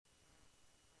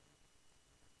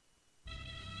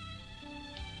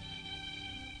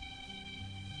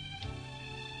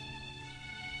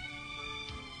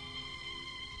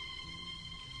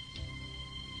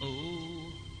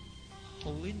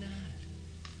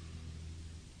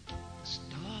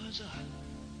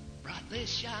brightly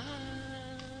shining.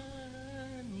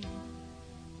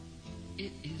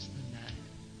 It is the night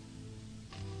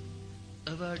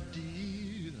of our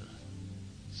dear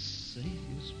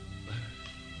Savior's birth.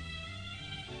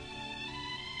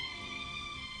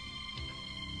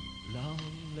 Long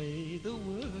lay the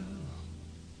world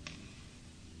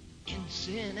in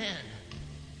sin and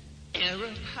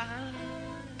error pine,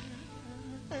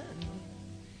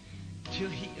 till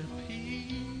he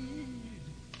appeared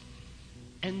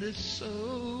and the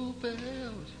soul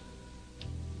felt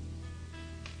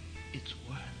its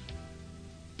worth.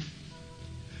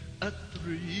 A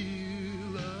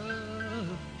thrill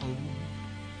of hope,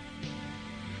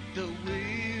 the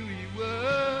weary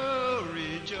world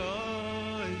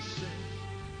rejoicing,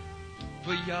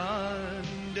 for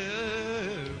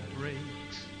yonder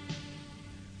breaks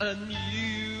a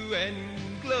new and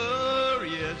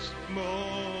glorious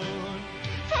morn.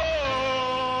 Fall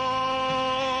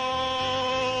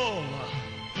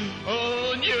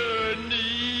on your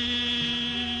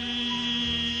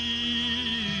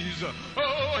knees,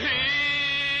 oh, hear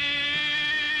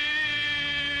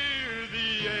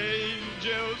the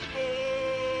angels'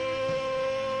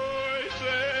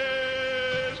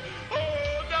 voices, oh,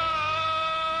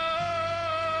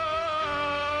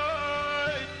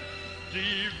 night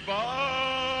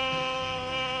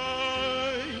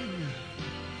divine,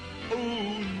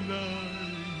 oh,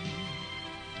 night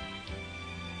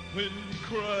when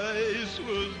Christ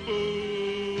was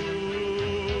born,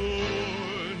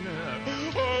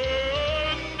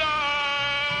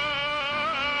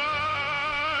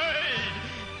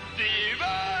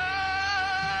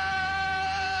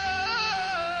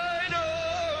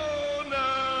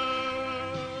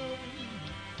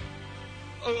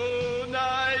 oh,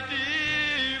 night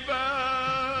divine,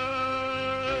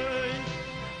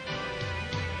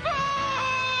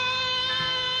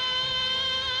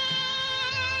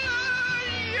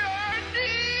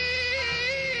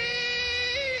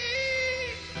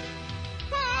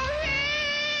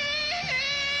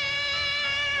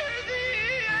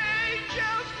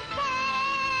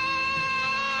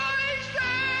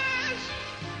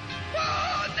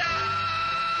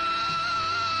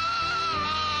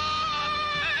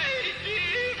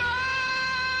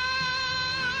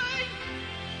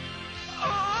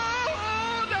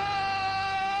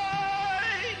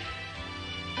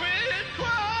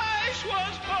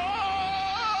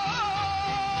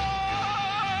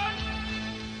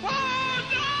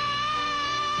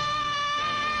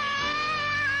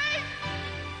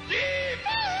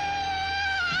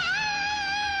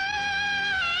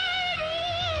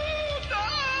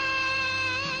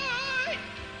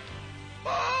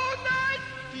 oh, night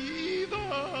divine.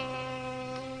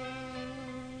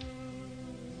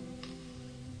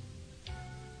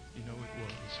 You know it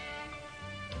was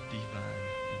a divine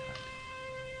night.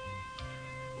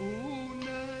 Oh,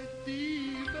 night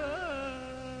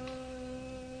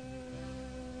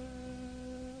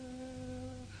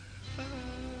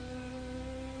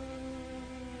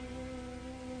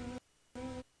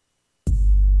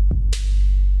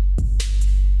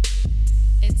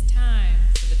It's time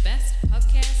for the best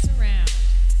podcast around.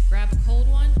 Grab a cold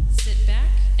one, sit back,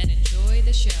 and enjoy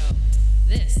the show.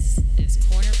 This is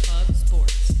Corner Pub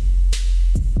Sports.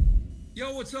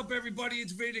 Yo, what's up, everybody?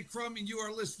 It's Vader Crumb, and you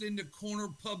are listening to Corner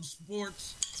Pub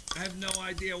Sports. I have no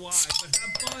idea why, but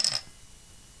have fun.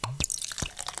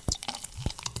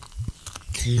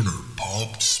 Corner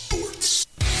Pub Sports.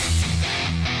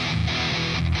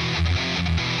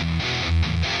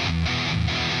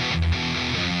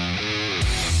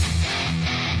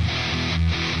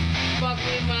 Fuck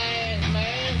with my ass,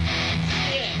 man.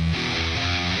 Shit.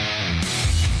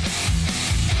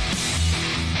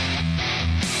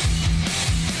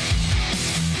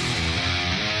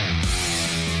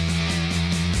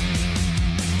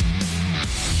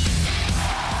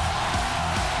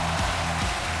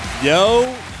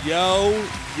 Yo, yo,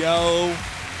 yo.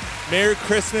 Merry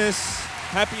Christmas,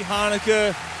 Happy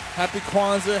Hanukkah, Happy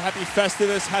Kwanzaa, Happy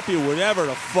Festivus, Happy whatever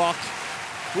the fuck.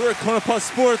 We're at Corner Pub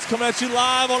Sports coming at you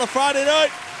live on a Friday night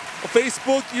on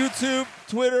Facebook, YouTube,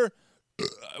 Twitter,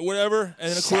 whatever. And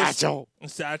then, of course,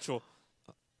 Satchel.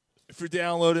 If you're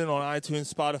downloading on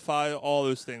iTunes, Spotify, all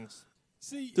those things.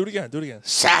 See, Do it again.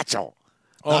 Satchel.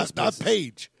 All Not those places.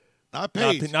 Page. Not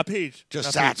Page. Not Paige. Just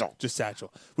Not Satchel. Paige. Just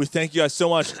Satchel. We thank you guys so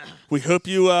much. We hope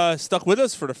you stuck with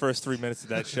us for the first 3 minutes of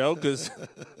that show because,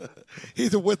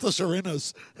 Either with us or in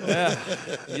us. yeah,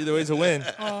 either way's a win.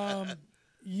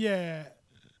 yeah,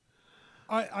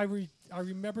 I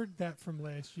remembered that from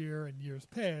last year and years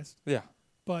past, Yeah.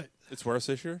 but It's worse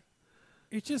this year?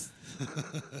 it just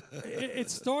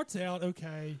it starts out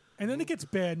okay, and then it gets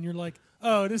bad, and you're like,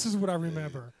 oh, this is what I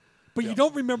remember. but you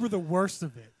don't remember the worst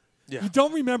of it. Yeah. You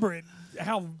don't remember it,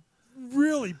 how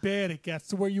really bad it gets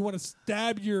to where you want to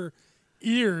stab your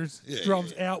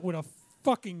eardrums out with a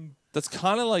fucking... That's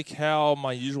kind of like how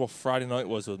my usual Friday night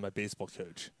was with my baseball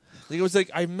coach. Like, it was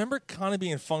like, I remember kind of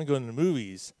being fun going to the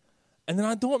movies, and then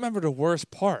I don't remember the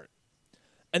worst part.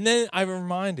 And then I'm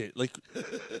reminded, like,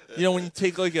 you know, when you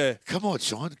take like a... Come on,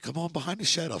 Sean. Come on behind the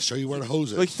shed. I'll show you where the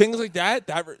hose is. Like, things like that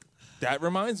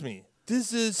reminds me.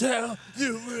 This is how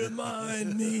you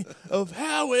remind me of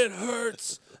how it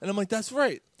hurts. And I'm like, that's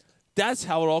right. That's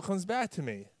how it all comes back to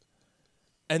me.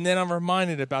 And then I'm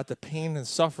reminded about the pain and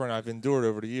suffering I've endured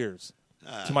over the years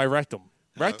to my rectum.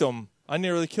 I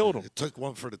nearly killed him. It took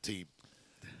one for the team.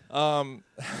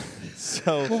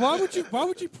 So well, why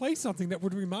would you play something that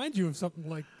would remind you of something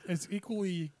like as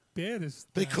equally bad as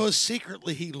that? Because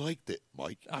secretly he liked it,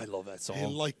 Mike. I love that song. He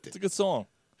liked it. It's a good song.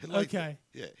 He liked Okay.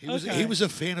 it. Yeah, he was a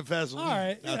fan of Vaseline. All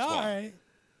right. That's All why.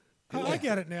 right. I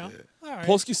get it now. All right.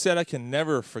 Polsky said I can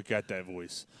never forget that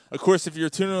voice. Of course, if you're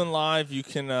tuning in live, you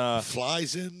can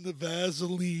flies in the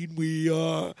Vaseline. We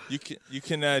are. You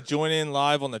can join in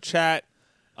live on the chat.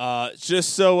 Just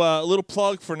so a little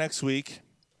plug for next week.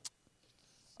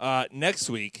 Next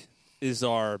week is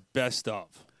our best of.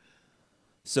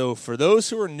 So for those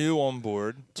who are new on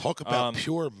board, talk about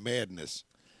pure madness.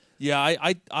 Yeah,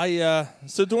 I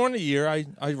so during the year I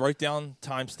write down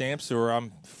timestamps, or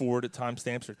I'm forwarded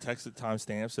timestamps or texted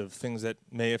timestamps of things that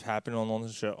may have happened on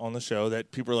the show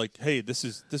that people are like, hey, this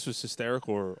was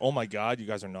hysterical, or oh my God, you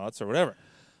guys are nuts, or whatever.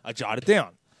 I jot it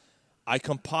down. I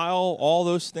compile all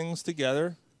those things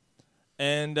together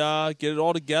and get it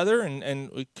all together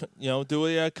and do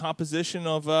a composition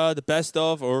of the best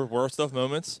of or worst of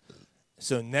moments.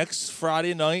 So next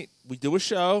Friday night, we do a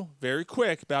show, very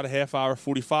quick, about a half hour,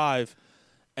 45,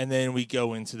 and then we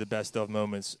go into the best of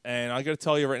moments. And I got to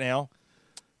tell you right now,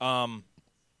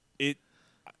 it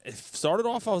started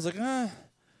off, I was like, and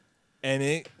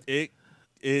it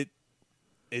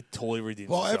totally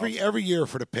redeemed itself. Well, every year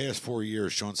for the past 4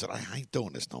 years, Sean said, I ain't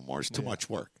doing this no more. It's too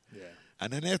much work. Yeah.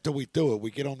 And then after we do it,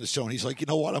 we get on the show, and he's like, you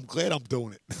know what? I'm glad I'm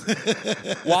doing it.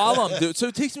 While I'm doing so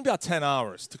it takes me about 10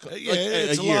 hours.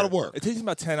 It's a lot of work. It takes me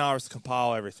about 10 hours to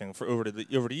compile everything for over the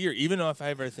year, even though if I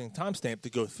have everything timestamped to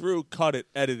go through, cut it,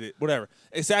 edit it, whatever.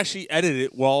 It's actually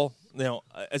edited well,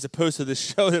 as opposed to the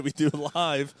show that we do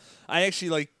live. I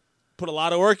actually, put a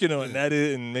lot of work into it and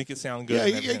edit it and make it sound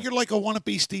good. Yeah, you're like a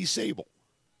wannabe Steve Sable.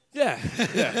 Yeah.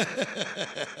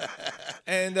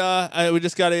 And we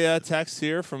just got a text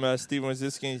here from Steven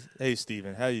Waziski. Hey,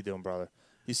 Steven, how you doing, brother?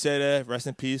 He said, rest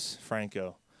in peace,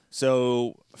 Franco.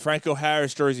 So, Franco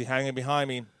Harris jersey hanging behind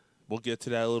me. We'll get to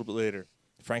that a little bit later.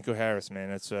 Franco Harris, man,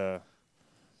 that's a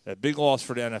big loss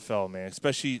for the NFL, man,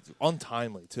 especially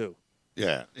untimely, too.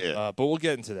 Yeah. But we'll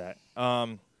get into that.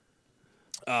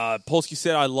 Polsky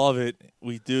said, I love it.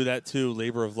 We do that, too,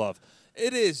 labor of love.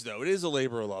 It is, though. It is a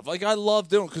labor of love. I love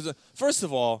doing it because, first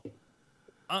of all,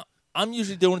 I'm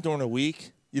usually doing it during the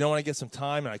week. When I get some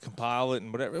time and I compile it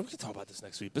and whatever. We can talk about this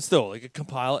next week. But still, I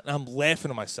compile it and I'm laughing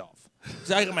to myself. Because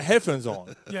I got my headphones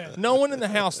on. Yeah. No one in the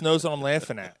house knows what I'm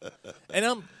laughing at.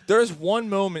 And there's one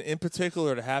moment in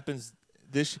particular that happens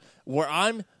where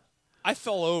I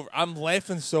fell over. I'm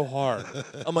laughing so hard.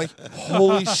 I'm like,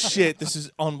 holy shit, this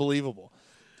is unbelievable.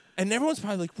 And everyone's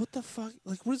probably like, what the fuck?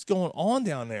 What is going on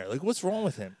down there? What's wrong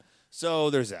with him? So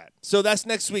there's that. So that's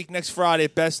next week, next Friday,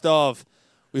 best of.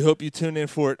 We hope you tune in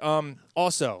for it.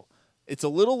 Also, it's a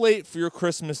little late for your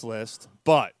Christmas list,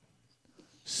 but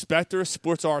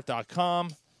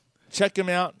SpectreSportsArt.com. Check him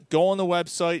out. Go on the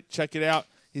website. Check it out.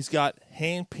 He's got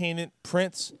hand-painted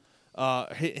prints,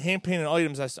 hand-painted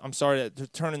items. I'm sorry to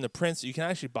turn into prints. You can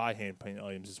actually buy hand-painted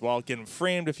items as well. Get them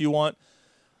framed if you want.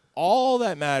 All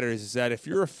that matters is that if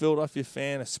you're a Philadelphia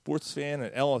fan, a sports fan,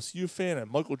 an LSU fan, a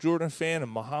Michael Jordan fan, a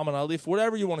Muhammad Ali,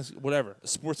 whatever you want to, a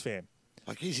sports fan.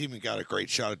 He's even got a great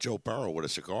shot of Joe Burrow with a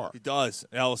cigar. He does.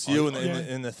 LSU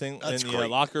in the thing That's in the great.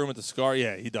 locker room with the cigar.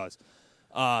 Yeah, he does.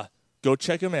 Go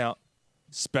check him out.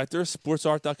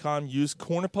 SpectreSportsArt.com. Use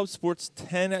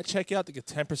CornerPubSports10 at checkout to get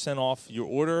 10% off your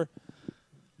order.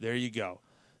 There you go.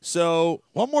 So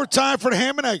one more time for the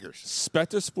ham and eggers.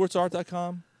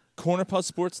 SpectreSportsArt.com.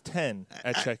 CornerPubSports10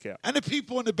 at checkout. And the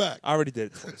people in the back. I already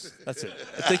did it twice. That's it.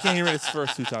 If they can't hear it, it's the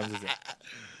first 2 times. Is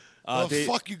it?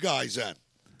 Fuck you guys then.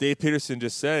 Dave Peterson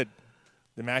just said,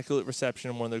 the immaculate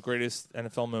reception, one of the greatest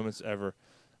NFL moments ever.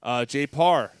 Jay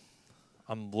Parr,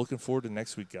 I'm looking forward to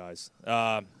next week, guys.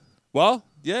 Well,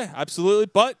 yeah, absolutely.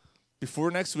 But before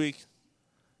next week,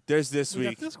 there's this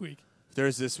week.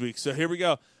 There's this week. So here we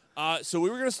go. So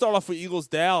we were going to start off with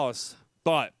Eagles-Dallas,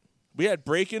 but we had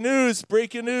breaking news.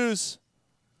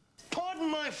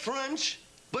 Pardon my French,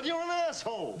 But you're an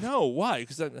asshole. No, why?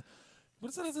 Because What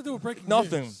does that have to do with breaking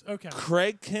nothing. news? Okay.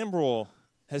 Craig Kimbrell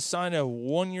has signed a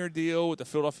 1-year deal with the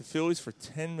Philadelphia Phillies for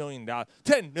 $10 million.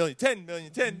 $10 million, $10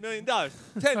 million, $10 million,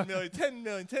 $10 million, $10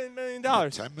 million, $10 million.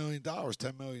 $10 million,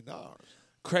 $10 million.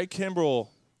 Craig Kimbrell,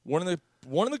 one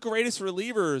of the greatest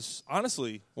relievers,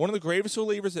 honestly, one of the greatest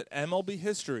relievers at MLB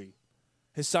history,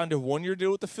 has signed a 1-year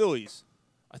deal with the Phillies.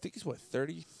 I think he's,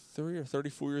 33 or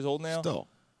 34 years old now?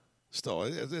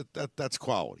 Still, that's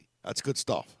quality. That's good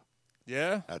stuff.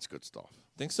 Yeah? That's good stuff.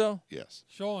 Think so? Yes.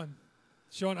 Sean,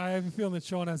 I have a feeling that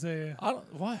Sean has a.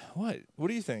 What? What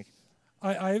do you think?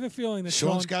 I have a feeling that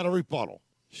Sean's got a rebuttal.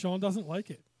 Sean doesn't like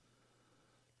it.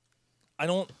 I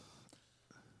don't.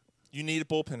 You need a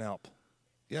bullpen help.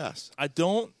 Yes. I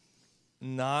don't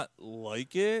not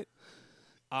like it.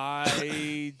 I'm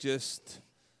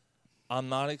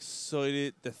not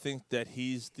excited to think that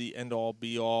he's the end-all,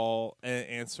 be-all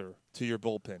answer to your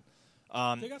bullpen.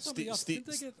 They got somebody else. Didn't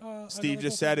they get, Steve another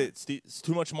just bullpen said guy? it. It's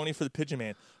too much money for the pigeon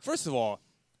man. First of all,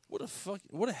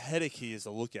 what a headache he is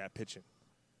to look at pitching.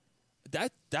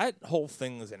 That whole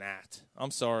thing is an act.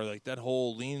 I'm sorry, like that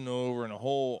whole leaning over and the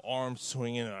whole arm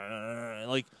swinging,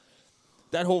 like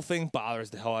that whole thing bothers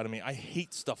the hell out of me. I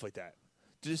hate stuff like that.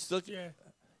 Just look, Hideo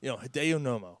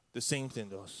Nomo, the same thing.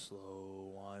 The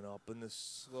slow wind up and the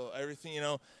slow everything.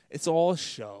 It's all a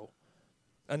show.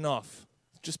 Enough.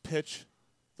 Just pitch.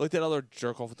 Like that other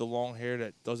jerk off with the long hair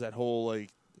that does that whole the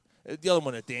other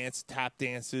one that tap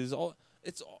dances. I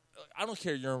don't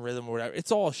care you're in rhythm or whatever.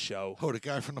 It's all a show. Oh, the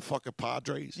guy from the fucking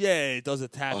Padres? Yeah, he does a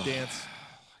tap dance.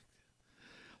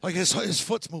 Like his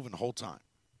foot's moving the whole time.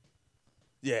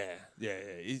 Yeah.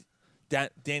 He's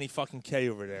Danny fucking K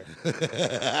over there.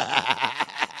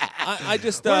 I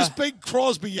just Where's Big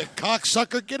Crosby, you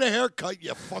cocksucker? Get a haircut,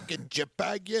 you fucking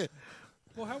jitbag, you.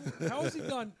 Well, how has he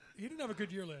done? He didn't have a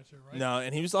good year last year, right? No,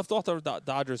 and he was left off the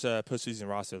Dodgers postseason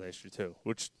roster last year too,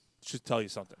 which should tell you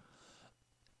something.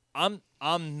 I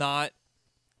don't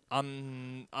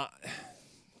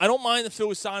mind the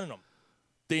Phillies signing him.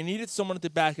 They needed someone at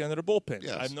the back end of their bullpen.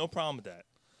 Yes. I have no problem with that.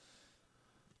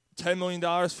 $10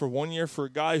 million for 1 year for a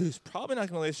guy who's probably not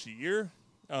going to last a year,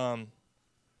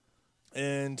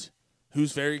 and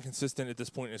who's very consistent at this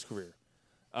point in his career.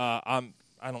 I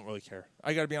don't really care.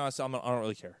 I got to be honest. I don't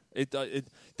really care.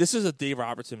 This is a Dave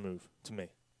Robertson move to me.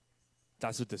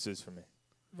 That's what this is for me.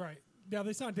 Right. Now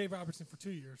they signed Dave Robertson for 2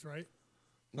 years, right?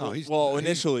 No,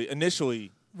 initially,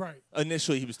 right.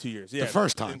 Initially, he was 2 years. Yeah, the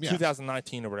first time, in yes.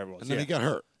 2019 or whatever it was. And then he got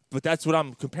hurt. But that's what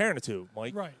I'm comparing it to,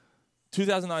 Mike. Right.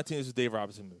 2019 is a Dave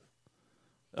Robertson move.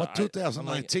 But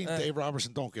 2019, Dave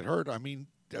Robertson don't get hurt. I mean,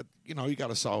 you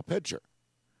got a solid pitcher.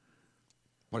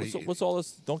 But What's all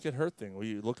this don't get hurt thing? Were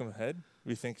you looking ahead?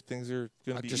 We think things are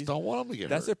going to be I just easy? don't want him to get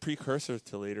That's hurt. a precursor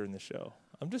to later in the show.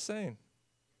 I'm just saying.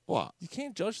 What? You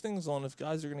can't judge things on if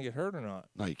guys are going to get hurt or not.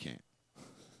 No, you can't.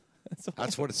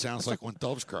 That's what it sounds like when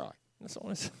doves cry. That's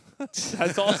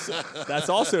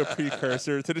also a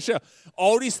precursor to the show.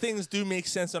 All these things do make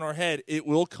sense in our head. It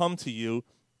will come to you,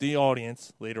 the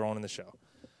audience, later on in the show.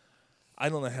 I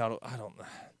don't know.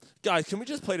 Guys, can we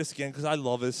just play this again? Because I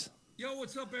love this. Yo,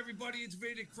 what's up, everybody? It's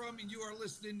Vedic Crumb, and you are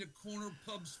listening to Corner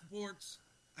Pub Sports.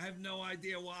 I have no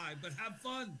idea why, but have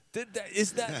fun.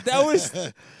 That was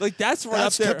like that's right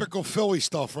That's up there. typical Philly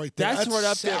stuff right there. That's right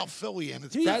up there. South Philly, and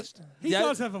it's He best.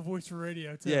 does have a voice for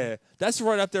radio too. Yeah, that's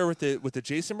right up there with the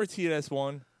Jason Martinez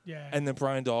one. Yeah. And then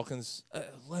Brian Dawkins.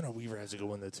 Leonard Weaver has a good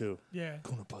one there too. Yeah.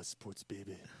 Corner Pub Sports,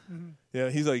 baby. Mm-hmm. Yeah,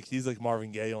 he's like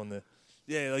Marvin Gaye on the.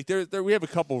 Yeah, like there we have a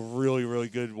couple really really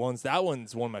good ones. That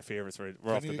one's one of my favorites right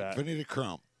off the bat. Vinny the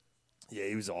Crumb. Yeah,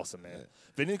 he was awesome, man.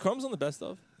 Vinny the Crumb's on the best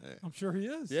of. I'm sure he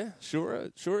is. Yeah, sure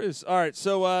is. All right,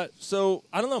 so I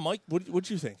don't know, Mike. What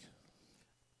do you think?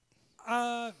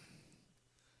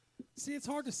 See, it's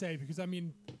hard to say because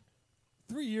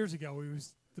 3 years ago he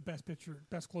was the best pitcher,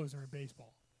 best closer in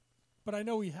baseball, but I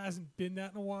know he hasn't been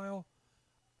that in a while.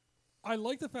 I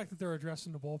like the fact that they're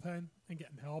addressing the bullpen and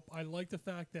getting help. I like the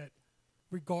fact that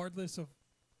regardless of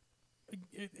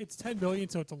it's $10 million,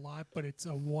 so it's a lot, but it's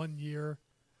a 1 year.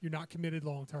 You're not committed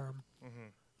long term.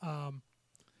 Mm-hmm.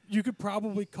 You could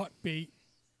probably cut bait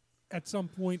at some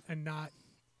point and not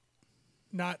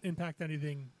impact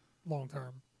anything long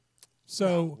term.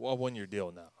 So, well, 1 year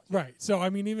deal now. Right. So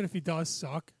even if he does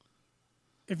suck,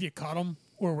 if you cut him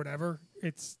or whatever,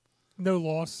 it's no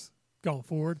loss going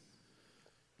forward.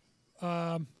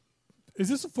 Is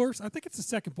this the first? I think it's the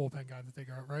second bullpen guy that they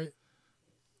got, right?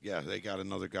 Yeah, they got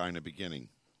another guy in the beginning,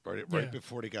 right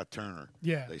before they got Turner.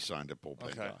 Yeah, they signed a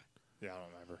bullpen guy. Yeah, I don't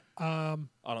remember. I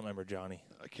don't remember Johnny.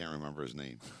 I can't remember his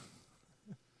name.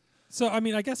 So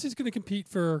I guess he's going to compete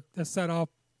for a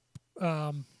setup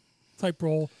to type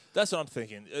role. That's what I'm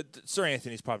thinking. Sir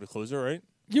Anthony's probably the closer, right?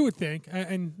 You would think,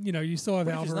 and you still have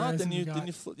But if he's Alvarez. not, then and you, got- then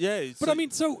you yeah. It's but I like-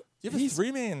 mean, so you have a he's-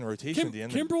 3-man rotation at the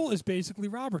end. Kimbrel is basically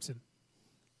Robertson.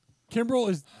 Kimbrel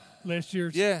is last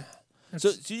year's. Yeah.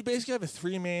 That's- So you basically have a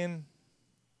 3-man.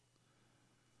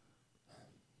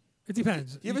 It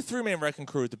depends. You have a 3-man wrecking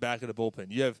crew at the back of the bullpen.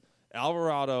 You have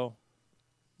Alvarado.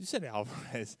 You said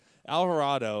Alvarez.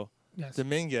 Alvarado. Yes.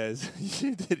 Dominguez.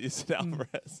 You did. You said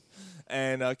Alvarez.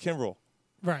 And Kimbrel.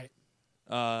 Right.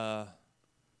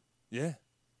 Yeah.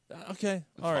 Okay.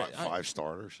 All right. Five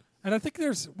starters. And I think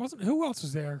who else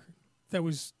was there that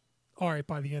was all right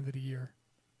by the end of the year?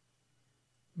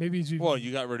 Maybe it's Well,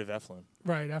 you got rid of Eflin.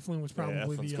 right. Eflin was probably Yeah,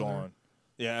 Eflin's the gone. other.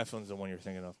 Yeah, Eflin's the one you're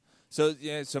thinking of. So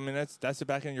I mean that's the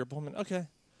back end of your bullpen. Okay.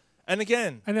 And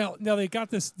again, And now they got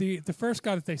this. The first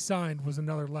guy that they signed was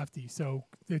another lefty, so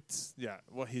it's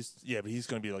but he's going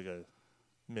to be like a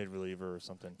mid reliever or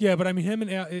something. yeah. But I mean, him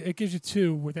and it gives you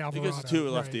two with He Alvarado. goes to 2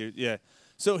 right. lefty. Yeah.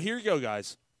 So here you go,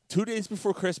 guys. 2 days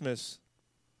before Christmas,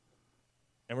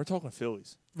 and we're talking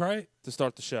Phillies right? to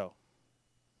start the show.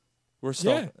 We're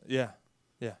still yeah.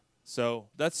 So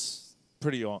that's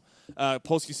pretty on.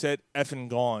 Polsky said effing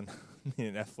gone,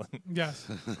 meaning Eflin. Yes,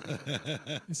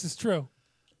 this is true.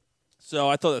 So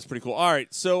I thought that's pretty cool. All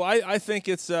right, so I think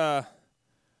it's time,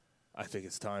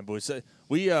 boys.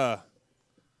 We have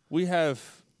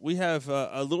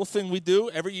a little thing we do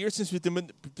every year since we've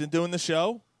been doing the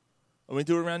show, and we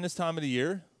do it around this time of the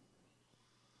year.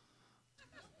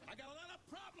 I got a lot of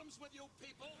problems with you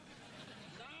people.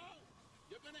 Now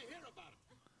you're going to hear about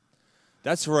it.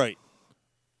 That's right.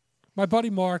 My buddy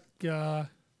Mark at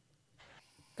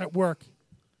work,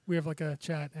 we have like a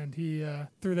chat, and he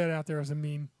threw that out there as a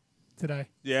meme today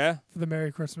Yeah, for the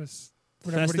Merry Christmas.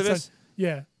 Whatever he Festivus? said.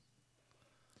 Yeah.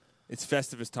 it's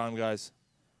Festivus time, guys.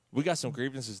 We got some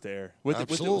grievances there.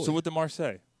 Absolutely. So what did Mark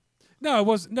say? No, it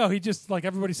was no. He just like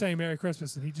everybody saying Merry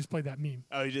Christmas, and he just played that meme.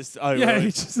 Oh, he just yeah, really? he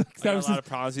just like, I that got was a lot his, of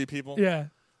problems with people. yeah.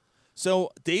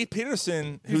 So Dave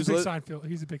Peterson, He's a big li- Seinfeld.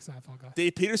 He's a big Seinfeld guy.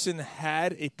 Dave Peterson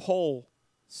had a poll.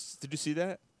 Did you see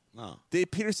that? No.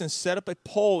 Dave Peterson set up a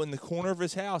pole in the corner of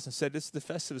his house and said, "This is the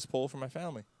Festivus pole for my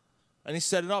family." And he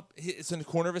set it up. It's in the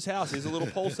corner of his house. He has a little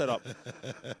pole set up.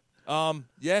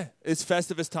 Yeah, it's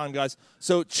Festivus time, guys.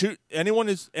 So anyone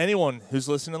who's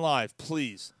listening live,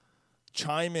 please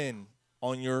chime in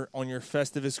on your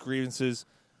Festivus grievances.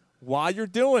 While you're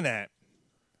doing that,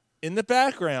 in the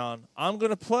background, I'm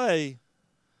gonna play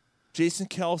Jason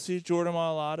Kelsey, Jordan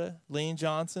Mailata, Lane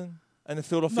Johnson, and the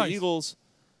Philadelphia Nice. Eagles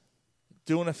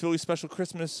doing a Philly special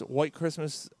Christmas, White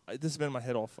Christmas. This has been in my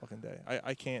head all fucking day.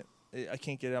 I can't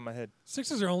get it out of my head.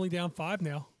 Sixers are only down 5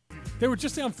 now. They were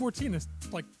just down 14. It's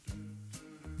like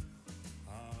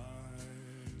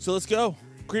So let's go.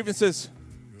 Grievances.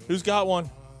 Who's got one?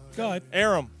 God.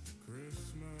 Air 'em.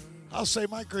 I'll say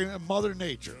my agreement, Mother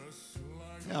Nature.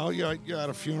 You know, you're at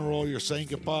a funeral, you're saying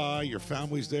goodbye, your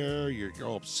family's there, you're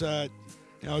upset.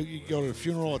 You know, you go to the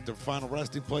funeral at the final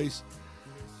resting place,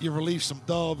 you release some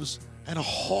doves, and a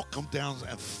hawk comes down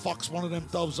and fucks one of them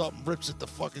doves up and rips it to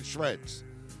fucking shreds.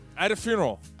 At a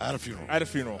funeral. At a funeral. At a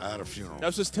funeral. At a funeral. That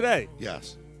was just today.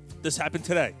 Yes. This happened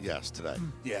today. Yes, today.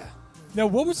 Yeah. Now,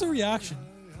 what was the reaction?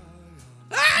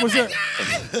 Was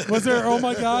there? Oh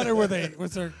my God! Or was there?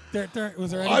 Was there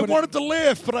I anybody? wanted to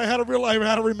laugh, but I had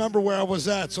to remember where I was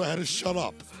at, so I had to shut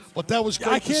up. But that was great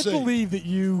I to can't see. believe that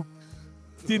you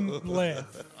didn't laugh.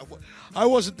 I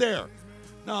wasn't there.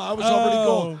 No, I was already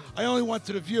gone. I only went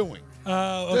to the viewing.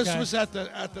 Okay. This was at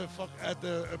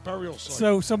the burial site.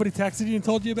 So somebody texted you and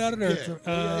told you about it, or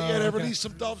Yeah, they okay. released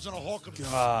some doves and a hawk.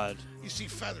 God. You see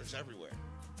feathers everywhere.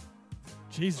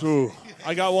 Jesus. Ooh.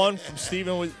 I got one from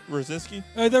Steven Rosinski.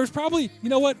 There was probably, you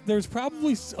know what? There's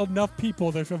probably enough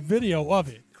people. There's a video of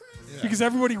it because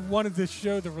everybody wanted to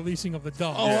show the releasing of the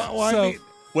dove. Oh, well, so, I mean,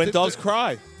 When doves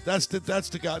cry. That's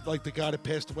the guy, like the guy that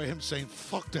passed away. Him saying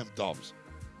 "fuck them doves,"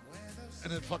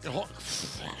 and then fucking hawk,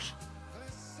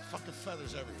 fucking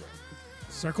feathers everywhere.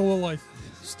 circle of life.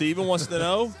 Steven wants to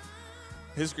know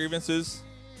his grievance is,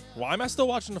 why am I still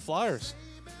watching the Flyers?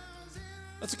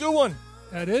 That's a good one.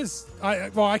 That is.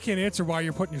 I can't answer why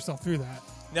you're putting yourself through that.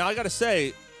 Now, I got to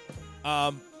say,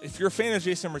 if you're a fan of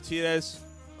Jason Martinez,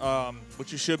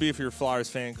 which you should be if you're a Flyers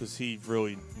fan because he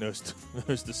really knows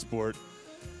the sport,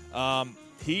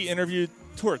 he interviewed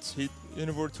Torts. He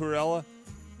interviewed Torella,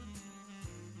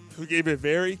 who gave a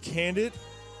very candid,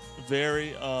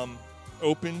 very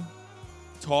open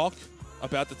talk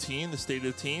about the team, the state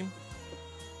of the team.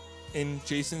 In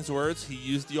Jason's words, he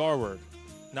used the R word,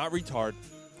 not retard,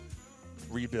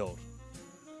 rebuild.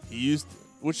 He used,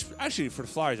 which actually for the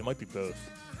Flyers it might be both,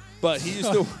 but he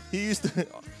used the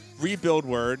rebuild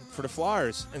word for the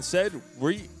Flyers and said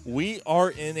we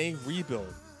are in a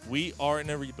rebuild. We are in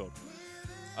a rebuild.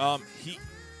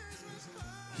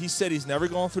 He said he's never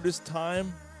gone through this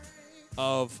time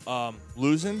of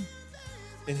losing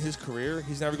in his career.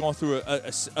 He's never gone through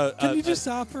Can you just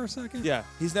stop for a second? Yeah,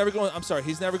 he's never going. I'm sorry,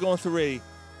 he's never going through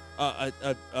a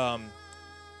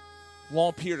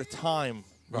long period of time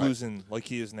losing like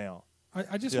he is now.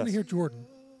 I just want to hear Jordan.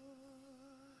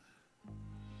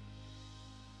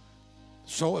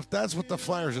 So if that's what the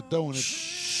Flyers are doing,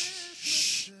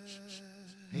 he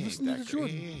ain't Listen that to great.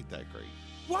 Jordan. He ain't that great.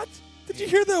 What? Did you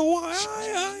hear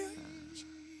that?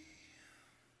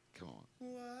 Come on.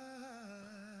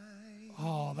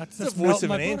 Oh, that's the voice of an melting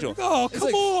my angel. blood. Oh, It's come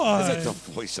like- on. It's the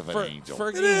voice of an angel.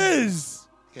 It is.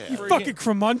 Yeah. You fucking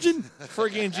curmudgeon.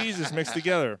 Fergie and Jesus mixed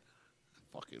together.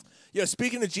 Fucking. Yeah,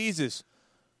 speaking of Jesus,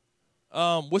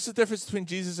 what's the difference between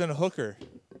Jesus and a hooker?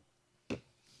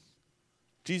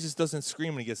 Jesus doesn't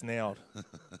scream when he gets nailed.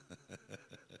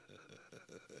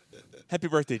 Happy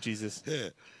birthday, Jesus. Yeah.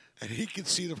 And he can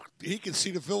see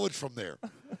the village from there.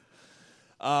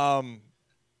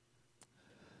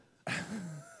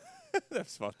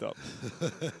 That's fucked up.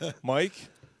 Mike?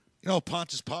 You know,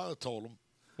 Pontius Pilate told him,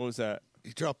 What was that?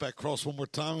 you drop that cross one more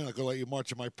time, and I'm going to let you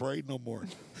march in my parade no more.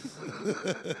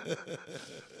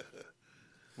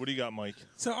 What do you got, Mike?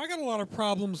 So I got a lot of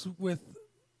problems with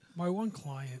my one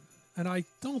client, and I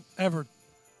don't ever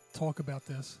talk about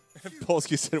this.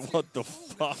 Polsky said, what the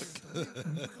fuck?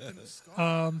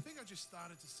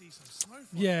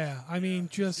 Yeah, I mean,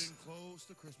 just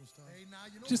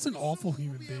an awful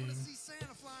human being.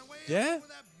 Yeah?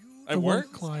 The At one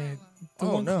work? client,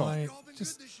 Oh, no. client,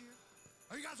 just.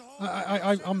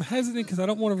 I'm hesitant because I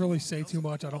don't want to really say too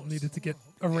much. I don't need it to get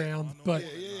around, but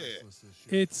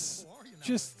it's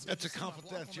just That's a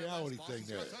confidentiality thing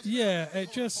there. yeah,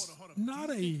 it just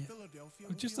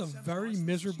just a very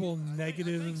miserable,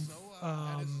 negative,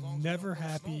 never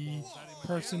happy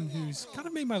person who's kind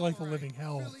of made my life a living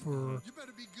hell for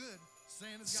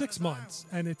 6 months,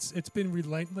 and it's been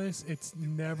relentless. It's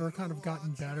never kind of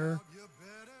gotten better,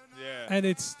 Yeah. and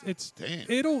it's Damn.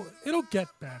 it'll get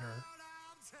better.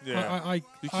 Yeah. You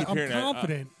keep I'm hearing that.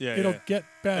 confident Yeah, it'll yeah. get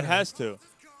better. It has to.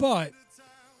 But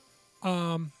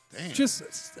Damn. just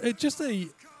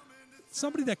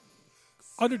somebody that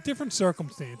under different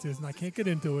circumstances, and I can't get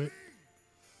into it,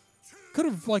 could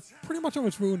have like pretty much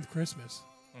almost ruined Christmas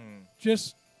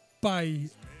just by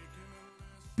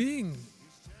being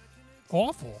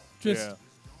awful. Just Yeah.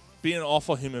 Being an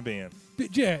awful human being.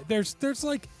 yeah, there's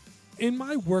like in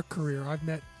my work career, I've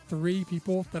met 3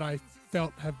 people that I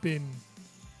felt have been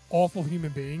awful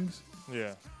human beings,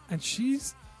 Yeah. and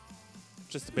she's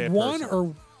Just a bad one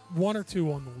person. or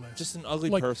 2 on the list. Just an ugly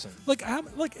like, person.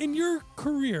 Like in your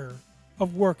career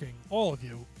of working, all of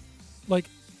you, like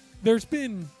there's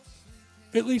been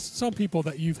at least some people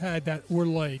that you've had that were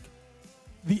like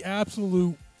the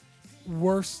absolute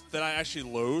worst, That I actually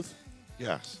loathe.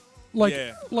 Yes. like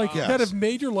Yeah. Yes. that have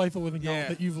made your life a living hell Yeah.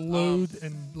 that you've loathed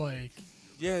and like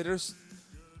Yeah, there's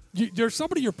there's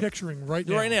somebody you're picturing right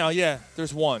now. right now. Yeah,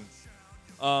 there's one.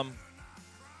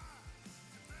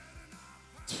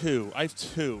 2. I have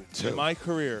two in my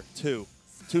career. 2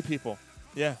 people.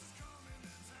 Yeah,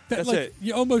 that, that's like, it.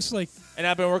 You almost like and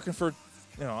I've been working for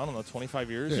I don't know 25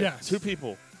 years. Yes. 2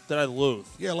 people that I loathe.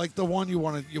 Yeah, like the one you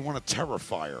want to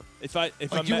Terrifier. If I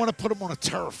Like you want to put them on a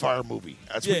Terrifier movie.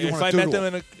 That's yeah, what you if want I to do. met to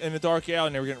them in a dark alley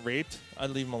and they were getting raped,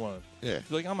 I'd leave them alone. Yeah.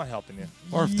 Be like, I'm not helping you.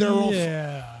 Or if they're on,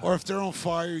 yeah. or if they're on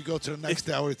fire, you go to the next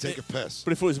alley to take a piss.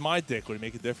 But if it was my dick, would it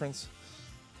make a difference?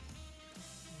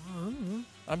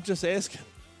 I'm just asking.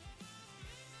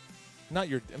 Not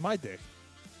my dick.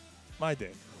 My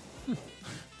dick.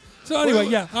 So anyway,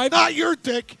 yeah, Not your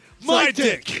dick, my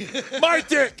dick. My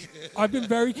dick. I've been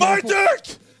very My careful.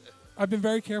 dick. I've been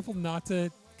very careful not to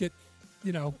get,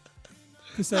 to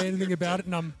say anything about it,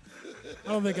 and I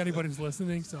don't think anybody's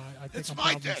listening, so I think It's I'm my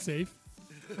probably dick. safe.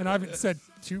 And I haven't said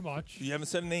too much. You haven't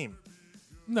said a name.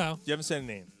 No. You haven't said a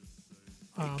name.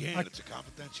 Again, I- it's a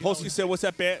confidentiality. Polsky said, "What's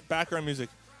that background music?"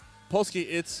 Polsky,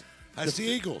 it's That's the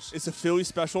Eagles. It's a Philly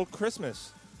special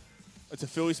Christmas. It's a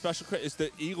Philly special. It's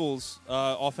the Eagles'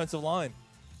 offensive line,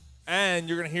 and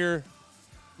you're gonna hear.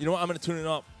 You know what? I'm gonna tune it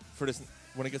up for this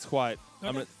when it gets quiet.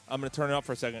 Okay. I'm gonna turn it up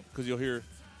for a second because you'll hear.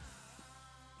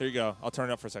 Here you go. I'll turn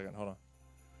it up for a second. Hold on.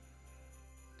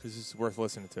 Because it's worth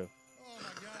listening to. Oh my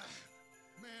gosh.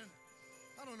 Man,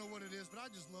 I don't know what it is, but I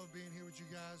just love being here with you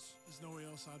guys. There's nowhere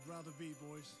else I'd rather be,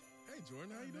 boys. Hey,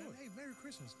 Jordan, how you man. doing? Hey, Merry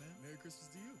Christmas, man. Merry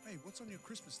Christmas to you. Hey, what's on your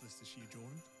Christmas list this year,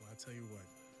 Jordan? Well, I tell you what,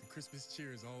 the Christmas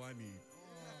cheer is all I need. Oh,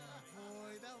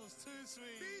 boy, that was too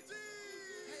sweet. BG!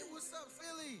 Hey, what's up,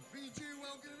 Philly? BG,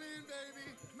 welcome in, baby.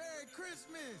 Merry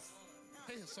Christmas.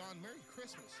 Hey, Hassan, Merry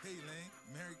Christmas. Hey, Lane,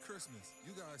 Merry Christmas.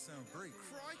 You guys sound great.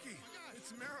 Crikey,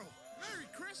 it's Merrill. Merry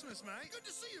Christmas, man. Good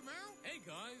to see you, Merrill. Hey,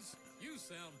 guys, you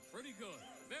sound pretty good.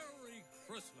 Merry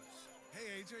Christmas.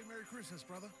 Hey, AJ, Merry Christmas,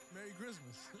 brother. Merry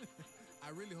Christmas.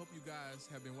 I really hope you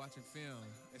guys have been watching film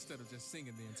instead of just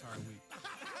singing the entire week.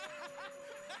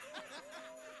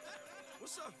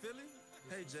 What's up, Philly?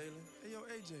 Hey, Jalen. Hey, yo,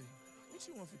 AJ, what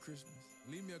you want for Christmas?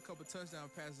 Leave me a couple touchdown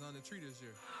passes on the tree this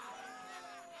year.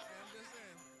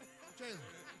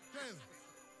 Jalen,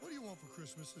 what do you want for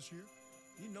Christmas this year?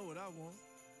 You know what I want.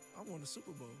 I want a Super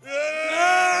Bowl.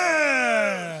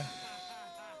 Yeah!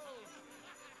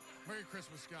 Merry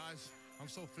Christmas, guys. I'm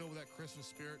so filled with that Christmas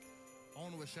spirit. I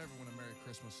want to wish everyone a Merry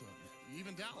Christmas,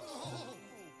 even Dallas. Oh,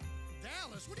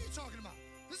 Dallas? What are you talking about?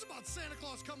 This is about Santa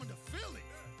Claus coming to Philly.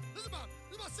 This is about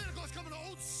Santa Claus coming to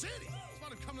Old City. It's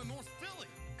about to come to North Philly,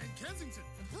 and Kensington,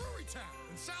 and Brewery Town,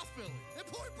 and South Philly, And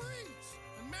Point Breeze.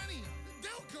 and Manningham, And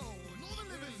Delco. And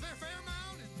Northern Living,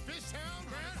 Fairmount, and Fishtown,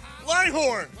 Grand Highland,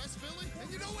 Langhorn. West Philly.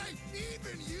 And you know what?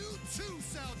 Even you too,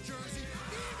 South Jersey.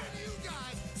 Even you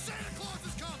guys. Santa Claus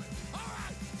is coming. All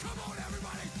right. Come on,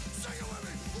 everybody. Sing it with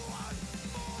me one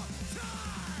more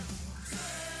time.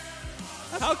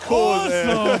 How cool is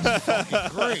awesome. that? Fucking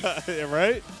great. Yeah,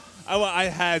 right? I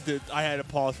had to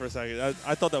pause for a second.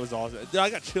 I thought that was awesome. Dude, I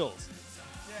got chills.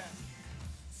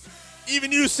 Yeah.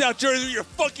 Even you, South Jersey, with your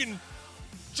fucking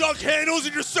junk handles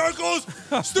and your circles,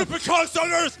 stupid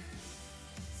cocksuckers.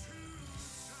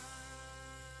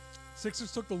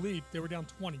 Sixers took the lead. They were down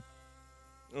 20.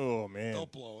 Oh man.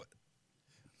 Don't blow it.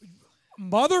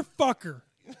 Motherfucker.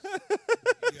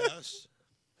 Yes.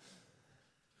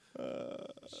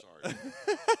 Sorry.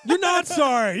 You're not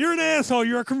sorry. You're an asshole.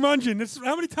 You're a curmudgeon.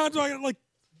 How many times do I got,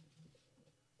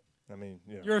 I mean,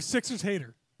 yeah. you're a Sixers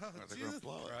hater. They're gonna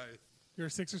blow it. Right. You're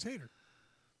a Sixers hater.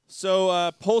 So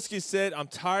Polsky said, "I'm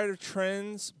tired of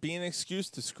trends being an excuse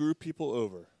to screw people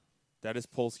over." That is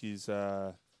Polsky's.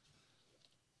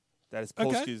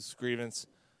 Polsky's grievance.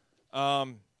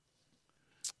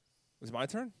 Is it my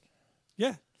turn?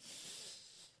 Yeah.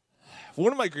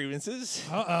 One of my grievances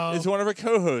Uh-oh. is one of our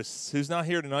co-hosts who's not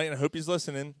here tonight, and I hope he's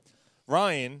listening.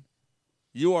 Ryan,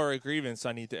 you are a grievance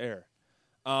I need to air.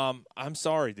 I'm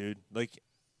sorry, dude. Like,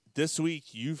 this week,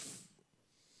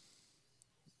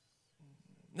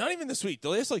 not even this week, the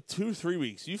last, 2-3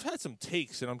 weeks, you've had some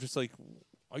takes, and I'm just like,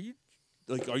 are you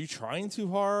trying too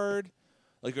hard?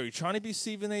 Like, are you trying to be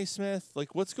Stephen A. Smith?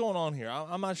 Like, what's going on here?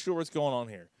 I'm not sure what's going on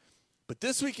here. But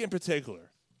this week in particular,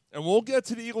 and we'll get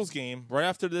to the Eagles game right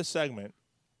after this segment,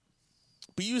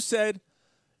 but you said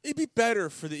it'd be better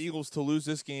for the Eagles to lose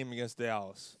this game against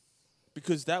Dallas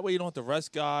because that way you don't have to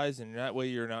rest guys, and that way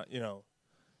you're not,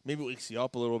 maybe it wakes you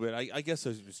up a little bit. I guess I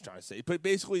was just trying to say. But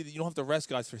basically, you don't have to rest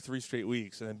guys for 3 straight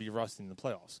weeks and then be rusty in the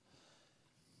playoffs.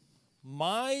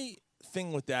 My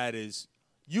thing with that is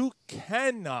you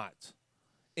cannot,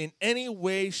 in any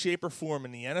way, shape, or form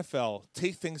in the NFL,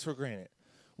 take things for granted.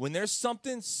 When there's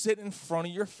something sitting in front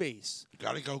of your face, You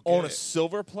gotta go on get a it.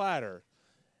 silver platter,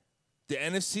 the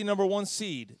NFC #1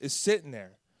 seed is sitting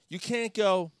there. You can't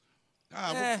go,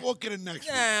 We'll get it next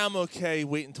week. I'm okay.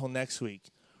 Wait until next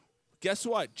week. Guess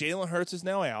what? Jalen Hurts is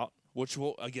now out, which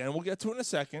we'll get to in a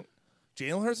second.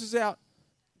 Jalen Hurts is out.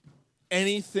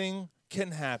 Anything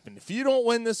can happen. If you don't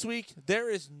win this week,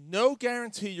 there is no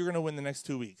guarantee you're going to win the next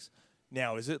 2 weeks.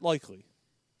 Now, is it likely?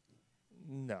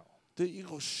 No. The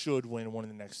Eagles should win one of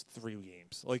the next 3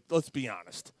 games. Let's be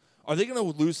honest. Are they going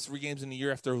to lose 3 games in a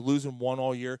year after losing 1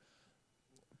 all year?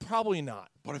 Probably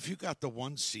not. But if you got the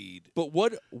 1 seed, But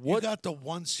what you got the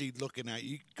 1 seed looking at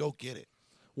you, go get it.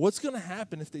 what's going to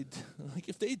happen if they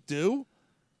if they do?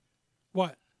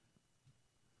 What?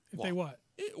 If they what?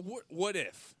 What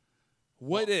if?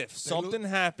 What if something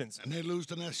happens and they lose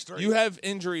the next 3? You have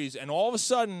injuries, and all of a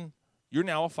sudden, you're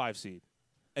now a 5 seed,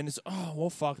 and it's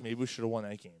fuck. Maybe we should have won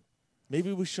that game.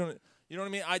 Maybe we shouldn't. You know what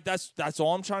I mean? That's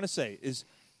all I'm trying to say is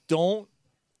don't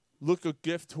look a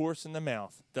gift horse in the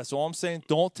mouth. That's all I'm saying.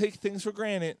 Don't take things for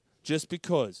granted just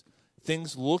because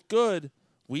things look good.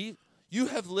 You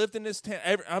have lived in this town.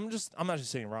 I'm not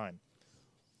just saying Ryan.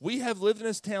 We have lived in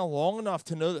this town long enough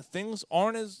to know that things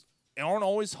aren't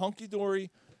always hunky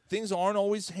dory. Things aren't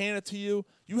always handed to you.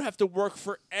 You have to work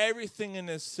for everything in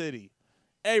this city.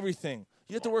 Everything.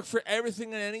 You have to work for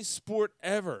everything in any sport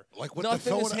ever. Like what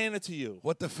Nothing the is handed to you.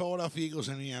 What the Philadelphia Eagles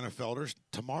in the NFL,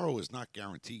 tomorrow is not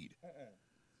guaranteed.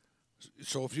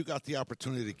 So if you got the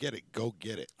opportunity to get it, go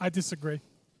get it. I disagree.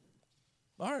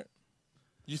 All right.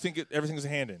 You think everything's a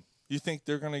hand-in? You think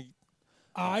they're going to...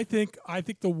 I think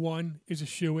the 1 is a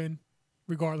shoe-in,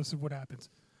 regardless of what happens.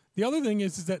 The other thing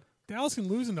is that Dallas can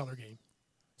lose another game.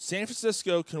 San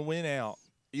Francisco can win out.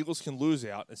 Eagles can lose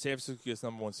out, and San Francisco gets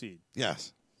number 1 seed.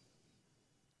 Yes.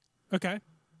 Okay.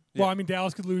 Yeah. Well, I mean,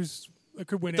 Dallas could lose.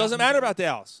 Could win. Doesn't out. matter about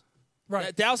Dallas.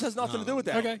 Right. Dallas has nothing to do with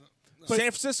that. Okay. San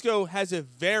Francisco has a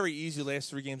very easy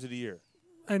last 3 games of the year.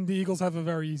 And the Eagles have a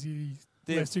very easy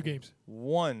They last have 2 games.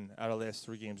 1 out of the last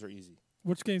 3 games are easy.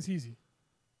 Which game's easy?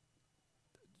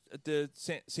 The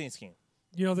Saints game.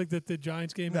 You don't think that the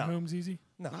Giants game at No. home's easy?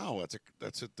 No,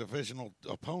 that's a divisional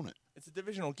opponent. It's a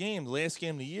divisional game, the last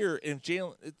game of the year. And if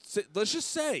Jalen, let's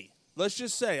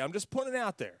just say, I'm just putting it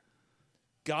out there.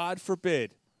 God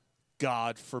forbid,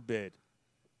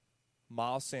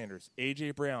 Miles Sanders,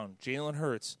 A.J. Brown, Jalen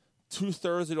Hurts,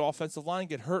 2/3 of the offensive line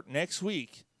get hurt next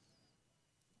week.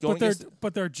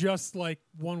 But they're just like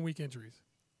 1 week injuries.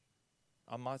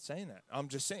 I'm not saying that. I'm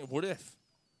just saying, what if?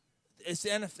 It's the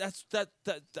NFL.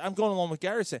 I'm going along with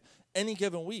Gary saying, any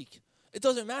given week. It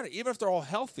doesn't matter. Even if they're all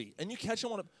healthy and you catch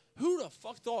them on a – who the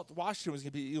fuck thought Washington was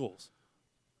going to beat the Eagles?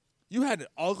 You had an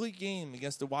ugly game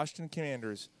against the Washington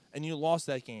Commanders, and you lost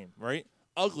that game, right?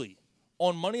 Ugly.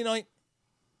 On Monday night,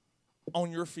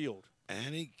 on your field.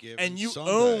 Any given And you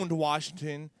Sunday. owned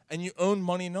Washington, and you owned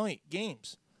Monday night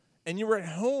games. And you were at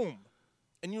home,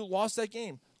 and you lost that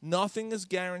game. Nothing is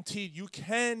guaranteed. You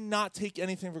cannot take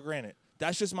anything for granted.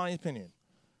 That's just my opinion.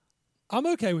 I'm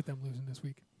okay with them losing this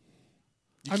week.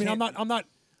 You I mean, I'm can't- not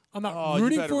Oh,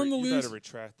 rooting you better for them to you lose. better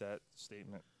retract that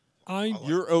statement.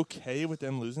 You're okay with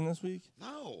them losing this week?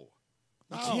 No.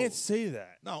 You No. can't say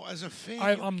that. No, as a fan,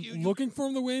 I'm looking for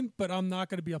them to win, but I'm not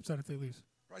going to be upset if they lose.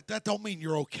 Right, that don't mean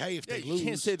you're okay if they You lose.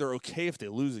 can't say they're okay if they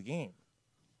lose a game.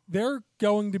 They're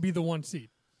going to be the 1 seed.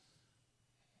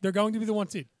 They're going to be the 1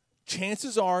 seed.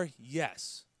 Chances are,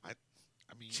 yes. I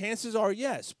mean, chances are,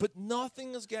 yes, but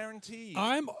nothing is guaranteed.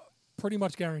 I'm pretty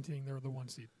much guaranteeing they're the 1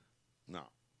 seed. No,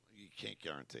 you can't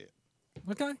guarantee it.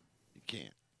 Okay. You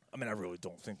can't. I mean, I really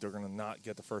don't think they're going to not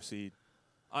get the first seed.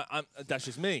 That's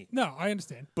just me. No, I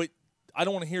understand. But I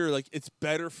don't want to hear like it's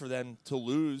better for them to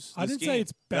lose. I this didn't say game.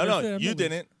 it's better No, for them to you lose.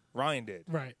 didn't. Ryan did.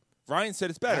 Right. Ryan said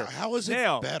it's better. How is it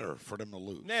now, better for them to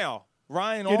lose? Now,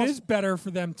 Ryan It also, is better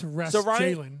for them to rest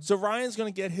Jalen. So Ryan's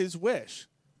going to get his wish,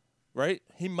 right?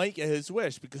 He might get his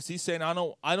wish because he's saying, I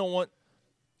don't want.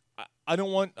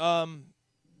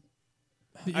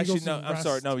 The Actually, Eagles no. to I'm rest.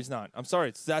 sorry. No, he's not. I'm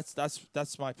sorry.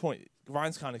 That's my point.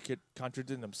 Ryan's kind of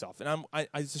contradicted himself, and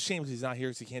it's a shame he's not here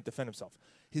because he can't defend himself.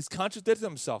 He's contradicted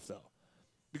himself though,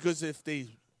 because if they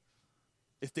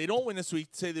don't win this week,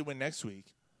 say they win next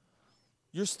week,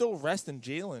 you're still resting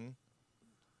Jalen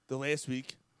the last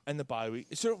week and the bye week.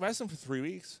 You're still resting for 3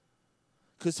 weeks.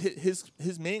 Because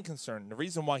his main concern, the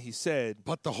reason why he said...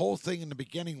 But the whole thing in the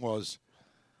beginning was,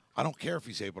 I don't care if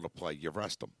he's able to play. You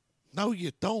rest him. No,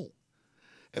 you don't.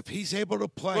 If he's able to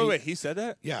play... Wait, he said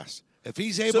that? Yes. If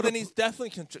he's able so to... then he's definitely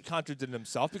contradicted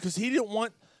himself because he didn't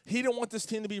want this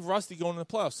team to be rusty going into the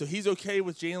playoffs. So he's okay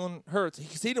with Jalen Hurts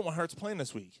because he didn't want Hurts playing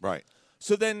this week. Right.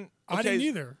 So then... Okay, I didn't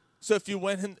either. So if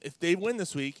they win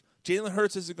this week, Jalen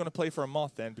Hurts isn't going to play for a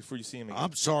month then before you see him again.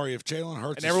 I'm sorry if Jalen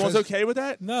Hurts... And everyone's okay with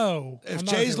that? No. If I'm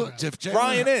not okay with that.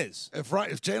 Ryan is. If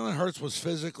Jalen Hurts was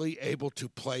physically able to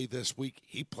play this week,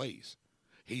 he plays.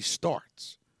 He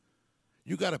starts.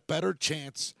 You got a better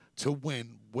chance to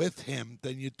win with him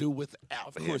than you do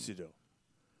without him. Of course you do.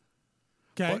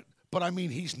 Okay. But I mean,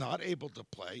 he's not able to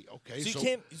play. Okay, So you so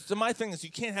can't. So my thing is, you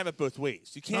can't have it both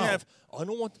ways. You can't No. have.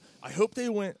 I hope they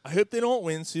win. I hope they don't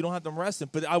win, so you don't have them resting.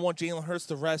 But I want Jalen Hurts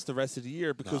to rest the rest of the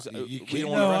year because you we can't. don't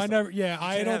want No, to rest I him. never. Yeah, You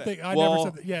I can't don't have think. it. I Well, never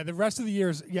said that. Yeah, the rest of the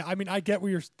years. Yeah, I mean, I get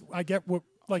where you're. I get what.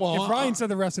 Like, Well, if Ryan said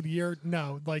the rest of the year,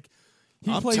 no. Like,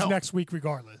 he I'm plays tell- next week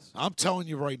regardless, I'm telling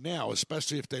you right now,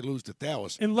 especially if they lose to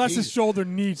Dallas, unless his he's- shoulder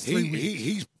needs 3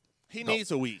 weeks. He No.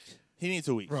 needs a week. He needs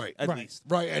a week. Right. At Right. least.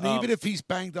 Right, and Um, even if he's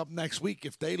banged up next week,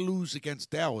 if they lose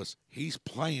against Dallas, he's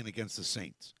playing against the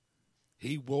Saints.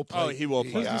 He will play. Oh, he will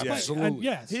play. Yeah. Absolutely. And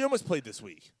yes. He almost played this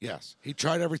week. Yes. He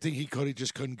tried everything he could. He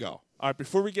just couldn't go. All right.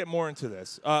 Before we get more into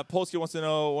this, Polsky wants to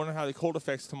wonder how the cold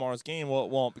affects tomorrow's game. Well, it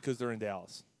won't because they're in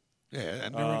Dallas. Yeah,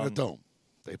 and they're in the dome.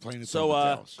 They play in the So dome with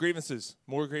Dallas. grievances,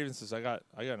 more grievances. I got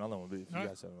another one. But if you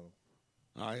guys have another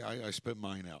one. I spit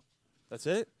mine out. That's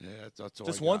it. Yeah, that's all.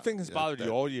 Just I one got. thing has Yeah, bothered you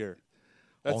all year.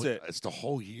 That's it. It's the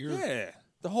whole year. Yeah,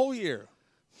 the whole year.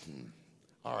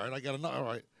 All right, I got another. All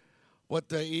right, what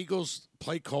the Eagles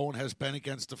play calling has been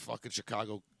against the fucking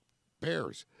Chicago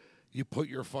Bears. You put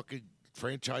your fucking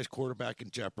franchise quarterback in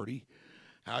jeopardy.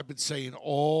 I've been saying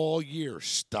all year,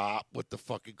 stop with the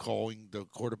fucking calling the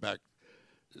quarterback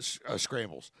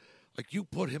scrambles. Like, you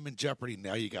put him in jeopardy,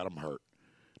 now you got him hurt.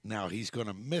 Now he's going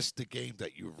to miss the game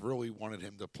that you really wanted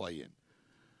him to play in.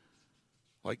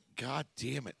 Like, God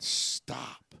damn it,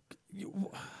 stop.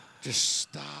 Just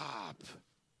stop.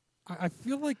 I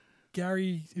feel like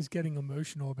Gary is getting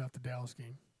emotional about the Dallas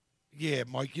game. Yeah,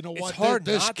 Mike, you know It's what? hard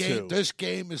this not game, to. This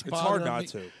game is It's bothering hard not me.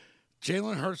 to.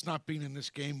 Jalen Hurts not being in this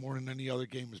game more than any other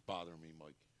game is bothering me,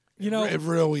 Mike. You know, it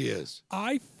really is.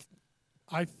 I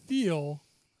feel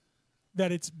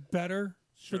that it's better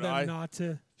for Should them I? not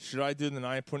to. Should I do the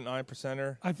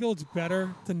 9.9%er? I feel it's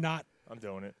better to not. I'm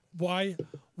doing it. Why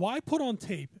put on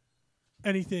tape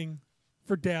anything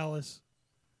for Dallas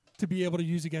to be able to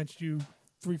use against you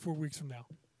 3-4 weeks from now?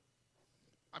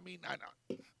 I mean, I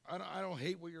don't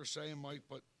hate what you're saying, Mike,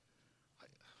 but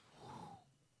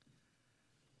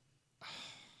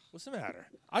What's the matter?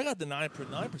 I got the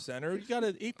 9.9%er. You got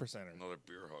an 8%er. Another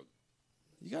beer hug.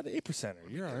 You got an 8%er.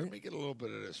 You're all right. Let me get a little bit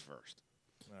of this first.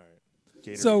 All right.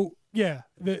 Gator. So yeah,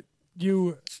 that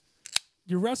you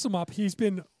wrestle him up. He's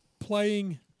been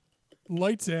playing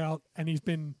lights out, and it's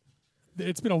been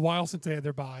a while since they had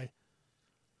their bye.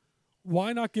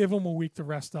 Why not give him a week to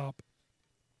rest up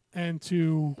and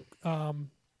to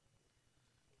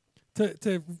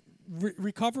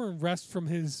recover and rest from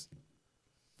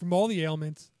all the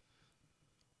ailments,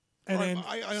 and All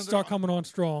right, then I start coming on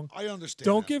strong. I understand.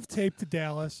 Don't that. give tape to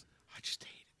Dallas. I just hate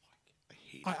it, Mike. I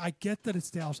hate it. I get that it's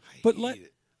Dallas, but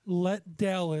hate let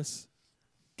Dallas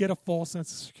get a false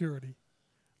sense of security.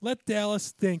 Let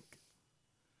Dallas think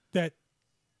that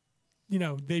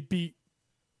they beat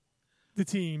the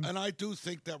team. And I do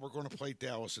think that we're going to play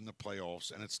Dallas in the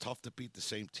playoffs, and it's tough to beat the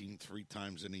same team 3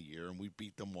 times in a year, and we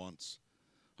beat them once.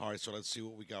 All right, so let's see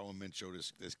what we got with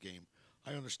Minshew this game.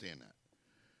 I understand that.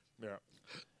 Yeah.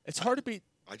 It's hard to beat.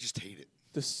 I just hate it.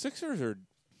 The Sixers are.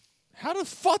 How the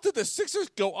fuck did the Sixers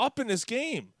go up in this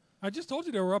game? I just told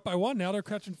you they were up by 1. Now they're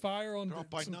catching fire on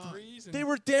by some 9. threes. And They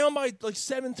were down by like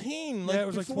 17. Yeah, it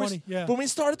was like before 20, yeah. When we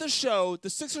started the show, the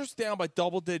Sixers down by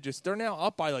double digits. They're now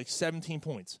up by like 17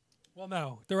 points. Well,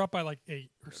 no, they're up by like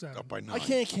 8 or 7. Up by 9. I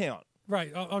can't count.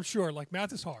 Right, I'm sure. Like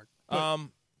math is hard. Al's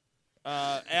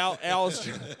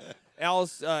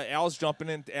jumping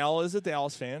in. Al is a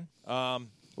Dallas fan.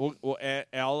 We'll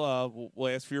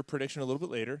ask for your prediction a little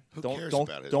bit later. Who don't cares don't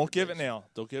about his don't give it prediction? now.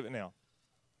 Don't give it now.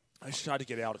 I just tried to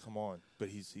get Al to come on, but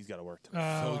he's got to work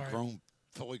tonight.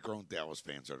 Fully grown Dallas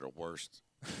fans are the worst.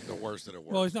 The worst of the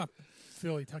worst. Well, he's not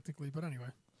Philly technically, but anyway.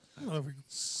 I don't know if we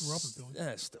grew up in Philly.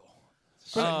 Yeah, still.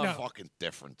 But, no. Fucking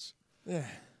difference. Yeah,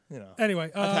 you know.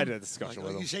 Anyway, I've had that discussion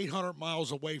Like, with him. he's 800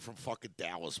 miles away from fucking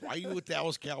Dallas. Why are you a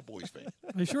Dallas Cowboys fan?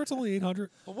 Are you sure it's only 800?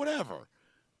 Well, whatever.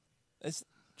 It's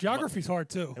Geography's hard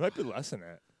too. It might be less than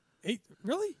that. 8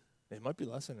 really? It might be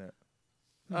less than that.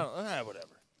 I don't,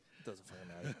 whatever. It doesn't fucking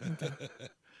matter.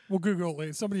 We'll Google it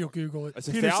later. Somebody will Google it. It's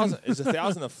 1,000. It's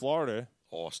 1,000 in Florida.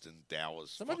 Austin,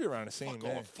 Dallas. That might be around the same.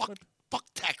 Fuck off. Fuck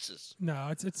Texas. No,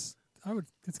 it's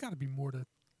got to be more to.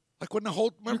 Like when the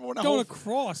whole remember You're when the going whole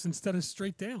across instead of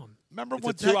straight down. remember It's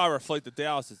when a 2-hour flight to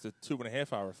Dallas. It's a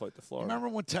 2.5-hour flight to Florida. remember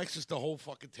when Texas the whole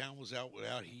fucking town was out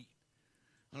without heat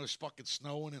and it was fucking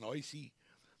snowing and icy.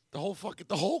 The whole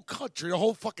country, the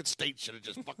whole fucking state should have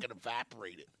just fucking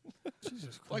evaporated.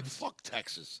 Jesus Christ. Like fuck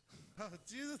Texas. Oh,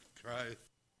 Jesus Christ.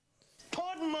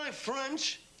 Pardon my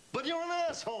French, but you're an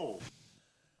asshole.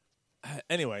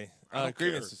 Anyway, I don't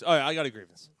grievances. Oh, yeah, I got a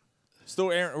grievance.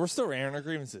 We're still airing our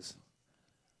grievances.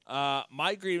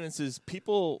 My grievance is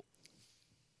people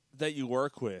that you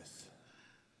work with,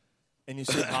 and you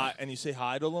say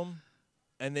hi, to them,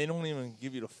 and they don't even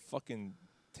give you the fucking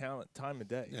time of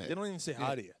day. Yeah. They don't even say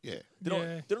hi to you. Yeah.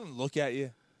 They don't look at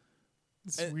you.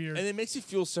 It's weird. And it makes you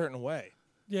feel a certain way.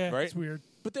 Yeah, right? it's weird.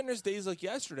 But then there's days like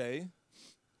yesterday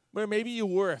where maybe you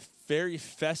wore a very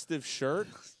festive shirt,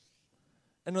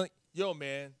 and they're like, yo,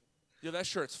 man, that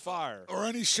shirt's fire. Or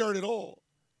any shirt at all.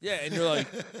 Yeah, and you're like,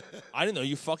 I didn't know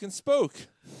you fucking spoke.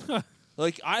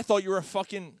 Like, I thought you were a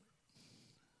fucking...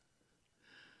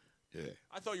 Yeah.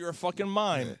 I thought you were a fucking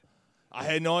mime. Yeah. I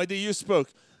had no idea you spoke.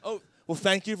 Oh, well,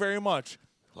 thank you very much.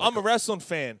 I'm a wrestling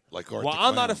fan. Like Art well, the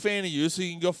I'm not Clown. a fan of you, so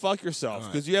you can go fuck yourself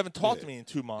because you haven't talked to me in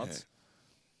 2 months.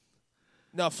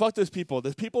 No, fuck those people.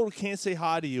 There's people who can't say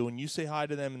hi to you, and you say hi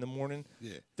to them in the morning.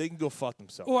 Yeah. They can go fuck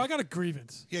themselves. Oh, I got a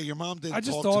grievance. Yeah, your mom didn't I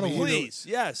just talk thought to of me one. either. Please,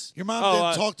 yes. Your mom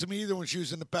didn't talk to me either when she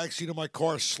was in the backseat of my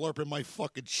car slurping my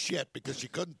fucking shit because she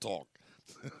couldn't talk.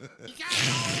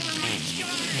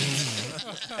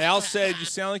 Al said, you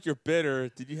sound like you're bitter.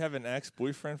 Did you have an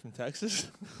ex-boyfriend from Texas?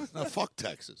 No, fuck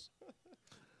Texas.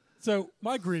 So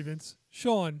my grievance,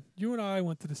 Sean, you and I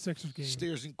went to the Sixers game.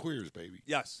 Steers and queers, baby.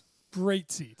 Yes. Great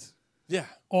seats. Yeah.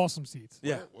 Awesome seats.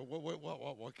 Yeah.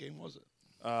 What game was it?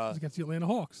 It was against the Atlanta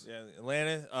Hawks. Yeah,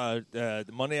 Atlanta, the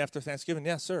Monday after Thanksgiving.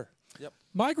 Yes, sir. Yep.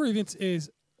 My grievance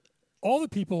is all the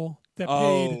people that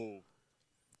paid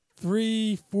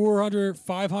 $300, $400,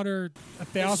 $500,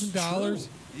 $1,000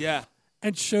 Yeah.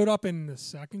 and showed up in the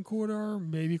second quarter,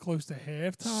 maybe close to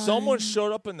halftime. Someone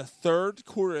showed up in the third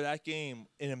quarter of that game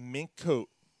in a mink coat,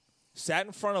 sat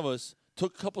in front of us,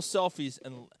 took a couple selfies,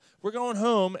 and we're going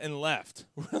home and left.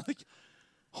 We're like,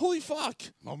 holy fuck.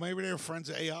 Well, maybe they were friends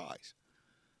of AI's.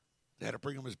 They had to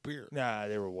bring him his beer. Nah,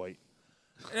 they were white.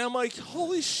 And I'm like,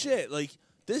 holy shit! Like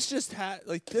this just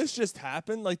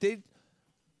happened. Like they,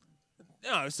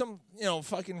 some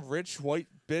fucking rich white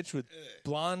bitch with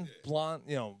blonde,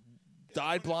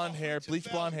 dyed blonde hair,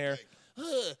 bleached blonde hair.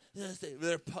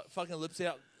 Their fucking lips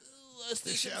out. Let's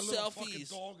take some a little selfies. fucking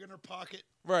dog in her pocket.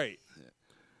 Right.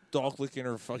 Dog licking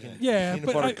her fucking Yeah,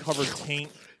 peanut butter covered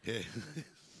taint. Yeah.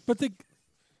 But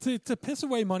to piss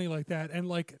away money like that and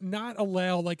like not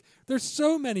allow there's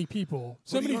so many people,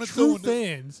 so What are you many gonna true do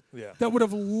fans Yeah. that would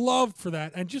have loved for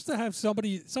that, and just to have some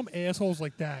assholes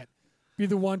like that be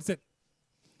the ones that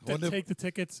take the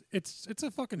tickets, it's a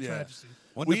fucking tragedy.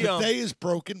 When the bidet is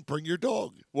broken, bring your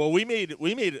dog. Well, we made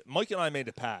it. Mike and I made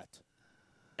a pact.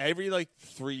 Every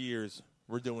 3 years,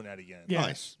 we're doing that again.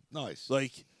 Yeah. Nice.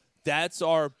 Like that's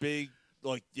our big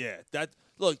because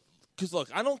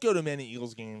I don't go to many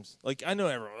Eagles games. Like I know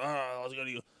everyone. I was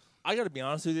going to. I got to be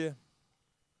honest with you.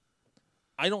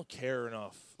 I don't care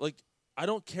enough. I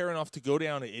don't care enough to go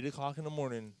down at 8:00 in the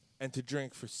morning and to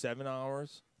drink for 7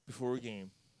 hours before a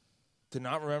game, to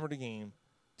not remember the game,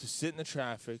 to sit in the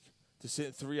traffic, to sit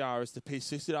in 3 hours, to pay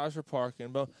 $60 for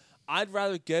parking. But I'd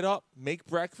rather get up, make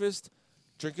breakfast,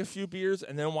 drink a few beers,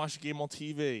 and then watch a game on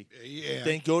TV. Yeah.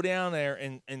 Then go down there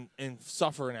and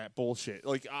suffer in that bullshit.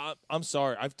 I'm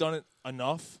sorry. I've done it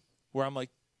enough where I'm like,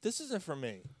 this isn't for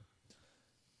me.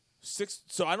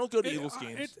 So I don't go to Eagles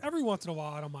games. Every once in a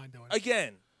while, I don't mind doing it.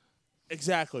 Again,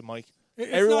 exactly, Mike.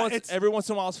 It's every once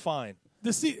in a while is fine.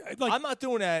 I'm not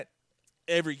doing that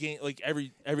every game,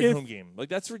 every home game.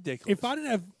 That's ridiculous. If I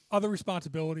didn't have other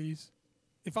responsibilities,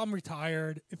 if I'm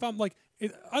retired, if I'm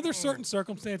under certain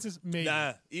circumstances, maybe.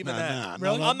 Nah, that.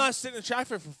 Really? I'm not sitting in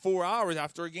traffic for 4 hours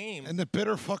after a game. And the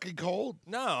bitter fucking cold?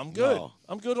 No, I'm good. No.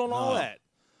 I'm good on all that.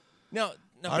 Now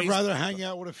I'd rather hang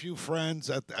out with a few friends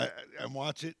and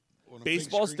watch it. On a big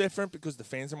baseball's screen. different because the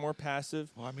fans are more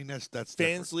passive. Well, I mean that's fans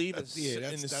different. leave That's in the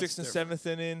that's sixth and different. seventh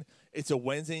inning. It's a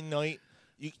Wednesday night.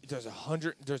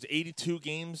 There's 82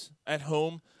 games at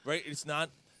home, right? It's not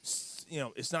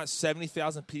it's not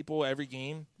 70,000 people every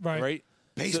game, right?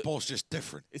 Baseball's just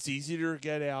different. It's easier to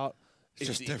get out. It's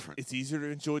just different. It's easier to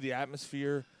enjoy the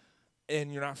atmosphere,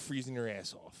 and you're not freezing your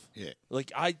ass off. Yeah.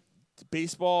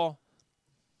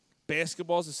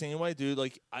 Basketball's the same way, dude.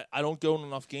 I don't go to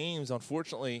enough games,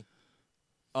 unfortunately.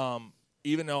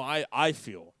 Even though I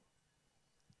feel.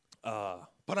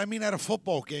 But I mean, at a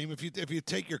football game, if you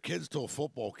take your kids to a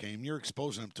football game, you're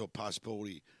exposing them to a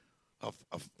possibility of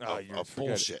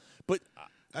bullshit. But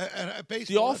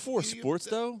baseball, the all four sports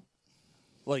though,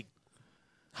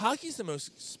 hockey's the most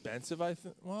expensive. I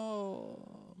think.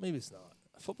 Well, maybe it's not.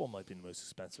 Football might be the most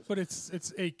expensive. But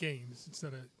it's 8 games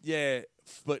instead of. Yeah,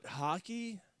 but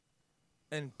hockey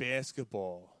and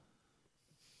basketball,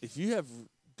 if you have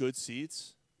good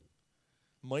seats,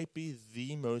 might be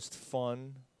the most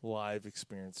fun live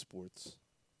experience sports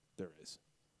there is.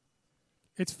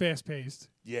 It's fast paced.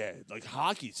 Yeah,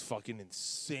 hockey's fucking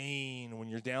insane when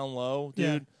you're down low, dude.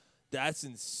 Yeah. That's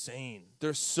insane.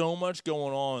 There's so much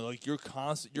going on.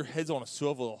 Your head's on a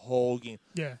swivel the whole game.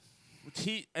 Yeah.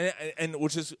 And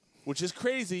which is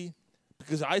crazy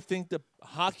because I think the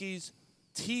hockey's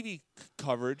TV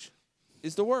coverage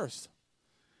is the worst.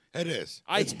 It is.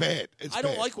 It's bad. I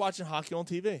don't like watching hockey on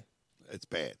TV. It's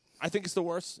bad. I think it's the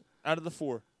worst out of the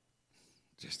 4.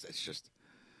 It's just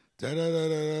da da da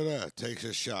da da takes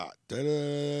a shot. Da da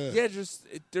da. Yeah,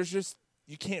 there's just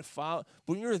you can't follow.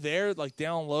 When you're there,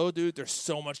 down low, dude, there's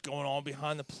so much going on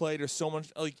behind the plate. There's so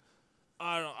much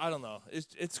I don't know.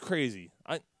 It's crazy.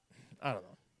 I don't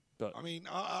know. But I mean,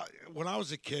 when I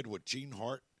was a kid with Gene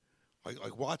Hart,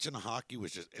 watching hockey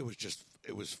was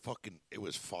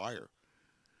fire.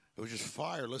 It was just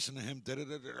fire. Listen to him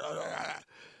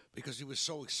because he was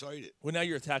so excited. Well, now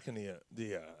you're attacking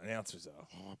the announcers though.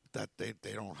 Oh, that they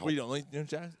don't help. Well, you don't like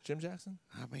Jim Jackson?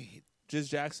 I mean, Jizz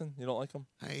Jackson. You don't like him?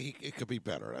 Hey, it could be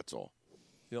better. That's all.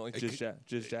 You don't like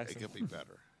Jizz Jackson? It could be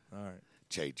better. All right.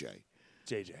 JJ.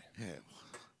 JJ. Yeah.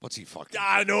 What's he fucking?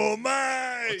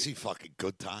 Dynamite. What's he fucking?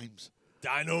 Good times.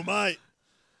 Dynamite.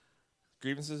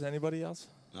 Grievances? Anybody else?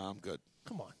 No, I'm good.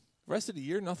 Come on. Rest of the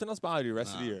year, nothing else bothered you.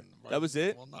 Rest of the year. Right, That was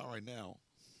it. Well, not right now.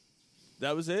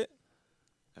 That was it.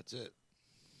 That's it.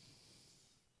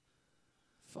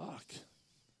 Fuck.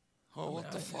 Oh,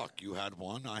 what the fuck? You had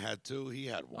one. I had two. He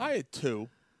had one. I had two.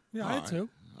 Yeah, I had two.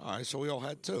 All right, so we all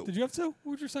had two. Did you have two?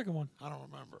 What was your second one? I don't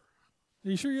remember. Are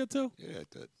you sure you had two? Yeah, I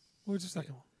did. What was your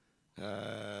second one?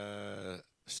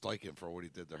 Steichen for what he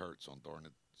did to Hurts during the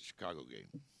Chicago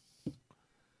game.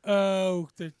 Oh,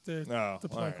 the No,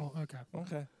 play all right. call. Okay.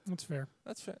 Okay. That's fair.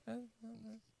 That's fair. All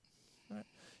right.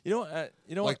 You know what?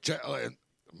 You know Like what?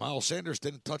 Miles Sanders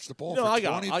didn't touch the ball No, for I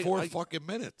got- 24 I- fucking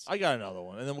minutes. I got another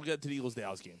one, and then we'll get to the Eagles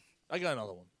Dallas game. I got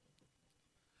another one.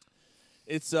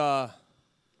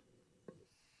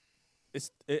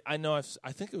 I know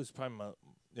I think it was probably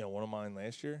one of mine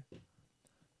last year,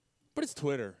 but it's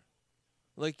Twitter,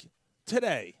 like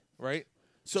today, right?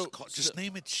 So just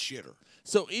name it shitter.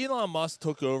 So Elon Musk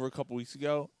took over a couple weeks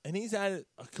ago, and he's added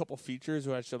a couple features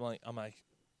which I'm like, all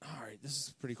right, this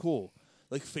is pretty cool.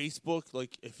 Like Facebook,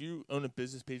 like if you own a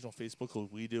business page on Facebook, like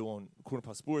we do on Corner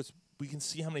Puff Sports, we can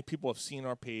see how many people have seen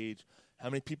our page, how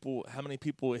many people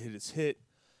it has hit,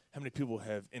 how many people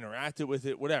have interacted with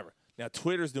it, whatever. Now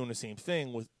Twitter's doing the same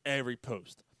thing with every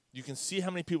post. You can see how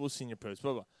many people have seen your post,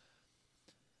 blah blah.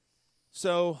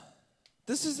 So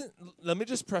this isn't. Let me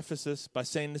just preface this by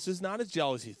saying this is not a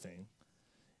jealousy thing.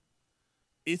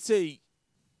 It's the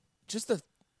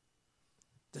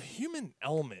human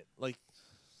element. Like,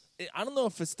 I don't know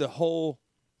if it's the whole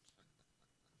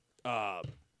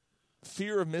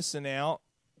fear of missing out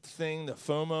thing, the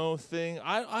FOMO thing.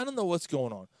 I don't know what's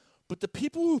going on. But the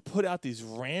people who put out these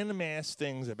random ass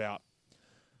things about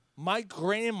my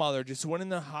grandmother just went in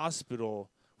the hospital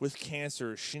with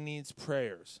cancer, she needs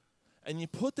prayers. And you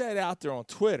put that out there on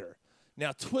Twitter.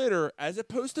 Now, Twitter, as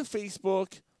opposed to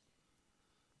Facebook,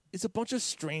 is a bunch of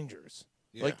strangers.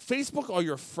 Yeah. Like, Facebook are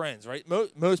your friends, right?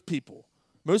 Most people,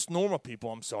 most normal people,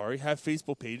 have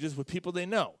Facebook pages with people they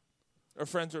know, or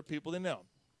friends or people they know.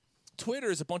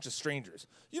 Twitter is a bunch of strangers.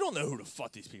 You don't know who the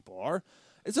fuck these people are.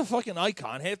 It's a fucking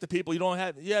icon. Half the people you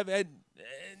have had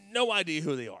no idea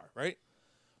who they are, right?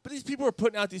 But these people are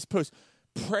putting out these posts.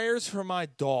 Prayers for my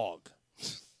dog,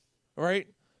 right?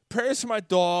 Prayers for my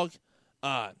dog.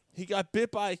 He got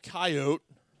bit by a coyote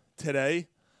today.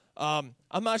 I'm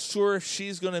not sure if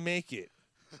she's going to make it.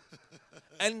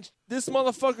 And this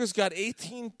motherfucker's got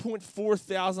 18.4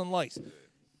 thousand likes,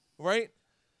 right?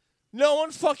 No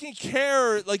one fucking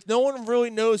cares. Like, no one really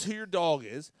knows who your dog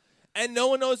is. And no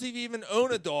one knows if you even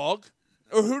own a dog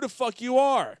or who the fuck you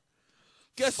are.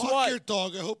 Guess Fuck what? your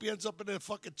dog. I hope he ends up in a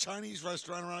fucking Chinese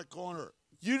restaurant around the corner.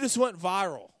 You just went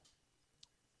viral.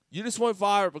 You just went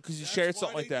viral because you shared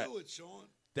something like that. Do it, Sean.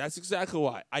 That's exactly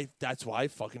why. That's why I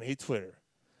fucking hate Twitter.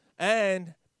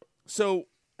 And so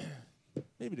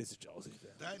maybe this is jealousy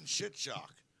thing. That and shit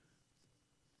shock.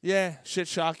 Yeah, shit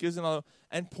shock is another.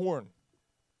 And porn.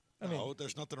 No,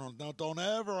 there's nothing wrong. No, don't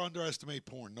ever underestimate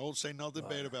porn. No, say nothing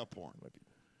bad about porn. Might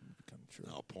become true.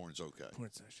 No, porn's okay.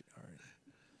 Porn's actually all right.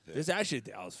 Yeah. There's actually a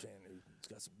Dallas fan who's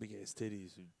got some big ass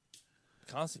titties who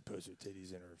constantly posts her titties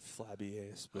in her flabby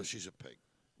ass. But she's a pig.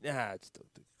 Yeah, I just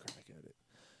don't take a crack at it.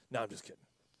 No, I'm just kidding.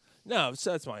 No,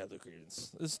 so that's my other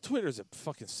grievance. Twitter's a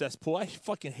fucking cesspool. I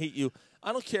fucking hate you.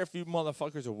 I don't care if you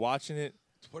motherfuckers are watching it.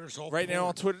 Twitter's all right now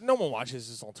on Twitter. No one watches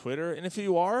this on Twitter. And if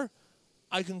you are,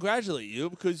 I congratulate you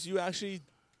because you actually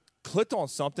clicked on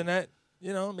something that,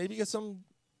 maybe get some,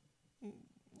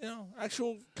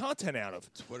 actual content out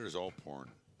of. Twitter's all porn.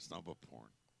 It's not but porn.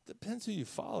 Depends who you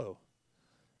follow.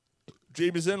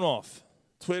 James Inhofe.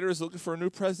 Twitter is looking for a new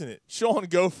president. Sean,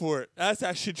 go for it. That's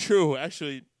actually true.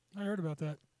 Actually, I heard about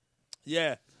that.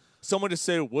 Yeah. Someone just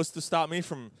said, what's to stop me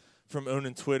from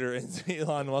owning Twitter? And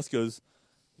Elon Musk goes,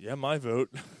 yeah, my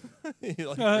vote. He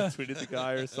retweeted the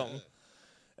guy or something.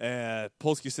 And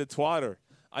Polsky said Twitter.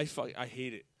 I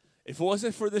hate it. If it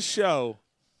wasn't for the show,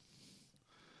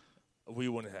 I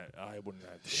wouldn't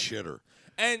have shitter.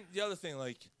 And the other thing,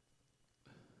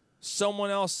 someone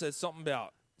else said something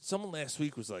about, someone last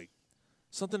week was like,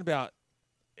 something about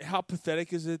how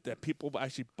pathetic is it that people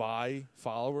actually buy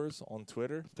followers on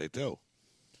Twitter? They do.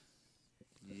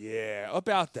 Yeah,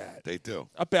 about that. They do.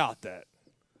 About that.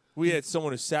 We had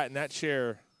someone who sat in that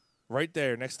chair right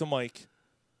there next to Mike,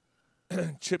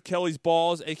 Chip Kelly's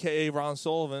balls, a.k.a. Ron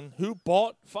Sullivan, who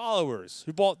bought followers,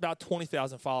 who bought about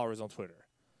 20,000 followers on Twitter.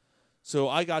 So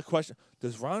I got a question.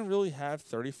 Does Ron really have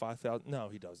 35,000? No,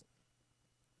 he doesn't.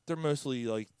 They're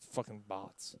mostly, fucking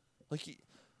bots.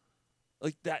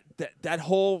 That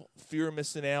whole fear of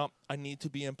missing out, I need to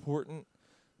be important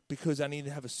because I need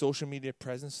to have a social media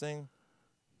presence thing.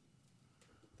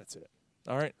 That's it.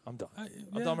 All right, I'm done.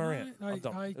 I'm done my rant. I'm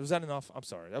done. Was that enough? I'm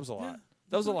sorry. That was a lot.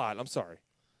 That was a lot. I'm sorry.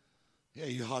 Yeah,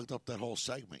 you hogged up that whole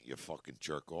segment, you fucking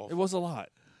jerk off. It was a lot.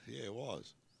 Yeah, it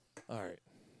was. All right.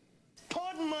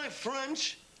 Pardon my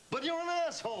French, but you're an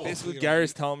asshole. Basically,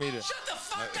 Gary's telling me to. Shut the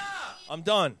fuck up! I'm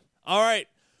done. All right,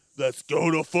 let's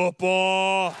go to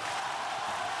football.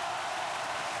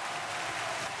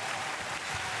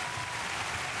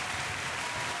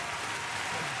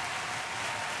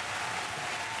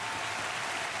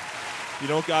 You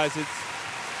know, guys,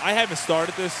 I haven't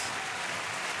started this.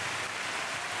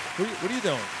 What are you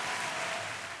doing?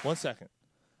 1 second.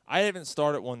 I haven't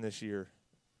started one this year,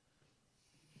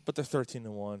 but they're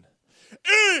 13-1.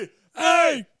 E-A-G-L-E-S,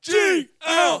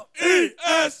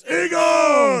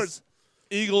 Eagles!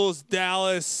 Eagles,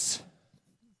 Dallas.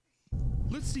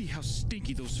 Let's see how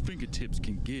stinky those fingertips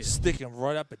can get. Sticking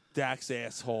right up at Dak's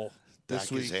asshole this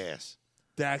Dak week. his ass.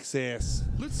 Dak's ass.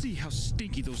 Let's see how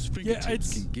stinky those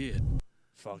fingertips can get.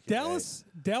 Fucking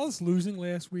Dallas losing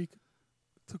last week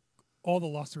took all the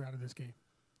luster out of this game.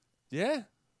 Yeah?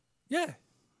 Yeah.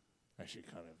 I actually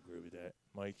kind of agree with that,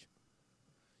 Mike.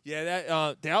 Yeah,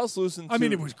 that Dallas losing I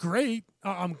mean, it was great.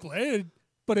 I'm glad,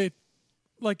 but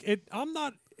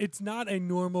it's not a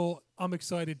normal, I'm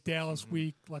excited Dallas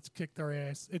week, let's kick their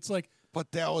ass. It's like. But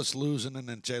Dallas losing and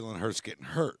then Jalen Hurts getting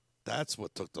hurt. That's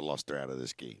what took the luster out of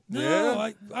this game. No,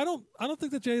 I don't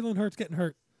think that Jalen Hurts getting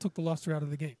hurt took the luster out of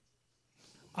the game.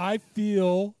 I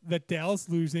feel that Dallas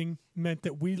losing meant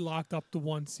that we locked up the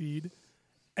 1 seed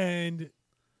and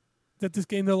that this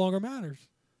game no longer matters.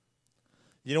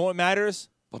 You know what matters?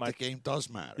 But the game does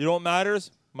matter. You know what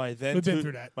matters? My then We've been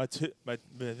through that. My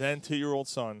then 2-year-old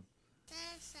son.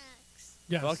 That sucks.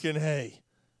 Yes. Fucking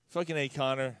hey,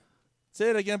 Connor.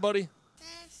 Say it again, buddy.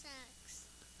 That sucks.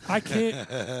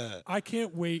 I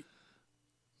can't wait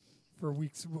for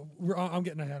weeks. I'm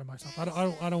getting ahead of myself.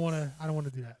 I don't want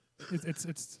to do that.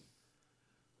 It's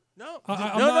No.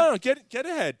 Get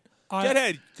ahead. Get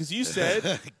ahead, because you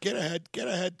said get ahead.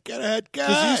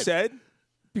 Because you said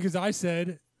because I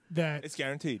said that it's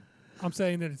guaranteed. I'm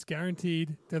saying that it's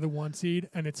guaranteed they're the 1 seed,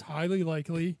 and it's highly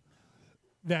likely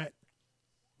that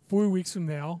 4 weeks from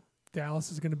now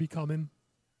Dallas is going to be coming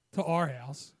to our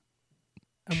house,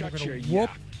 and we're going to whoop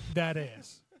that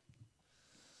ass.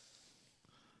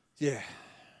 Yeah,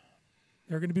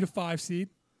 they're going to be the 5 seed.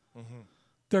 Mm-hmm.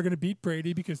 They're going to beat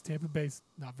Brady because Tampa Bay's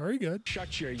not very good.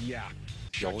 Shut your yap.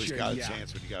 You always got a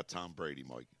chance when you got Tom Brady,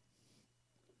 Mike.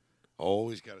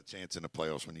 Always got a chance in the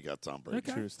playoffs when you got Tom Brady.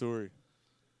 Okay. True story.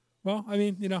 Well, I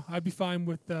mean, I'd be fine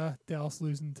with Dallas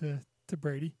losing to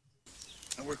Brady.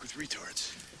 I work with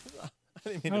retards.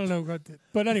 I don't know about that.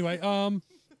 But anyway,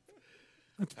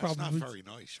 that's not probably very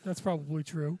nice. That's probably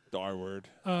true. The R word.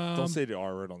 Don't say the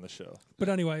R word on the show. But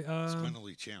anyway, It's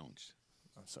mentally challenged.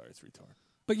 I'm sorry, it's retard.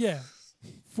 But yeah,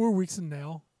 4 weeks from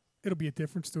now, it'll be a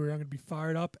different story. I'm going to be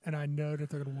fired up, and I know that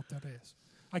they're going to whoop that ass.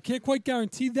 I can't quite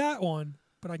guarantee that one,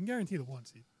 but I can guarantee the 1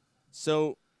 seed.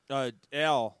 So,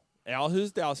 Al,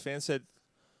 who's a Dallas fan, said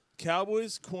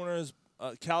Cowboys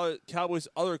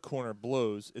other corner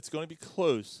blows. It's going to be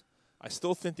close. I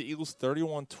still think the Eagles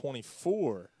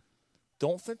 31-24.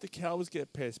 Don't think the Cowboys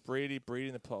get past Brady. Brady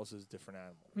in the playoffs is a different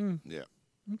animal. Yeah.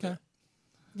 Okay.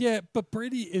 Yeah, but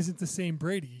Brady isn't the same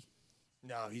Brady.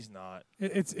 No, he's not.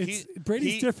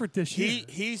 Brady's different this year.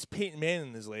 He's Peyton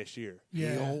Manning his last year.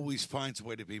 Yeah. He always finds a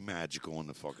way to be magical in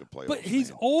the fucking playoffs. But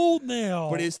he's old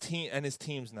now. But his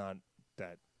team's not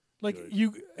that. Like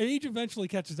good. Age eventually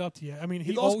catches up to you. I mean,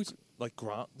 he lost, always like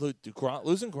Gronk.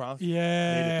 Losing Gronk.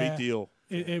 Yeah, made a big deal.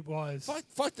 It was.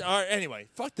 Fuck. All right. Anyway,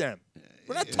 fuck them.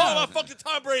 We're not talking about fucking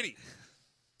Tom Brady.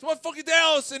 It's about fucking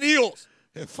Dallas and Eagles.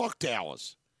 Yeah, fuck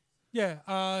Dallas.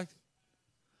 Yeah.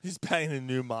 He's paying a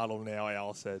new model now.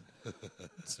 Al said.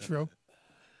 It's true.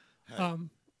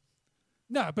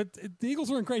 No, but the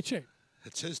Eagles are in great shape.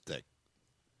 It's his thing.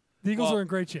 The Eagles are in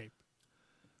great shape.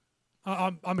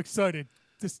 I'm excited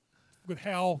with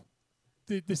how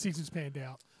the season's panned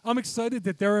out. I'm excited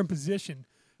that they're in position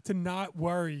to not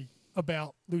worry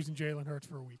about losing Jalen Hurts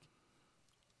for a week.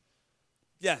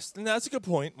 Yes, and that's a good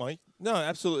point, Mike. No,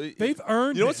 absolutely. They've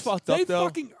earned You know this. what's fucked up, They've though?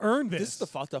 fucking earned this. This is the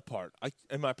fucked up part.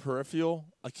 In my peripheral,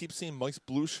 I keep seeing Mike's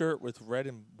blue shirt with red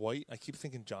and white. I keep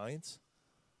thinking Giants.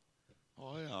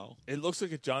 Oh, yeah. It looks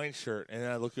like a Giants shirt, and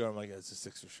then I look at it, I'm like, it's a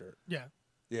Sixer shirt. Yeah.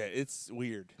 Yeah, it's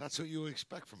weird. That's what you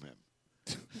expect from him.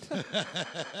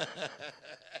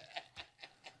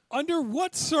 Under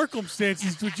what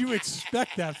circumstances would you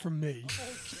expect that from me?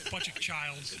 Bunch of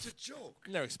childs. It's a joke.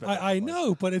 Never expect I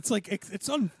know, but it's like it's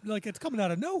coming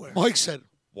out of nowhere. Mike said,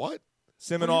 "What?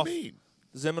 Siminoff. What do you mean?"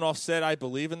 Ziminoff said, "I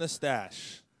believe in the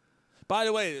stash." By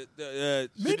the way,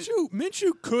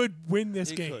 Minshew could win this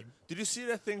he game. could. Did you see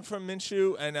that thing from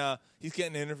Minshew? And he's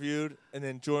getting interviewed, and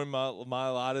then Jordan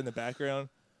Mailata in the background.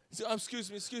 He said, excuse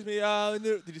me.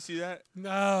 Did you see that?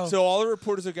 No. So all the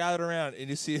reporters are gathered around, and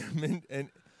you see him, and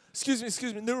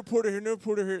excuse me, no reporter here.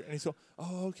 And he's going,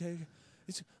 oh, okay.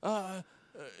 He's, are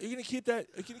you gonna keep that?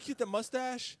 Are you gonna keep the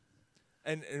mustache?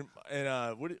 And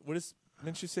what is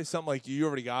Minshew say something like, you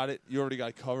already got it? You already got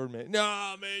it covered, man.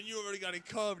 Nah, man, you already got it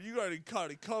covered. You already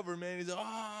got it covered, man. He's like,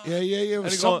 Yeah. It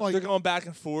was they're going back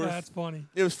and forth. That's funny.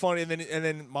 It was funny, and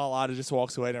then Mailata just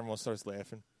walks away, and everyone starts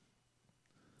laughing.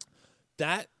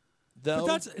 That, though,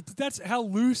 But that's how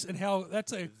loose and how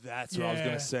that's what I was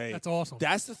gonna say. That's awesome.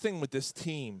 That's the thing with this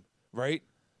team, right?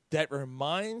 That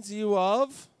reminds you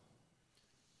of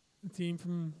the team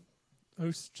from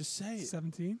just say it.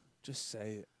 17. Just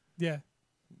say it. Yeah.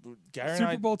 Gary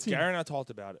Super Bowl team. Gary and I talked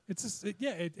about it. It's just,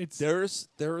 it's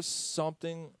there's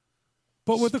something.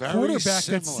 But with a very quarterback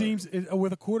similar.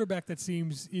 with a quarterback that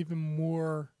seems even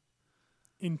more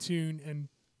in tune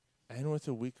And with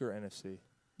a weaker NFC.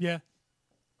 Yeah.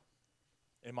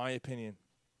 In my opinion,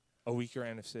 a weaker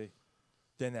NFC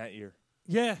than that year.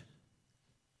 Yeah.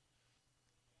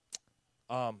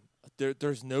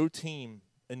 There's no team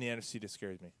in the NFC that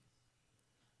scares me.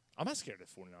 I'm not scared of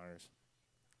the 49ers.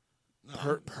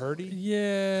 Purdy?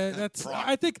 Yeah, that's.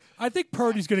 I think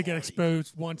Purdy's going to get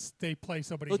exposed once they play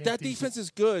somebody. Look, that defense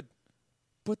is good,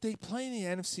 but they play in the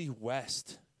NFC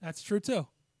West. That's true too.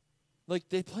 Like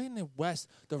they play in the West.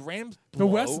 The Rams. The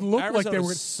West looked Arizona like they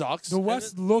were. Sucks. The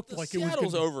West looked like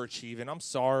Seattle's it was overachieving. I'm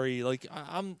sorry. Like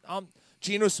I'm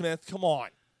Geno Smith. Come on.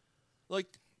 Like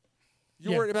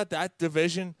you're worried about that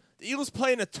division. The Eagles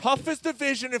play in the toughest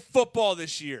division in football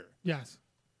this year. Yes.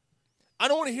 I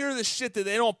don't want to hear this shit that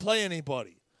they don't play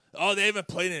anybody. Oh, they haven't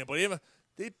played anybody.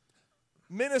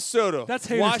 Minnesota, That's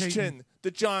haters Washington, hating.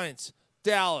 the Giants,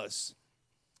 Dallas,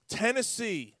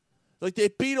 Tennessee. Like they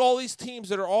beat all these teams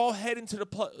that are all heading to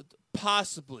the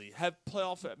possibly have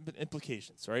playoff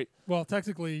implications, right? Well,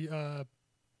 technically,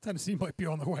 Tennessee might be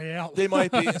on their way out. They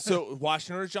might be. So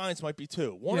Washington or the Giants might be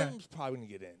too. One Yeah. of them's probably going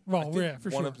to get in. Well, I think yeah, for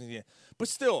one sure. of them's gonna get in. But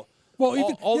still, Well,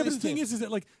 even all but these the thing teams- is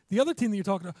that like the other team that you're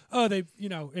talking about, they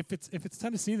if it's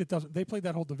Tennessee that doesn't, they played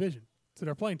that whole division, so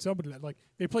they're playing somebody that like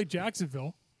they played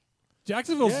Jacksonville.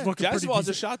 Jacksonville's looking Jacksonville has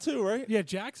pretty a shot too, right? Yeah,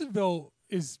 Jacksonville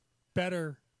is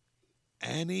better.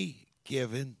 Any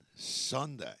given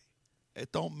Sunday,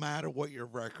 it don't matter what your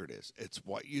record is. It's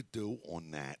what you do on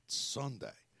that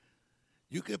Sunday.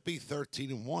 You could be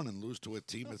 13-1 and lose to a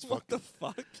team that's What the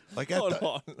fuck? Like Hold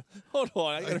on.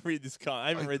 I gotta read this. I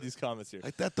haven't read these comments here.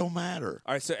 Like that don't matter.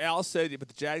 All right, so Al said, but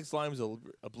the Jags line was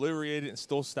obliterated and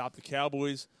still stopped the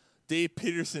Cowboys. Dave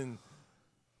Peterson,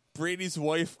 Brady's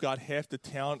wife got half the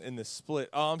town in the split.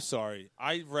 Oh, I'm sorry.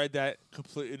 I read that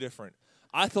completely different.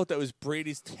 I thought that was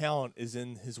Brady's talent is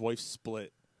in his wife's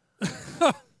split.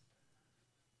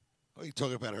 Oh, you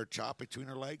talking about her chop between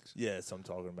her legs? Yeah, that's what I'm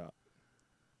talking about.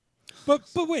 But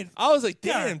wait, I was like,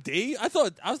 damn, Yeah. D. I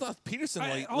thought Peterson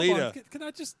hold on. later. Can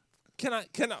I just? Can I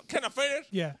finish?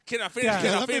 Yeah. Can I finish? Yeah.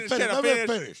 Can I Let me finish? finish. Can I Let me finish?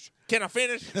 finish. Can I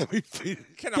finish? Let me finish.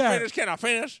 Can I Yeah. finish? Can I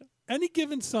finish? Any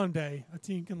given Sunday, a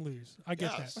team can lose. I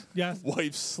get Yes. that. Yes.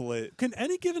 Wife slit. Can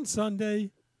any given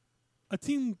Sunday, a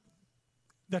team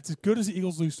that's as good as the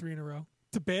Eagles lose 3 in a row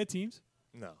to bad teams?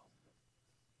 No.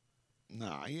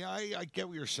 Nah, yeah, I get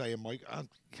what you're saying, Mike. I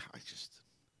just.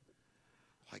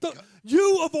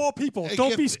 You of all people, Hey,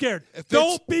 don't if- be scared. if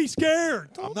Don't it's- be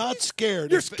scared. I'm not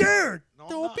scared. You're If it- scared. No, I'm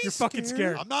Don't not. be You're fucking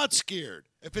scared. I'm not scared.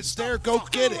 If it's there, go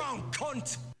get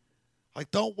it.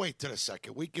 Like, don't wait till the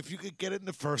second week. If you could get it in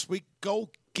the first week, go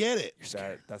get it.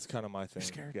 That's kind of my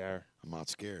thing, Gary. I'm not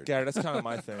scared. Gary, that's kind of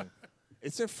my thing.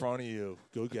 It's in front of you.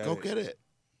 Go get Go it. get it.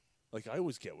 Like, I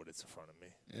always get what it's in front of me.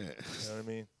 Yeah. You know what I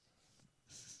mean?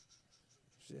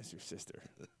 That's your sister.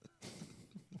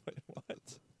 Wait,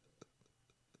 what?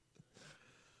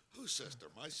 Whose sister?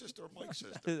 My sister or Mike's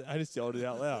sister? I just yelled it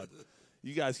out loud.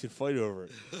 You guys can fight over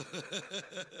it.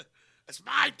 It's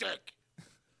my dick.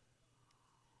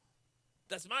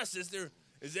 That's my sister.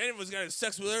 If anyone's got to have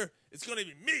sex with her, it's going to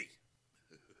be me.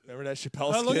 Remember that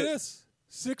Chappelle skit? Look at this.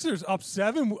 Sixers up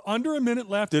 7, under a minute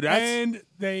left, Dude, that's- and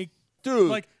they Dude.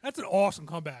 like that's an awesome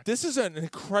comeback. This is an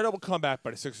incredible comeback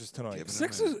by the Sixers tonight.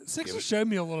 Sixers showed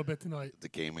me a little bit tonight. The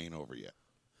game ain't over yet.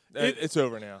 It's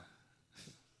over now.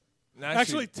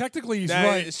 Actually, technically, he's that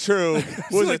right. It's true.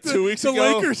 It's Was like it 2 weeks the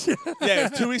ago? Lakers. Yeah,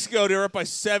 2 weeks ago they were up by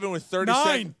 7 with 30 9.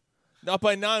 seconds. Up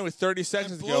by 9 with 30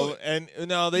 seconds to blew go, it. and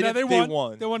no, they No, didn't. they They won.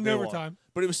 won. They won in overtime.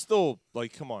 But it was still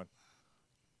like, come on.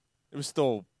 It was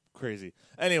still crazy.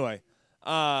 Anyway,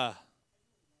 yeah,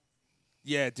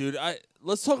 dude.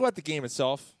 Let's talk about the game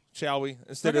itself, shall we?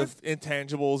 Instead Okay. of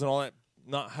intangibles and all that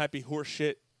not happy horse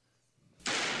shit.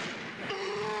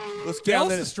 Let's get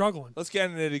Dallas into is struggling. Let's get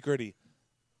into the nitty gritty.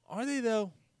 Are they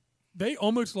though? They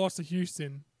almost lost to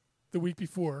Houston the week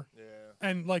before. Yeah.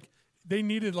 And like they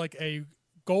needed like a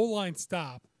goal line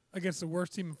stop against the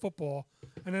worst team in football,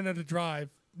 and then had to drive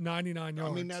 99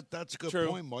 yards. I mean, that's a good True.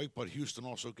 point, Mike, but Houston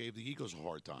also gave the Eagles a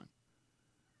hard time.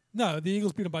 No, the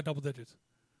Eagles beat them by double digits.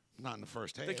 Not in the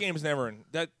first half. That game was never in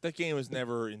that game was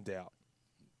never in doubt.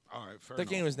 All right, fair That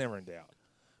enough. game was never in doubt.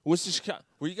 Was the Chicago?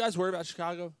 Were you guys worried about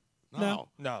Chicago? No.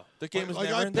 No. The game was Like,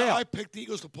 never I, in doubt. I picked the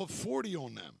Eagles to put 40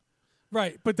 on them.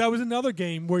 Right, but that was another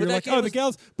game where But you're that like, game oh, the was-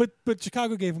 Gals, but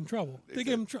Chicago gave them trouble. They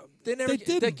gave them trouble. They never.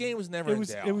 didn't. That game was never It in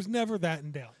was. doubt. It was never that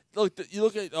in doubt. Look, you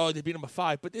look at they beat them by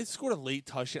 5, but they scored a late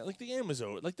touchdown. Like the game was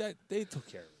over. Like that, they took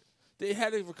care of it. They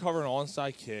had to recover an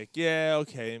onside kick. Yeah,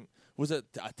 okay, was it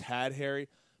a tad hairy?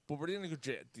 But we're gonna go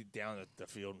down the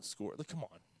field and score. Like, come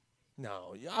on,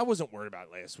 no, I wasn't worried about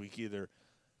it last week either.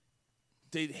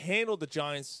 They handled the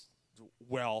Giants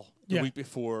well the Yeah. week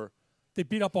before. They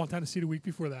beat up on Tennessee the week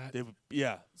before that.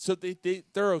 So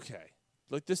they're okay.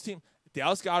 Like this team,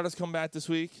 Dallas Goedert's come back this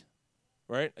week,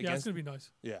 right? Yeah, it's gonna be nice.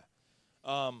 Yeah.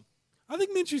 I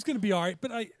think Minshew's gonna be all right,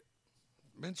 but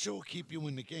Minshew will keep you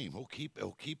in the game. He'll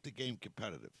keep the game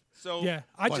competitive. So yeah,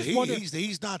 I but just wonder.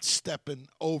 he's not stepping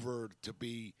over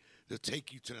to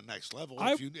take you to the next level.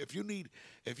 If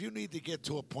you need to get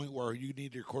to a point where you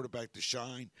need your quarterback to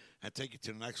shine and take you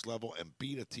to the next level and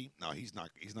beat a team, no, he's not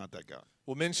that guy.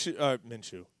 Well,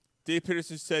 Minshew. Dave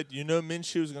Peterson said,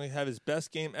 Minshew is going to have his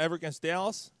best game ever against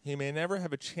Dallas. He may never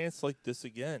have a chance like this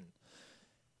again.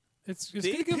 It's Dave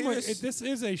gonna give him Peterson- this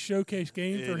is a showcase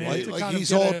game for him Like, to like kind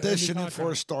he's of get a new auditioning for a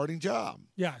contract. starting job.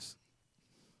 Yes.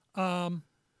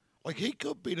 Like he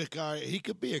could be the guy. He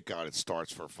could be a guy that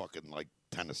starts for fucking like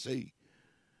Tennessee.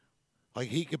 Like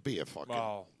he could be a fucking.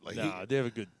 Oh, like they have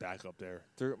a good backup there.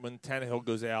 When Tannehill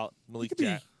goes out, He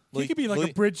could be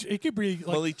like a bridge. It could be like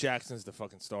Malik Jackson's the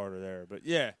fucking starter there. But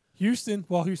yeah, Houston.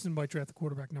 Well, Houston might draft the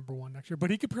quarterback number 1 next year,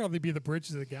 but he could probably be the bridge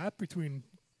to the gap between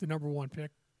the number 1 pick.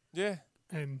 Yeah,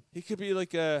 and he could be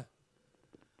like in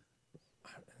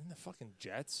the fucking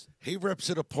Jets. He rips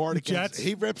it apart against. Jets?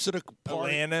 He rips it apart.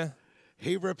 Atlanta.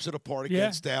 He rips it apart Yeah.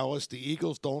 against Dallas. The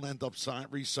Eagles don't end up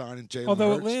re-signing Jalen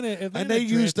Although Hurts. Atlanta and they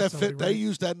use drafted that somebody, fit. They right?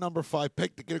 use that number 5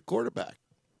 pick to get a quarterback.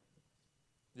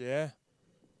 Yeah.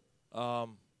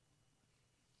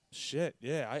 Shit.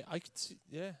 Yeah, I could see.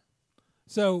 Yeah.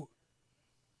 So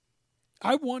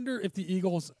I wonder if the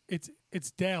Eagles. It's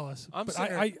Dallas, I'm but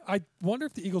sorry. I wonder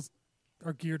if the Eagles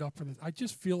are geared up for this. I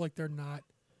just feel like they're not.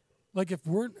 Like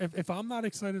if I'm not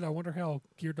excited, I wonder how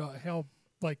geared up, how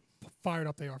like fired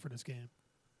up they are for this game.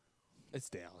 It's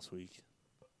Dallas week.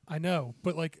 I know,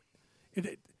 but like,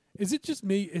 is it just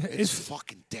me? It's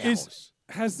fucking Dallas.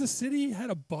 Has the city had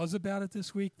a buzz about it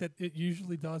this week that it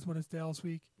usually does when it's Dallas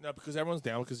week? No, because everyone's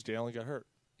down because Jalen got hurt.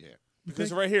 Yeah. Because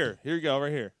think? right here you go,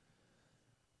 right here.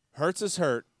 Hurts is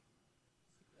hurt.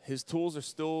 His tools are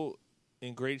still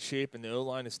in great shape, and the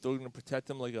O-line is still going to protect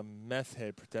him like a meth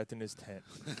head protecting his tent.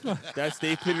 That's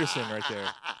Dave Peterson right there.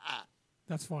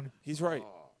 That's funny. He's right.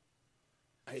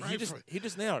 He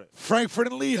just nailed it. Frankfurt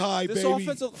and Lehigh, This baby.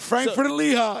 offensive Frankfurt and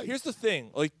Lehigh. Here's the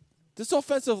thing, like this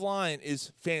offensive line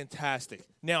is fantastic.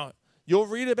 Now you'll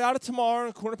read about it tomorrow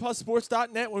on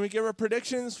cornerpubsports.net when we give our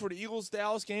predictions for the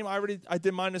Eagles-Dallas game. I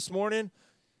did mine this morning.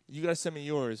 You gotta send me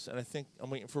yours, and I think I'm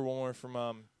waiting for one more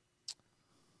from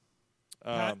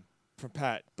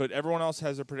Pat. But everyone else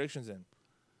has their predictions in.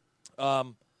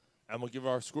 And we'll give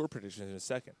our score predictions in a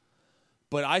second.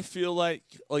 But I feel like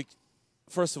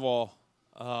first of all,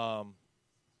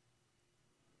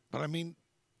 But I mean,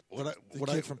 the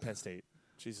kid from Penn State,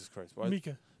 Jesus Christ,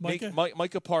 Micah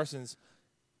Micah Parsons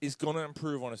is going to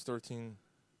improve on his 13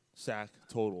 sack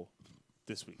total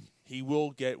this week. He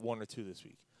will get 1 or 2 this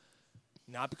week.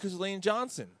 Not because of Lane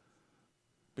Johnson,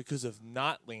 because of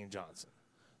not Lane Johnson.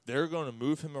 They're going to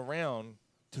move him around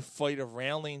to fight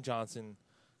around Lane Johnson.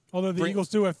 Although the Eagles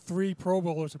do have 3 Pro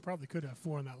Bowlers and probably could have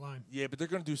 4 on that line. Yeah, but they're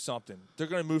going to do something. They're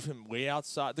going to move him way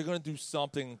outside. They're going to do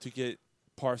something to get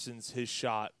Parsons his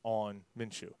shot on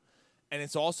Minshew. And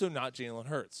it's also not Jalen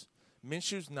Hurts.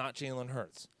 Minshew's not Jalen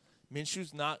Hurts.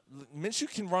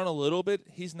 Minshew can run a little bit.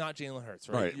 He's not Jalen Hurts,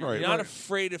 right? You're not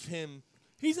afraid of him.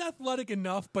 He's athletic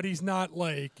enough, but he's not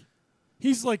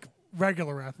he's like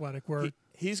regular athletic where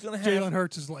he's going to Jalen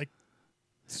Hurts is like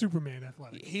Superman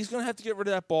athletic. He's going to have to get rid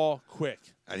of that ball quick.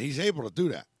 And he's able to do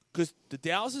that. Because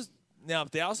Dallas's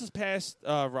pass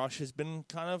rush has been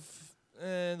kind of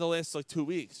the last 2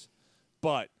 weeks.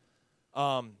 But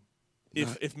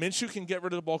if Minshew can get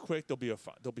rid of the ball quick, they'll be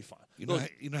fine. You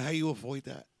know how you avoid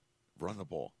that? Run the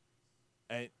ball.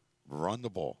 And run the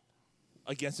ball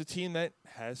against a team that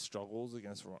has struggles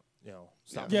against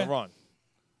stopping the run.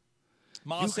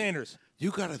 Miles Sanders. You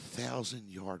got a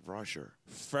 1,000-yard rusher,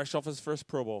 fresh off his first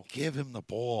Pro Bowl. Give him the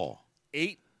ball.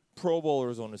 8 Pro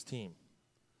Bowlers on his team.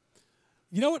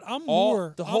 You know what? I'm All,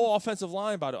 more. the whole offensive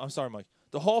line, by the way, I'm sorry, Mike.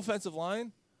 The whole offensive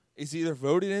line is either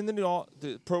voted in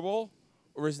the Pro Bowl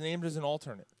or is named as an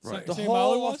alternate. Right. The Sam whole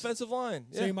Molly was? offensive line.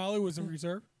 Yeah. Sam Molly was in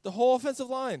reserve. The whole offensive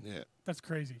line. Yeah. That's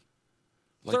crazy.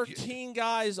 13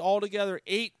 guys altogether,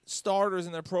 8 starters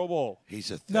in their Pro Bowl.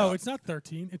 He's a No, it's not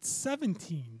 13. It's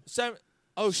 17.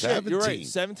 Oh, shit, you're right.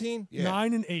 17. 17?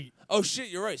 9 and 8. Oh, shit,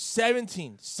 you're right.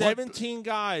 17. 17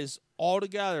 guys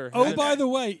altogether. Oh, by the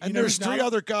way, and you know there's who's 3 not-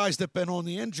 other guys that been on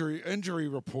the injury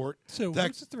report. So that,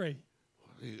 who's the 3?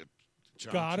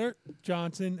 Johnson. Goddard,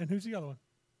 Johnson, and who's the other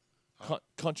one?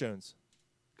 Cunt Jones.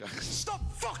 Stop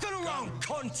fucking around,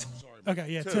 cunt! Okay,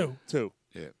 yeah, 2. 2.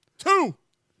 Yeah. 2.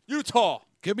 Utah.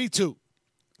 Give me 2.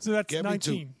 So that's Give me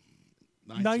 19.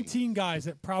 19 guys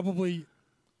that probably.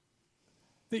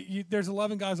 There's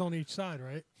 11 guys on each side,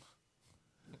 right?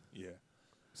 Yeah.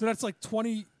 So that's like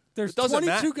 20. There's It doesn't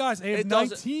 22 matter. guys. They have It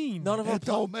doesn't- 19. None of them.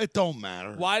 It don't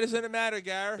matter. Why doesn't it matter,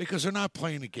 Gary? Because they're not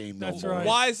playing the game no That's more. right.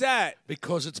 Why is that?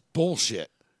 Because it's bullshit.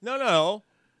 No.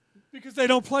 Because they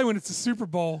don't play when it's a Super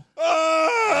Bowl.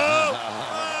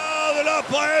 Oh, they're not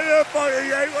playing the fucking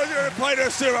game. We're going to play the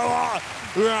Super Bowl.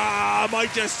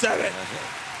 Mike just said it.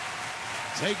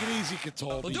 Take it easy,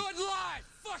 Cataldi. We'll do it live.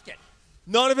 Fuck it.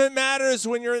 None of it matters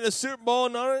when you're in the Super Bowl.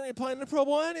 None of it playing the Pro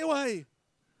Bowl anyway.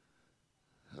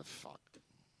 Fuck.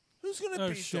 Who's going to Oh,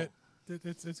 beat shit. them?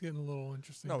 It's getting a little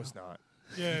interesting. No, now. it's not.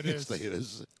 Yeah, it Yes, is. it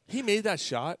is. He made that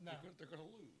shot. No. They're going to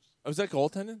lose. Oh, was that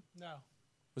goaltending? No.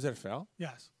 Was that a foul?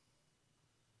 Yes.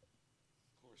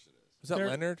 Of course it is. Was that They're-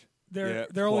 Leonard? They're Yeah,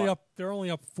 they're only what? up. They're only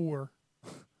up 4.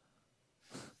 They're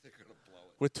going to blow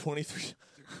it. With 23.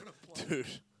 Dude.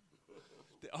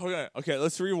 Okay,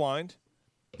 let's rewind.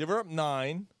 They were up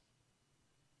 9.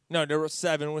 No, they were up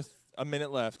 7 with a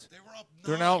minute left. They were up 9.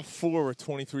 They're now up 4 with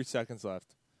 23 seconds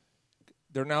left.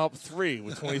 They're now up 3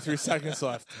 with 23 seconds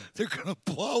left. They're going to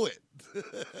blow it.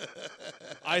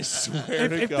 I swear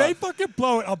to If God. they fucking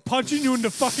blow it, I'm punching you in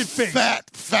the fucking face.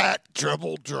 Fat,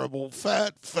 dribble,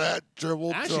 fat,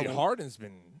 dribble, Actually, dribble. Harden's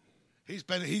been. He's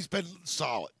been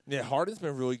solid. Yeah, Harden's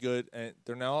been really good, and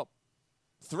they're now up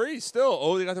 3 still.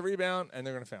 Oh, they got the rebound, and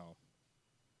they're going to foul him.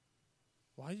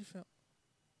 Why you foul?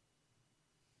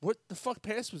 What the fuck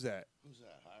pass was that? Who's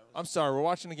that? I'm sorry, we're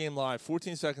watching the game live.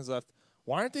 14 seconds left.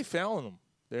 Why aren't they fouling him?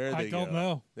 There they go. I don't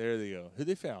know. There they go. Who'd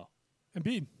they foul?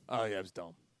 Embiid. Oh, yeah, it was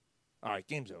dumb. All right,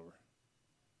 game's over.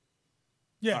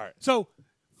 Yeah. All right. So,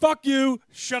 fuck you.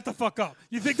 Shut the fuck up.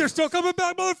 You think they're still coming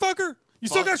back, motherfucker? You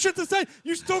still got shit to say?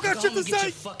 You still got shit to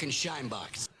say? fucking shine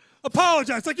box.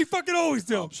 Apologize like you fucking always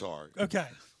do. I'm sorry. Okay.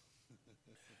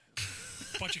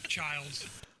 Bunch of childs.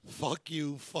 Fuck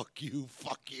you, fuck you,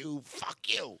 fuck you, fuck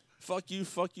you. Fuck you,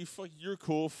 fuck you, fuck you. You're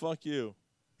cool. Fuck you.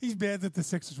 He's mad that the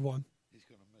Sixers won. He's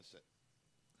going to miss it.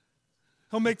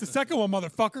 He'll make the second one,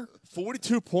 motherfucker.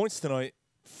 42 points tonight.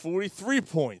 43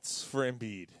 points for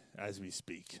Embiid as we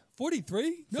speak.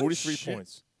 43? No 43 shit.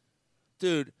 points.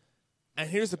 Dude, and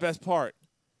here's the best part.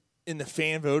 In the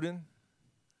fan voting,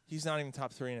 he's not even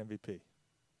top 3 in MVP.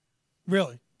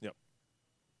 Really? Yep.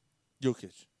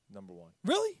 Jokic, number 1.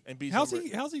 Really? Embiid's How's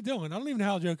number, he doing? I don't even know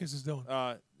how Jokic is doing.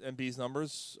 Embiid's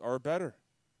numbers are better.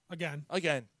 Again.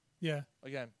 Again. Yeah.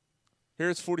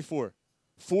 Here's 44.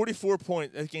 44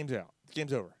 points. The game's out. The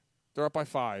game's over. They're up by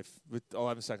 5 with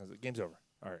 11 seconds. The game's over.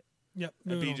 All right. Yep.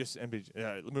 Embiid.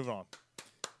 Yeah, moving on.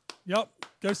 Yep.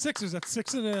 Go Sixers. That's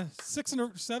 7 in a row. 6 in a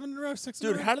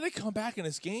Dude, row. how do they come back in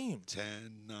this game? 10,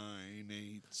 9,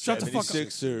 8, Shut the fuck up.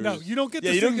 76ers. No, you don't get to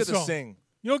you sing don't get the to song. sing.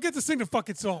 You don't get to sing the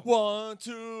fucking song. 1,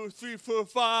 2, 3, 4,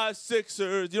 5,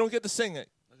 Sixers. You don't get to sing it.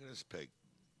 Look at this pig.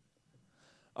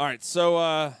 All right, so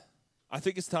I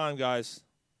think it's time, guys.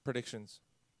 Predictions.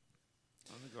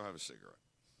 I'm going to go have a cigarette.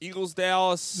 Eagles,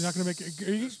 Dallas. You're not going to make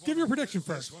it. Give your prediction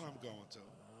first. This one I'm going to.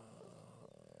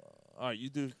 All right,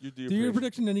 you do your Do your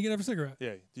prediction, then you can have a cigarette.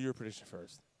 Yeah, do your prediction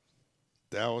first.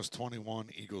 Dallas 21,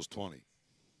 Eagles 20.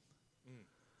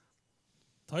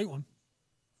 Tight one.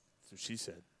 That's what she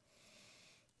said.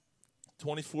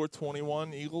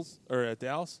 24-21 Eagles or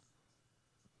Dallas.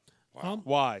 Wow.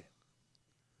 Why?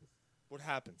 What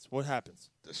happens?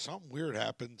 Something weird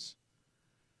happens.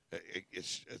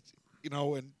 It's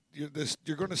and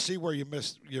you're going to see where you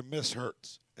miss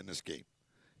Hurts in this game.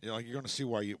 You're going to see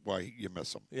why you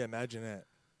miss him. Yeah, imagine that.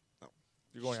 No.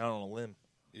 You're going out on a limb.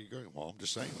 Well, I'm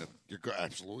just saying that you're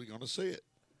absolutely going to see it.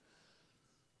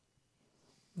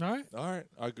 All right.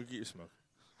 I'll go get your smoke.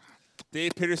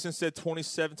 Dave Peterson said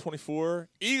 27-24.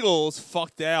 Eagles,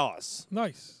 fuck Dallas.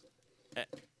 Nice.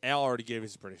 Al already gave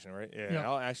his prediction, right? Yeah.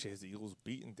 Al actually has the Eagles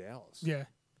beating Dallas. Yeah.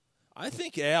 I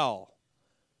think Al.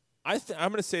 I'm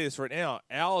going to say this right now.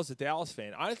 Al is a Dallas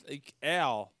fan. I think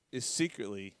Al is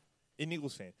secretly an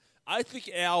Eagles fan. I think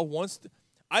Al wants to,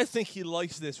 I think he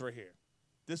likes this right here.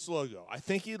 This logo. I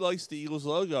think he likes the Eagles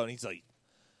logo, and he's like,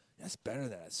 that's better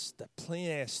than that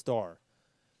plain-ass star.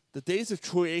 The days of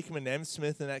Troy Aikman, M.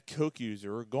 Smith, and that Coke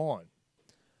user are gone.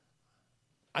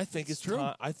 I think it's true.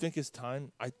 time. I think it's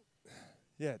time.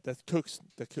 That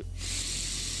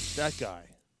guy.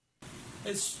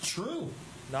 It's true.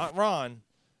 Not Ron,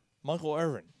 Michael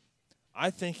Irvin. I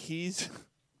think he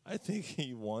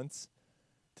wants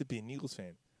to be an Eagles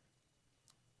fan.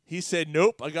 He said,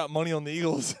 "Nope, I got money on the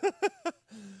Eagles."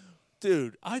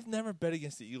 Dude, I've never bet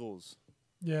against the Eagles.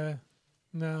 Yeah,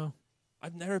 no.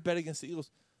 I've never bet against the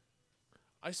Eagles.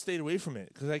 I stayed away from it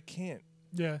because I can't.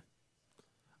 Yeah.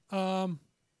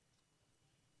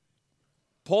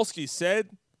 Polsky said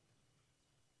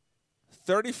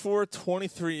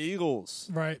 34-23 Eagles.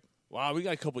 Right. Wow, we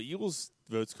got a couple Eagles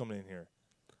votes coming in here.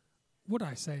 What did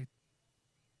I say?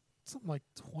 Something like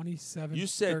 27. You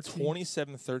said 13.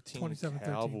 27-13 27-13.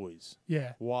 Cowboys.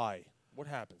 Yeah. Why? What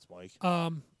happens, Mike?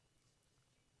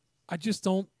 I just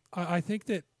don't. I think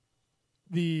that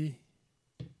the.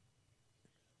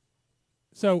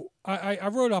 So I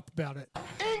wrote up about it.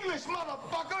 English,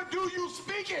 motherfucker, do you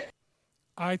speak it?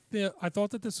 I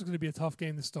thought that this was going to be a tough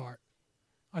game to start.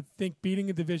 I think beating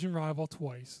a division rival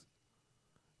twice,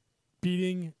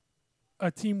 beating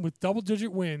a team with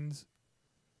double-digit wins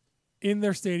in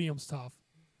their stadium's tough.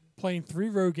 Playing 3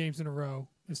 road games in a row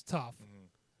is tough. Mm-hmm.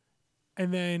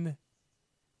 And then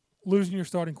losing your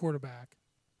starting quarterback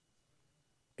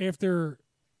after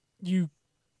you,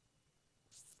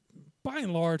 by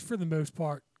and large, for the most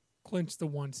part, clinched the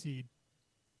 1 seed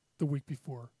the week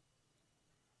before.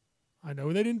 I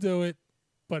know they didn't do it,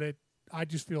 but I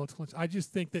just feel it's clinched. I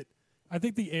think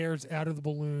the air's out of the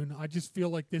balloon. I just feel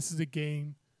like this is a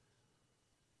game.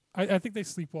 I think they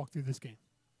sleepwalk through this game.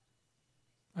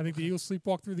 I think the Eagles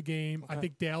sleepwalk through the game. Okay. I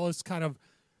think Dallas,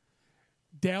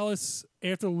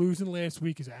 after losing last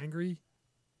week, is angry.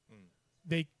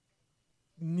 They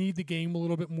need the game a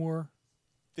little bit more.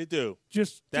 They do.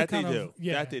 Just that to they kind do. of,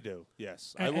 yeah. That they do.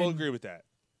 Yes, I will agree with that.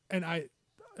 And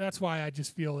that's why I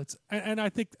just feel it's and I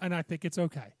think it's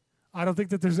okay. I don't think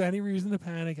that there's any reason to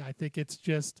panic. I think it's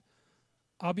just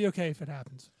I'll be okay if it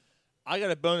happens. I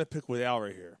got a bone to pick with Al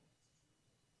right here.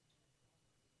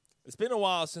 It's been a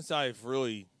while since I've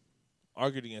really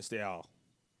argued against Al.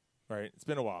 Right? It's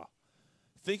been a while.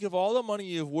 Think of all the money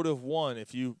you would have won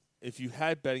if you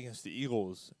had bet against the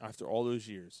Eagles after all those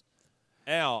years.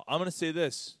 Al, I'm going to say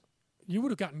this. You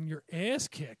would have gotten your ass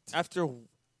kicked. After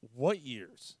what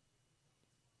years?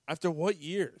 After what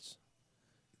years?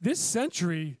 This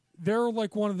century, they're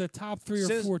like one of the top 3 or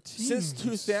 4 teams. Since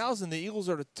 2000, the Eagles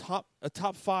are a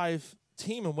top 5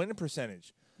 team in winning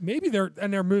percentage. Maybe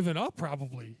they're moving up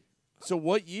probably. So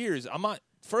what years? I'm not.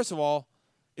 First of all,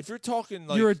 if you're talking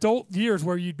like your adult years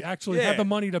where you actually have the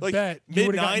money to like bet, you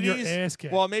would have gotten your mid-90s. ass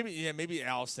kicked. Well, maybe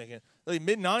Al's thinking like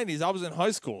mid-90s. I was in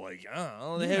high school. Like I don't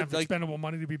know, they You had have like expendable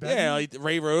money to be betting. yeah, like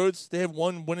Ray Rhodes. They had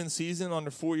one winning season under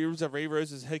 4 years of Ray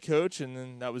Rhodes as head coach, and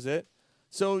then that was it.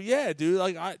 So yeah, dude,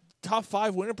 like top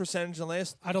 5 winning percentage in the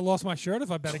last. I'd have lost my shirt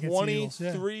if I bet against the Eagles.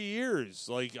 23 years.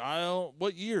 Like I don't.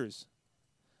 What years?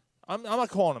 I'm not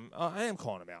calling him. I am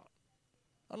calling him out.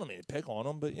 I don't mean to pick on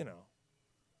him, but you know,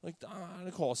 like I'm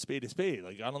gonna call a spade a spade.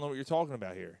 Like I don't know what you're talking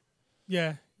about here.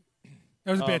 Yeah,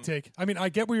 that was a bad take. I mean, I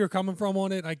get where you're coming from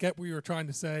on it. I get what you were trying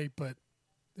to say, but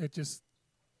it just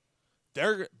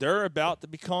they're about to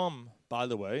become, by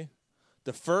the way,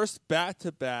 the first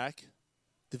back-to-back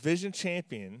division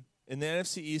champion in the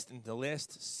NFC East in the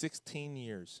last 16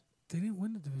 years. They didn't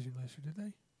win the division last year, did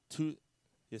they?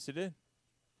 Yes, they did.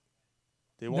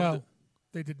 They won. No,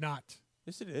 they did not.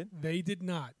 Yes, they did. They did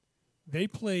not. They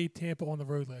played Tampa on the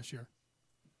road last year.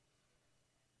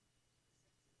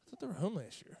 I thought they were home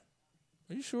last year.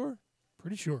 Are you sure?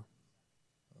 Pretty sure.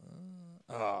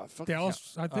 Fuck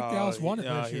Dallas. I think Dallas won it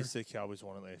last year. He said Cowboys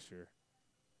won it last year.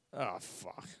 Oh,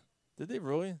 fuck. Did they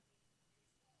really?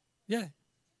 Yeah.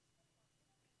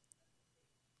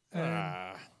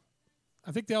 I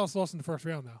think Dallas lost in the first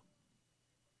round, though.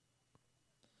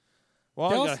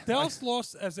 Well, Dallas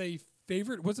lost as a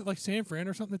favorite. Was it like San Fran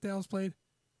or something that Dallas played?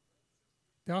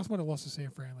 Dallas might have lost to San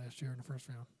Fran last year in the first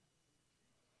round.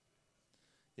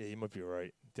 Yeah, you might be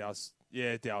right. Dallas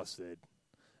did.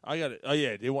 I got it. Oh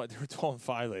yeah, they were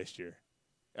 12-5 last year.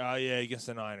 Yeah, against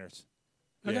the Niners.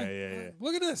 Okay. Yeah.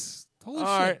 Look at this. Holy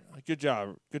All shit. right, good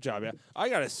job. Yeah, I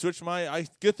gotta switch my.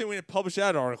 Good thing we didn't publish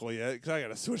that article yet, because I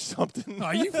gotta switch something.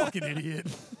 Oh, you fucking idiot.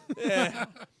 Yeah,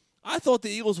 I thought the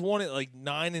Eagles won it like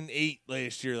 9-8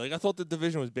 last year. Like I thought the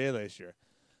division was bad last year.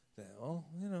 Yeah, well,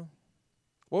 you know,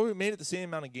 we made it the same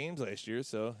amount of games last year,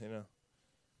 so you know.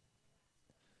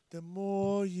 The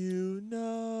more you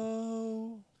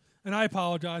know. And I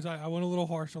apologize. I went a little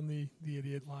harsh on the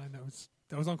idiot line.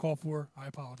 That was uncalled for. I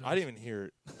apologize. I didn't even hear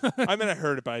it. I mean, I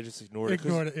heard it, but I just ignored it. 'Cause-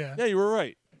 Ignored it, yeah. Yeah, you were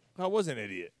right. I was an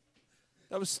idiot.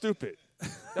 That was stupid.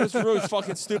 That was really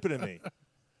fucking stupid of me.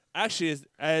 Actually,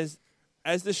 as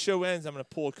this show ends, I'm going to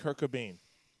pull a Kurt Cobain.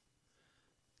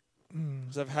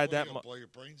 Because I've had that. You gonna blow your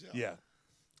brains out? Yeah.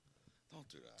 Don't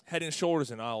do that. Head and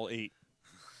Shoulders in aisle 8.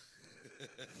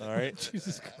 All right?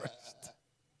 Jesus Christ.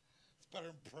 It's better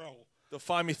than Pro. They'll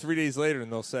find me 3 days later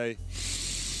and they'll say,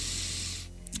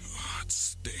 Oh, it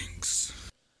stinks.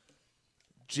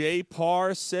 Jay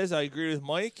Parr says, I agree with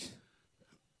Mike.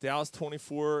 Dallas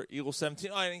 24, Eagles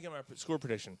 17. Oh, I didn't get my score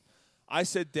prediction. I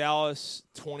said Dallas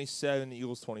 27,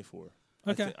 Eagles 24.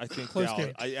 Okay. I think Close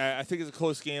Dallas. I think it's a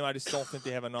close game. I just don't think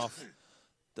they have enough.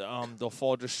 They'll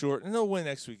fall just short, and they'll win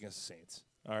next week against the Saints.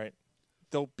 All right?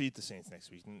 They'll beat the Saints next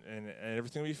week, and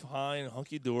everything will be fine,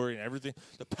 hunky-dory, and everything.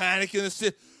 The panic in the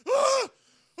city. Oh,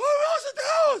 we lost to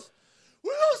Dallas! We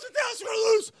lost to Dallas! We're going to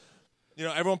lose! You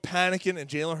know, everyone panicking, and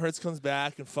Jalen Hurts comes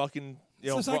back and fucking...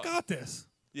 Says, I got this.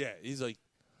 Yeah, he's like,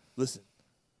 listen,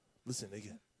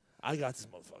 nigga, I got this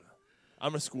motherfucker.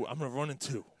 I'm going to score. I'm going to run in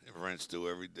 2. It runs through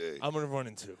every day. I'm going to run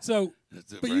in 2. So, It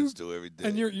but runs through every day.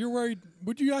 And you're worried.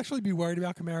 Would you actually be worried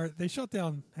about Kamara? They shut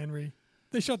down Henry.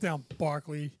 They shut down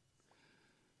Barkley.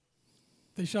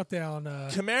 They shut down.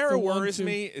 Kamara the worries 1-2.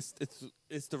 me.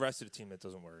 It's the rest of the team that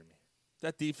doesn't worry me.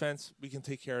 That defense, we can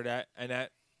take care of that. And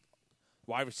that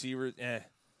wide receiver,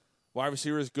 wide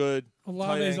receiver is good.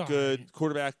 Tight end good. Right.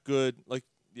 Quarterback good. Like,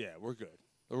 yeah, we're good.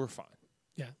 We're fine.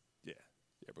 Yeah. Yeah,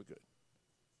 we're good.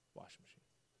 Washing machine.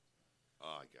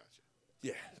 Oh, I got you.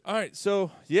 Yeah. All right. So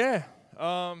yeah.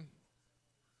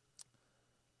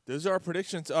 Those are our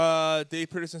predictions. Dave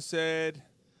Peterson said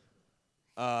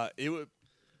it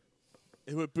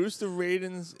would boost the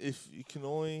ratings if you can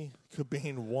only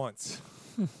Cobain once.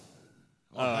 You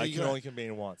can only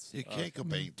Cobain once. You can't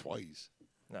Cobain twice.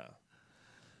 No.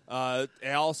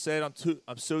 Al said,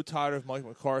 I'm so tired of Mike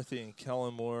McCarthy and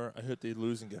Kellen Moore. I hope they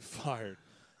lose and get fired.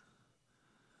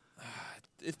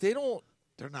 If they don't,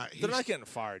 they're not getting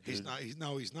fired, dude. He's not.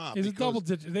 He's not. He's a double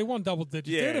digit. They won double digits.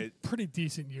 Yeah. They had a pretty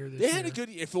decent year this They year. had a good.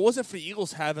 If it wasn't for the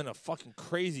Eagles having a fucking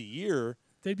crazy year,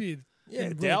 they'd be. Yeah, in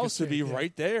really Dallas good would be shape, yeah.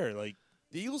 right there. Like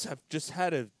the Eagles have just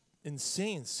had an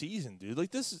insane season, dude.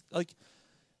 Like this is like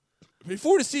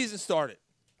before the season started,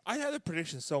 I had a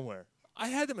prediction somewhere. I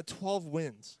had them at 12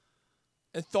 wins,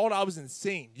 and thought I was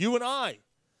insane. You and I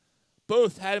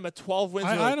both had them at 12 wins.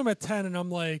 I We're had them at 10, and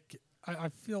I'm like, I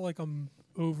feel like I'm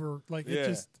over. Like Yeah. it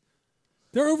just.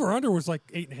 Their over under was like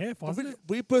 8.5, wasn't it?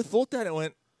 We both looked at it and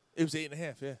went, it was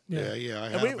 8.5, yeah. Yeah. I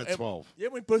And had we- him at and- 12. Yeah,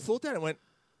 we both looked at it and went,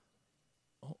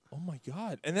 oh my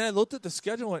God. And then I looked at the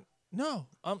schedule and went, no,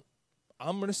 I'm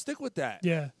going to stick with that.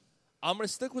 Yeah. I'm going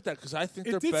to stick with that because I think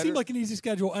It they're did better. seem like an easy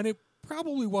schedule, and it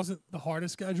probably wasn't the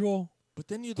hardest schedule. But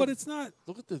then you But look, it's not.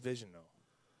 look at the division, though.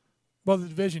 Well, the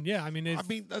division, yeah. I mean,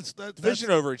 that's Division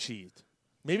overachieved.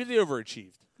 Maybe they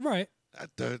overachieved. right.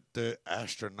 The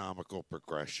astronomical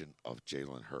progression of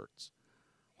Jalen Hurts.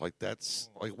 Like that's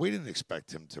like we didn't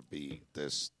expect him to be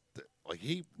this. Like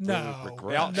he No.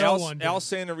 really regressed. Al's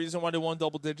saying the reason why they won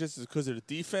double digits is because of the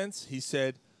defense. He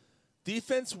said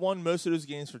defense won most of those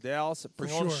games for Dallas.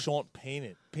 Bring on sure. Sean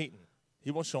Payton.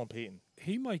 He wants Sean Payton.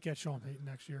 He might get Sean Payton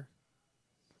next year.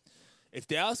 If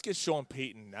Dallas gets Sean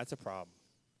Payton, that's a problem.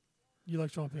 You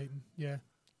like Sean Payton, yeah.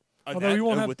 On Although that- he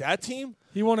won't have with that team,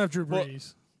 he won't have Drew Well,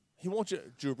 Brees. he won't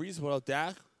Drew Brees. Well,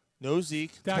 Dak, no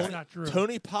Zeke. Dak's Tony, not Drew.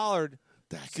 Tony Pollard,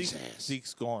 Dak his ass.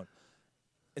 Zeke's gone.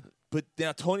 But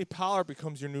now Tony Pollard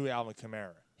becomes your new Alvin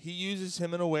Kamara. He uses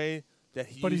him in a way that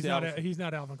he But used he's not. Alvin. He's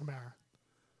not Alvin Kamara.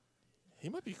 He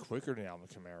might be quicker than Alvin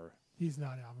Kamara. He's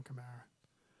not Alvin Kamara.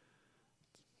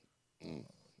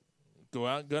 Go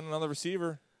out and get another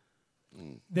receiver.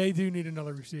 They do need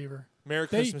another receiver. Merry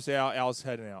They- Christmas, Al. Al's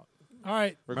heading out. All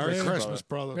right. Merry Christmas,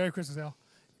 brother. Merry Christmas, Al.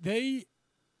 They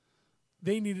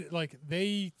needed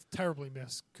they terribly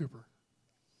missed Cooper.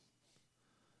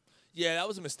 Yeah, that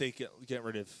was a mistake. Getting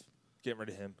rid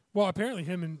of him. Well, apparently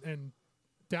him and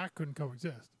Dak couldn't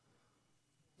coexist.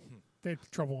 They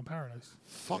had trouble in paradise.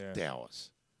 Fuck Yeah.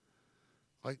 Dallas.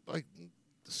 Like,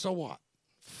 so what?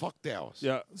 Fuck Dallas.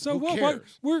 Yeah. So Who what?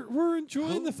 cares? We're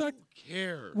enjoying the fact.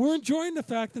 Cares. We're enjoying the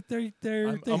fact that they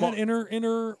had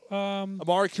inner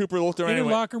Amari Cooper looked around. inner And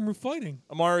went, locker room fighting.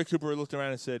 Amari Cooper looked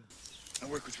around and said, I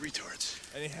work with retards.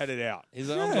 and he headed out. He's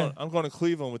like, Yeah. I'm going to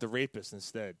Cleveland with the rapist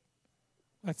instead.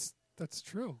 That's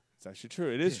true. It's actually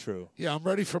true. It is true. Yeah, I'm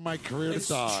ready for my career It's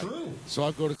to die. true. So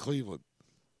I'll go to Cleveland.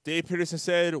 Dave Peterson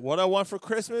said, what I want for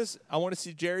Christmas, I want to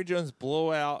see Jerry Jones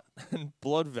blow out and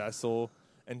blood vessel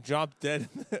and drop dead.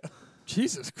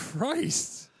 Jesus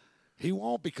Christ. He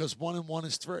won't because 1 and 1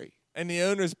 is 3. In the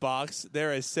owner's box,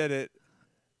 there I said it.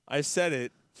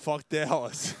 Fuck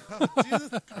Dallas. Jesus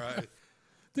Christ.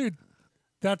 Dude,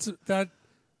 that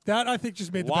I think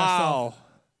just made the best Wow. of.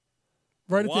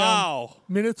 Write it Wow. down.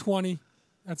 Minute 20.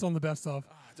 That's on the best of.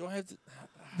 Do I have to?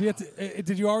 Do you have to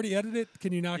did you already edit it?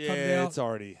 Can you not cut it Yeah, out? it's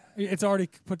already. It's already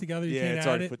put together. You can't it's add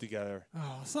already it? put together.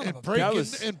 Oh, son And of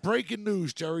a breaking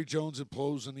news: Jerry Jones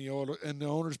implodes in the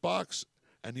owner's box,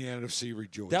 and the NFC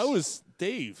rejoices. That was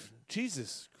Dave.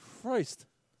 Jesus Christ.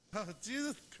 Oh,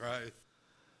 Jesus Christ.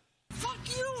 Fuck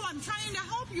you! I'm trying to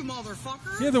help you,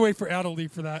 motherfucker. You have to wait for Al to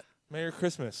leave for that. Merry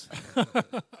Christmas.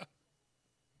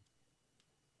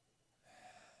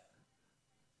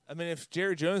 I mean, if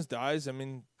Jerry Jones dies, I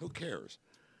mean, who cares?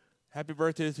 Happy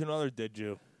birthday to another dead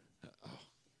Jew.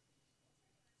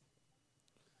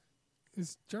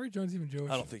 Is Jerry Jones even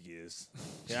Jewish? I don't think he is.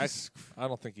 Yeah, I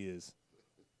don't think he is.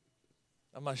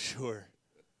 I'm not sure.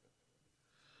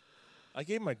 I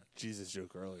gave my Jesus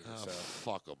joke earlier. Oh, so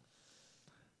fuck him.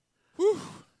 Whew.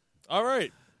 All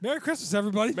right. Merry Christmas,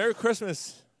 everybody. Merry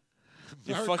Christmas.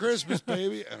 Merry Christmas,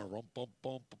 baby. And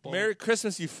Merry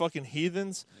Christmas, you fucking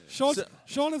heathens.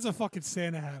 Sean has a fucking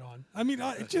Santa hat on. I mean,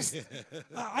 I just.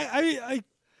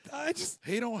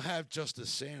 He don't have just a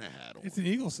Santa hat on. It's an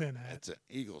Eagle Santa hat. It's an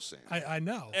Eagle Santa. I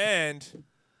know. And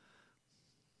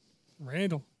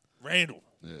Randall.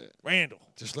 Yeah. Randall.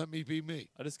 Just let me be me.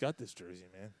 I just got this jersey,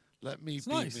 man. Let me It's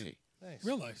be nice. me. Thanks.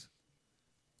 Real nice.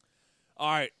 All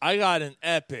right, I got an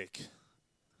epic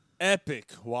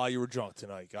while you were drunk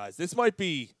tonight, guys. This might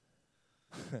be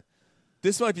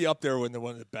up there with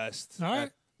one of the best. All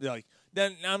right.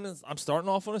 Then I'm starting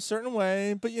off on a certain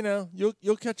way, but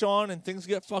you'll catch on and things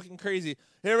get fucking crazy.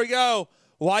 Here we go.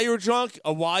 While you were drunk,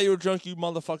 you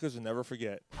motherfuckers will never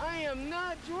forget. I am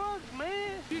not drunk,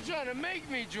 man. You're trying to make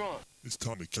me drunk. It's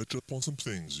time to catch up on some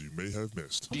things you may have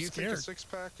missed. Do you think a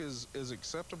six-pack is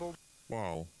acceptable?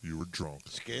 While you were drunk.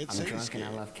 Scared, I'm drunk and I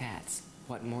love cats.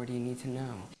 What more do you need to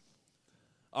know?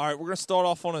 All right, we're going to start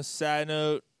off on a sad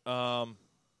note.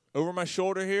 Over my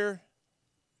shoulder here,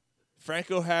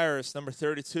 Franco Harris, number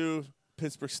 32,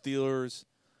 Pittsburgh Steelers,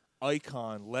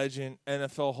 icon, legend,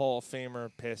 NFL Hall of Famer,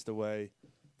 passed away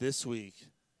this week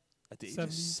at the age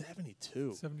of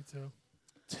 72. 72.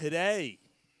 Today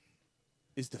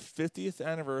is the 50th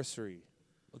anniversary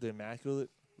of the Immaculate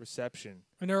Reception.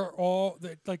 And they're all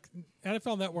like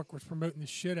NFL Network was promoting the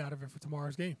shit out of it for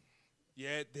tomorrow's game.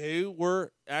 Yeah, they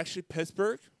were actually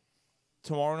Pittsburgh,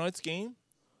 tomorrow night's game.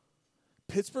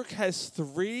 Pittsburgh has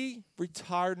 3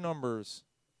 retired numbers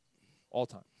all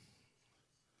time.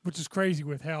 Which is crazy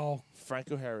with how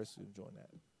Franco Harris would join that.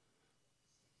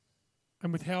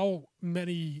 And with how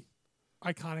many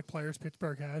iconic players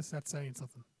Pittsburgh has, that's saying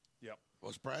something. Yep.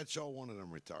 Was Bradshaw one of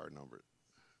them retired numbered?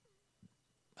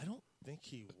 I don't think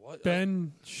he was.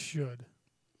 Ben should.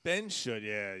 Ben should,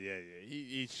 yeah.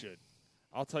 He should.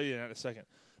 I'll tell you that in a second.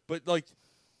 But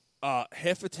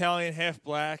half Italian, half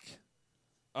black,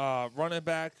 running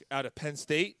back out of Penn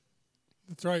State.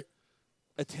 That's right.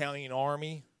 Italian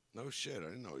Army. No shit. I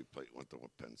didn't know he went to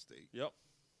Penn State. Yep.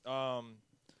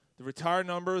 The retired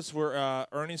numbers were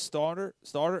Ernie Starter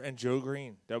and Joe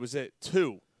Green. That was it.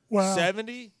 2. Wow.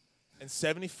 70 and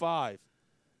 75.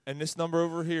 And this number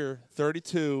over here,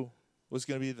 32, was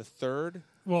going to be the third.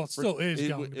 Well, it still is.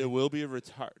 It will be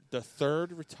the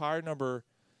third retired number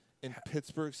in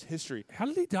Pittsburgh's history. How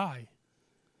did he die?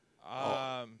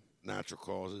 Natural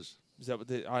causes. Is that what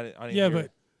they? I didn't Yeah, hear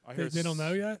but it. they don't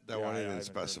know yet. That one didn't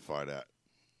specify that.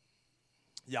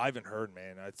 Yeah, I haven't heard,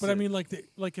 man. But I mean,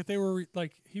 if they were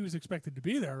he was expected to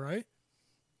be there, right?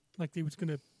 Like he was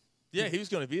gonna. Yeah, he was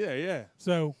going to be there. Yeah.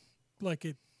 So,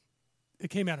 it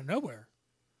came out of nowhere.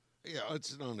 Yeah,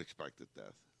 it's an unexpected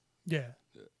death. Yeah.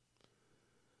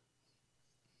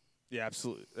 Yeah,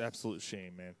 absolute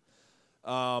shame, man.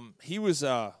 He was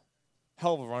a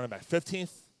hell of a running back.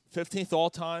 15th all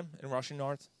time in rushing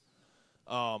yards.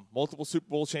 Multiple Super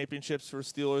Bowl championships for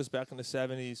Steelers back in the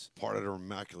 70s. Part of the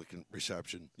Immaculate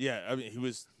Reception. Yeah, I mean he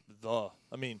was the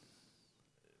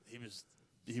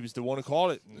one who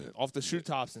called it off the shoe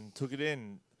tops and took it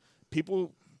in.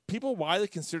 People widely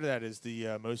consider that as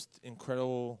the most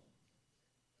incredible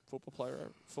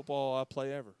football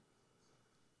play ever.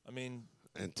 I mean,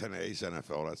 in today's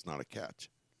NFL, that's not a catch.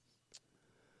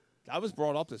 That was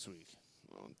brought up this week,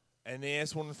 and they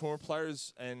asked one of the former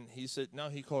players, and he said, "No,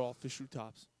 he called off his shoe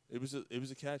tops. It was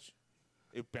a catch.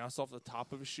 It bounced off the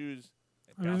top of his shoes.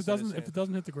 I mean, if it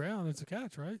doesn't hit the ground, it's a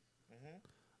catch, right?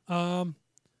 Mm-hmm.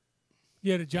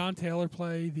 Yeah, did John Taylor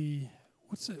play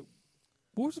what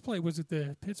was the play? Was it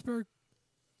the Pittsburgh?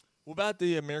 What about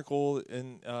the Miracle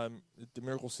in the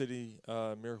Miracle City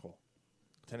Miracle,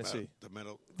 Tennessee? The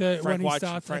middle. When he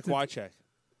stopped Frank Wycheck.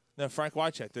 No, Frank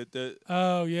Wycheck. The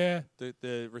oh yeah.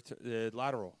 The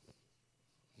lateral.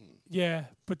 Yeah,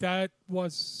 but that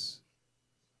was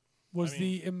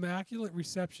the Immaculate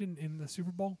Reception in the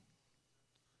Super Bowl?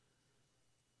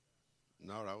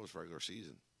 No, that was regular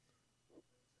season.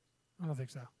 I don't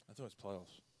think so. I thought it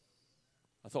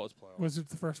was playoffs. Was it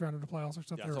the first round of the playoffs or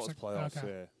something? Yeah, I thought it was playoffs. Okay.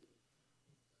 Yeah.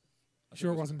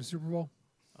 Sure, it wasn't the Super Bowl.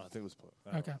 I think it was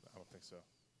playoffs. Okay. I don't think so.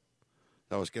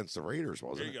 That was against the Raiders,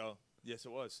 wasn't it? There you go. Yes,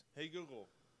 it was. Hey Google.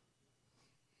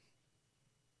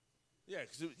 Yeah,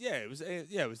 because it was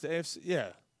the AFC.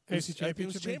 Yeah, AFC it was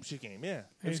a championship game. Yeah,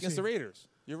 it was against the Raiders.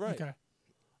 You're right. Okay.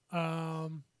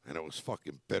 And it was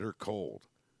fucking bitter cold.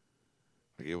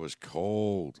 Like it was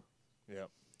cold. Yeah.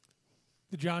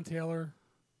 The John Taylor.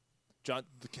 The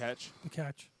catch. The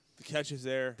catch. The catch is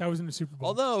there. That was in the Super Bowl.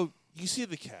 Although you see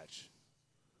the catch,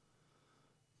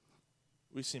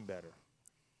 we've seen better.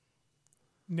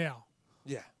 Now.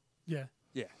 Yeah. Yeah.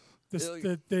 Yeah.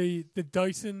 The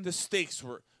Dyson. The stakes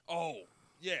were. Oh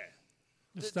yeah.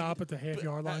 The stop at the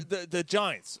half-yard line. The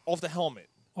Giants off the helmet.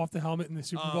 Off the helmet in the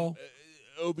Super Bowl.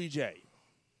 OBJ.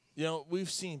 You know, we've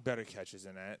seen better catches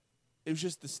than that. It was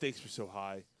just the stakes were so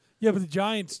high. Yeah, but the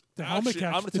Giants, helmet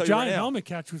catch, the Giant helmet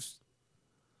catch was,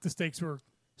 the stakes were.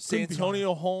 San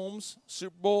Antonio Holmes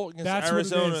Super Bowl against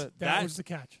Arizona. What it is. That was the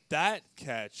catch. That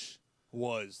catch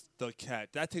was the catch.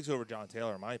 That takes over John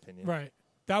Taylor, in my opinion. Right.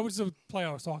 That was the play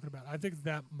I was talking about. I think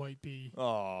that might be.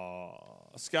 Oh,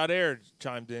 Scott Air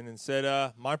chimed in and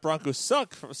said, "My Broncos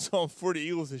suck for the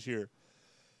Eagles this year."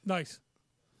 Nice,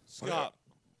 Scott.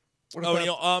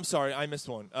 I'm sorry, I missed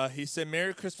one. He said,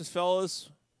 "Merry Christmas, fellas."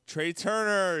 Trey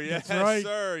Turner, yes, right.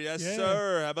 sir, yes,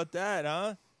 sir. How about that,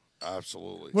 huh?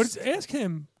 Absolutely. Ask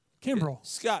him, Kimbrel.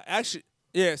 Scott,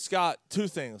 Scott. Two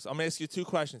things. I'm gonna ask you two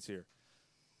questions here.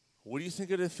 What do you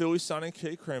think of the Phillies signing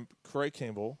Craig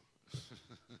Kimbrel?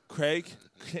 Craig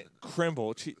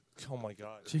Kimbrel. Oh my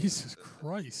God. Jesus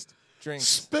Christ. Drinks.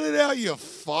 Spit it out, you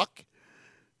fuck.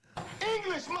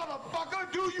 English,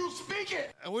 motherfucker, do you speak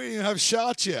it? And we didn't even have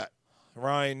shots yet.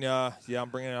 Ryan, yeah, I'm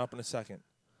bringing it up in a second.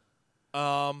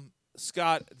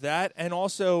 Scott, that and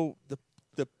also the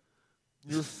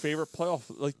your favorite playoff,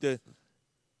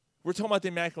 we're talking about the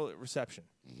Immaculate Reception,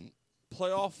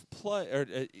 playoff play or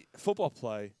football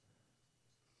play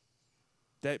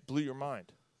that blew your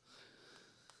mind.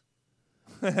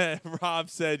 Rob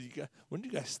said, "When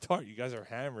did you guys start? You guys are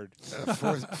hammered."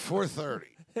 4:30.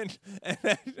 and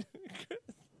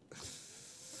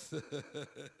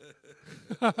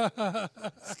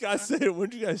Scott said, "When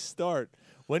did you guys start?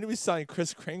 When did we sign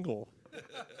Chris Kringle?"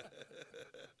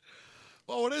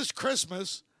 Well, it is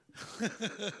Christmas.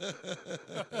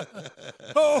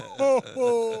 Ho, ho,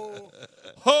 ho.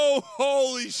 Ho,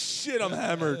 holy shit, I'm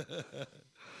hammered.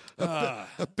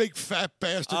 A big fat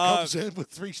bastard comes in with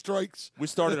 3 strikes. We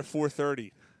started at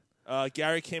 4:30.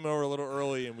 Gary came over a little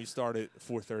early, and we started at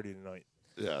 4:30 tonight.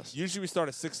 Yes. Usually we start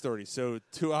at 6:30, so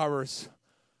 2 hours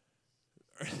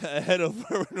ahead of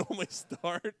where we normally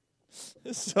start.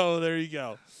 So there you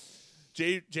go.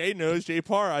 Jay knows. Jay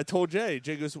Parr. I told Jay.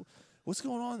 Jay goes, "What's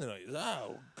going on tonight?" He goes,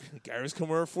 "Oh, Gary's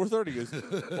coming over at 4:30." He goes,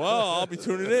 "Well, I'll be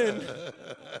tuning in."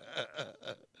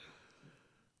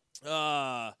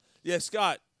 Yeah,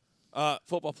 Scott.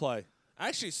 Football play.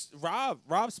 Actually,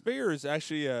 Rob Spears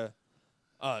actually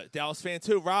Dallas fan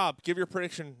too. Rob, give your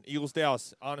prediction. Eagles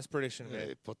Dallas. Honest prediction, man.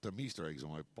 They put them Easter eggs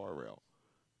on my bar rail.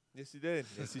 Yes, he did.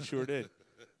 Yes, he sure did.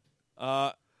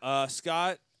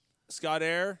 Scott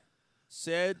Air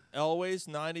said Elway's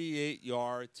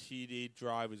 98-yard TD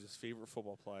drive was his favorite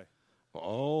football play.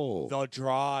 Oh. The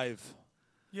drive.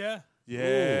 Yeah.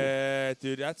 Yeah,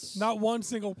 dude, that's not one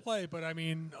single play, but I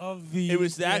mean of the. It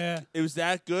was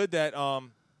that good that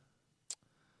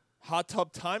Hot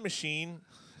Tub Time Machine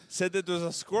said that there was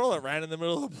a squirrel that ran in the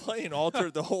middle of the play and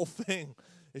altered the whole thing.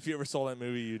 If you ever saw that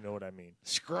movie, you know what I mean.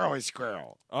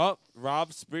 Squirrel. Oh,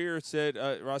 Rob Spears said,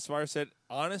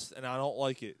 honest, and I don't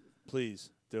like it. Please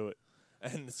do it.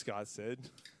 And Scott said,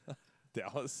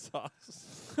 Dallas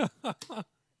sucks.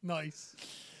 Nice.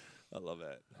 I love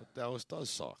that. Dallas does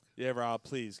suck. Yeah, Rob,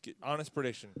 please. Honest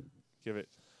prediction. Give it.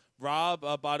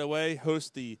 Rob, by the way, hosts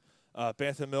the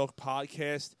Bantha Milk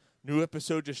podcast. New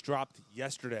episode just dropped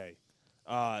yesterday.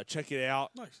 Check it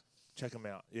out. Nice. Check him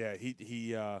out. Yeah,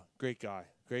 he great guy.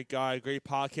 Great guy, great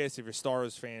podcast. If you're a Star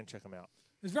Wars fan, check him out.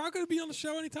 Is Rob going to be on the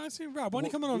show anytime soon? Rob, when are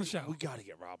you coming on the show? We got to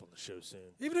get Rob on the show soon.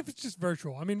 Even if it's just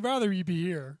virtual. I mean, rather you be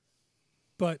here,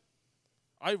 but...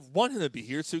 I want him to be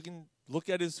here so we can look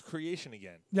at his creation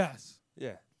again. Yes.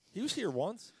 Yeah. He was here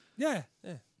once. Yeah.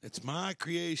 It's my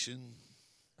creation.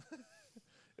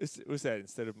 Was that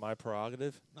instead of my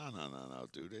prerogative? No,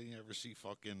 dude. You ever see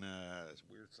fucking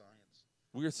Weird Science?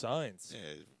 Weird Science.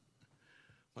 Yeah.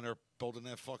 When they're building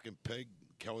that fucking pig,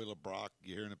 Kelly LeBrock,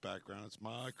 you hear in the background, it's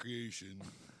my creation.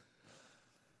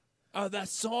 Oh, that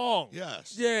song.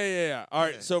 Yes. Yeah. All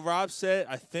right. Yeah. So Rob said,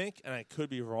 I think, and I could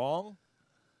be wrong,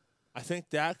 I think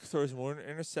Dak throws more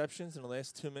interceptions in the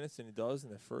last 2 minutes than he does in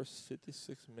the first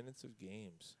 56 minutes of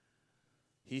games.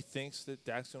 He thinks that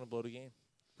Dak's going to blow the game.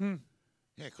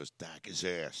 Yeah, because Dak is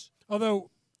ass. Although,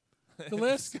 the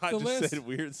last... Scott the just last said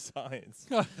Weird Science.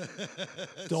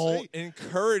 Don't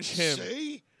encourage him.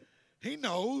 See? He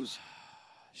knows.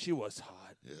 She was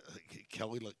hot. Yeah,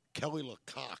 Kelly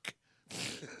LeCock.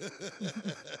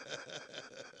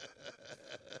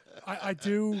 I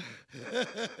do.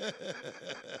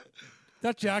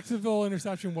 That Jacksonville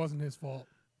interception wasn't his fault.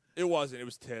 It wasn't. It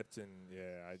was tipped, and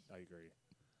yeah, I agree.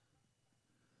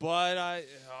 But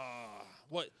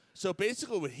what? So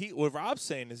basically, what Rob's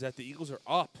saying is that the Eagles are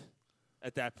up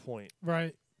at that point,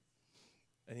 Right.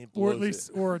 and he Or blows at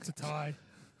least, or it's a tie.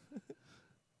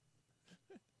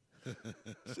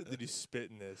 Did he spit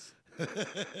in this?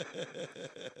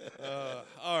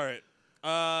 All right.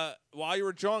 While you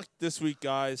were drunk this week,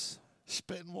 guys.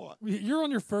 Spitting what? You're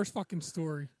on your first fucking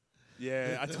story.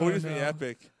 Yeah, I told you it's Oh, going to be no.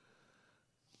 epic.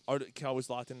 Are the Cowboys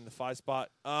locked in the 5 spot?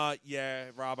 Yeah,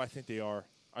 Rob, I think they are.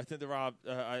 I think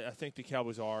I think the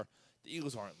Cowboys are. The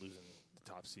Eagles aren't losing the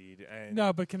top seed. And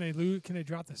No, but can they lose? Can they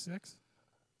drop the 6?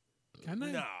 Can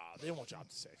they? No, they won't drop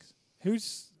to 6.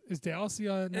 Is Dallas the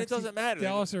And it doesn't matter.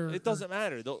 Dallas or it doesn't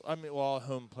matter.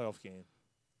 Home playoff game.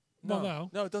 No.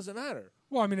 No, it doesn't matter.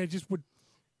 Well, I mean,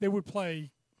 they would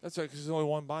play. That's right, because there's only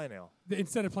one bye now.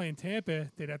 Instead of playing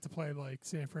Tampa, they'd have to play like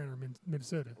San Fran or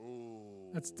Minnesota. Ooh.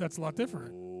 That's a lot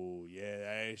different. Ooh,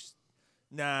 yeah.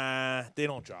 Nah, they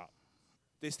don't drop.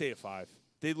 They stay at 5.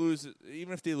 They lose,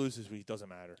 even if they lose this week, doesn't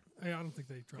matter. Yeah, I don't think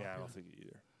they drop. Yeah, I don't think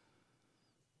either.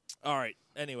 All right.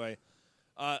 Anyway,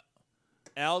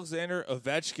 Alexander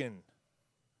Ovechkin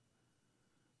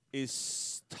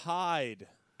is tied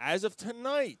as of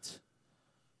tonight,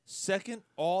 second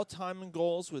all-time in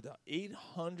goals with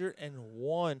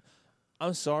 801.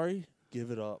 I'm sorry,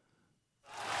 give it up.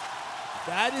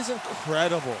 That is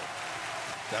incredible.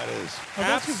 That is.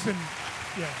 Ovechkin's been,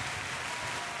 yeah.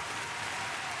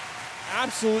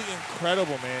 Absolutely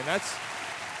incredible, man. That's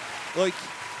like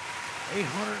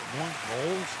 801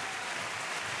 goals.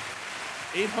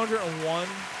 801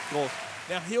 goals.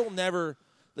 Now he'll never,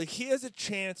 he has a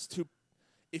chance to,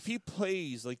 if he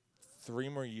plays 3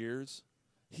 more years,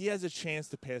 he has a chance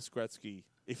to pass Gretzky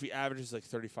if he averages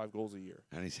 35 goals a year.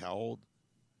 And he's how old?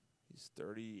 He's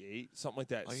 38, something like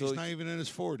that. Oh, So he's not even in his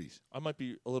 40s. I might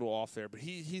be a little off there, but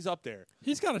he's up there.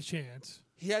 He's got a chance.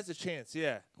 He has a chance,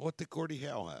 yeah. What did Gordie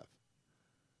Howe have?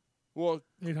 Well,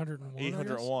 801.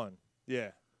 801. Yeah,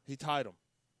 he tied him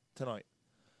tonight.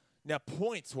 Now,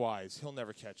 points-wise, he'll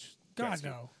never catch God, Gretzky.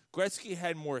 no. Gretzky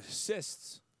had more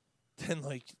assists than,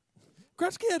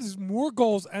 Gretzky has more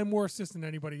goals and more assists than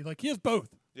anybody. He has both.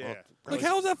 yeah.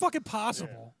 How is that fucking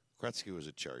possible? Gretzky was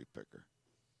a cherry picker.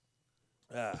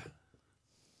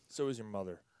 So is your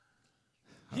mother.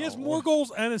 He has more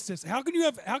goals and assists. How can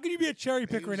you be a cherry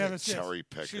picker and have assists? Cherry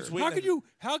picker.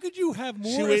 How could you have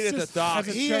more She waited assists at the dock.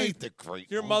 as a cherry?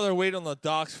 Your mother waited on the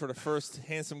docks for the first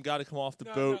handsome guy to come off the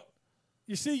boat. No.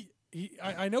 You see,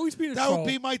 I know he's being a That troll. would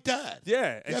be my dad.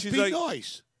 Yeah, and she's be like,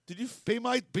 nice. Did you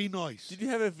be nice? Did you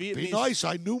have a Vietnamese? Be nice.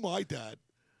 I knew my dad.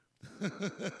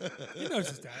 He knows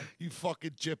his dad. You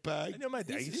fucking chipbag. I know my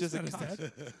dad. He's just not a his cunt.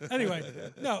 dad. Anyway,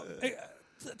 no.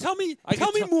 Tell me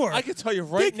can more. I can tell you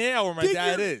right now where my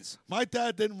dad is. My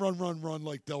dad didn't run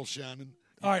like Del Shannon.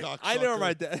 All right. I know where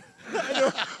my dad.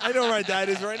 I know where my dad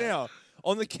is right now.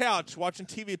 On the couch watching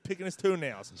TV, picking his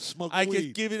toenails. Smoking I weed.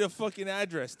 could give you the fucking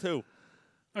address too.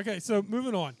 Okay, so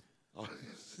moving on.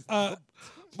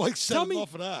 Mike set him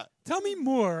off of that. Tell me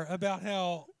more about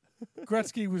how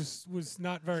Gretzky was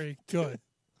not very good.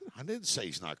 I didn't say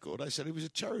he's not good. I said he was a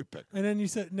cherry picker. And then you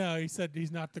said no. He said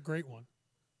he's not the great one.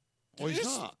 Well, he's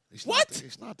not. He's What?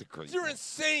 He's not the great You're one.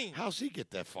 insane. How's he get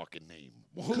that fucking name?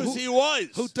 Because he was.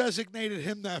 Who designated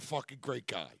him that fucking great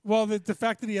guy? Well, the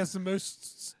fact that he has the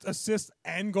most assists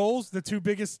and goals, the two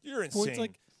biggest You're points,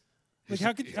 insane.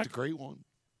 how could He's the great one.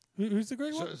 Who's the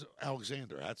great So one? is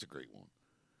Alexander, that's a great one.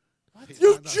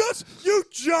 You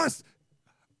just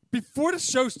before the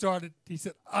show started, he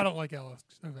said, "I don't like Alex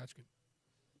Ovechkin."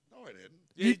 No, I didn't.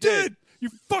 Yeah, you did. You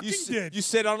fucking You did. You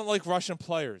said I don't like Russian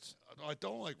players. I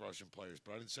don't like Russian players,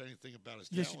 but I didn't say anything about his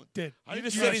Yes, you talent. did. I You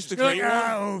didn't just say said he's the You're great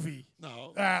like, one. Ovi.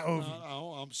 No. Ovi.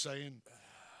 No, I'm saying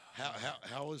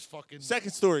How is fucking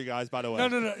Second story, guys. By the way.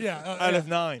 No. Yeah. Out of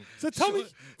 9. So tell me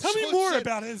more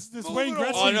about this Wayne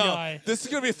Gretzky guy. This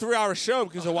is gonna be a 3-hour show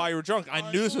because of why you were drunk.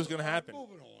 I knew this was gonna happen.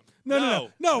 No.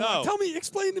 Tell me,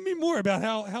 explain to me more about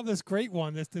how this great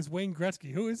one, this Wayne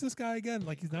Gretzky. Who is this guy again?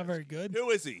 Like he's not very good. Who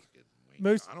is he?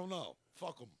 I don't know.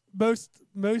 Fuck him.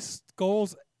 Most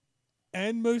goals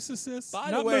and most assists. By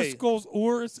the not way, most goals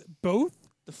or both.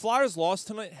 The Flyers lost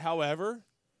tonight. However,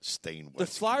 the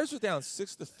Flyers were down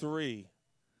 6-3.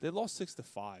 They lost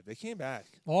 6-5. They came back.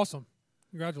 Awesome.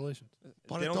 Congratulations.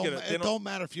 But it don't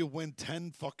matter if you win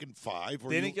 10-5.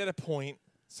 They didn't get a point,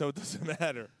 so it doesn't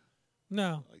matter.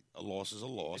 No. Like, a loss is a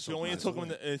loss. If only you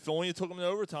took them to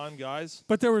overtime, guys.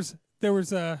 But there was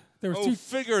two.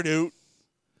 Figure it out.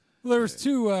 Well, there was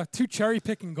two cherry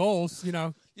picking goals. You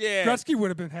know. Yeah. Gretzky would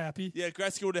have been happy. Yeah,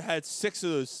 Gretzky would have had 6 of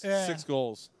those 6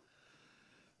 goals.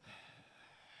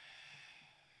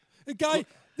 The guy.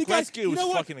 Gretzky was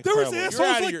fucking there incredible. Was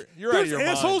assholes You're out of your mind.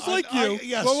 assholes like you.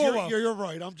 Yes, whoa. You're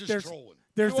right. I'm just trolling.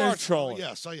 You are trolling.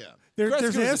 Yes, I am.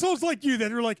 There's assholes like you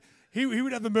that are like, he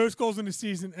would have the most goals in the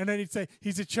season, and then he'd say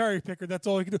he's a cherry picker. That's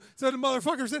all he can do. So the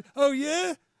motherfucker said, "Oh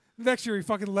yeah." Next year he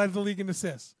fucking led the league in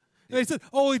assists. And they said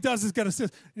all he does is get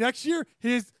assists. Next year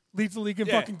he leads the league in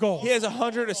fucking goals. He has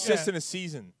 100 assists in a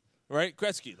season, right?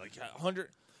 Gretzky, like 100.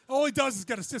 All he does is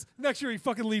get assists. Next year he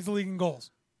fucking leads the league in goals.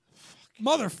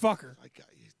 Motherfucker. I got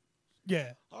you.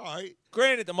 Yeah. All right.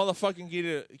 Granted, the motherfucker eat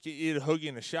a hoagie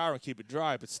in the shower and keep it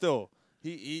dry, but still,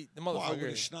 the motherfucker.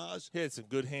 With schnoz? He had some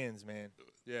good hands, man.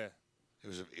 Yeah.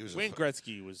 He was Wayne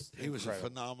Gretzky was. He was a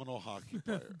phenomenal hockey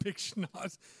player. Big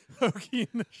schnoz hoagie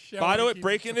in the shower. By the way,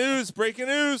 breaking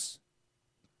news.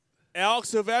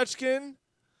 Alex Ovechkin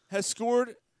has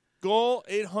scored goal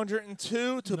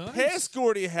 802 to pass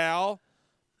Gordie Howe.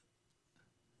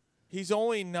 He's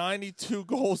only 92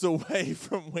 goals away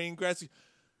from Wayne Gretzky.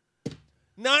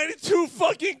 92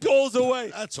 fucking goals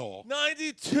away. That's all.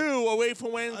 92 away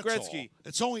from Wayne Gretzky. All.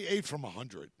 It's only 8 from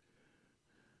 100.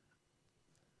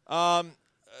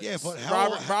 Yeah, but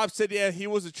Rob said, yeah, he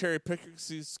was a cherry picker because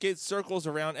he skates circles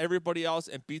around everybody else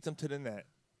and beats them to the net.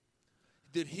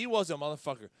 Dude, he was a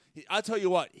motherfucker. I'll tell you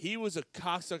what, he was a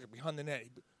cocksucker behind the net.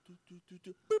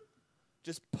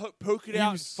 Just poke it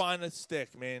out and find a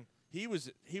stick, man. He was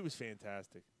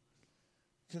fantastic.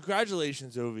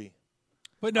 Congratulations, Ovi.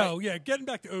 But no, getting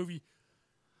back to Ovi.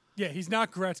 Yeah, he's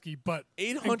not Gretzky, but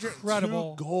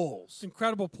 802 goals.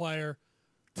 Incredible player,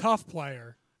 tough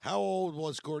player. How old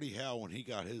was Gordie Howe when he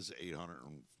got his 800?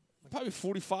 Probably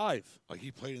 45. Like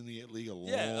he played in the league a long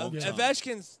time.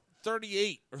 Ovechkin's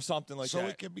 38 or something like that. So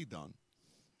it can be done.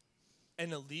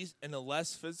 And the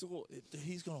less physical,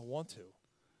 he's going to want to.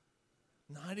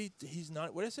 90. He's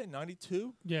not. What did I say?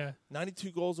 92. Yeah.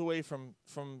 92 goals away from.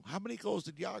 How many goals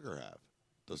did Yager have?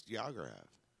 Does Yager have?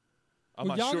 I'm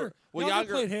not sure. Well,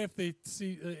 Yager played half the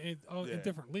in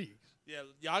different leagues. Yeah,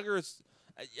 Yager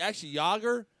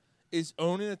is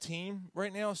owning a team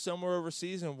right now somewhere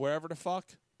overseas and wherever the fuck.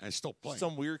 And still playing.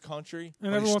 Some weird country.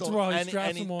 And every once in a while he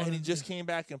straps them on. And he just came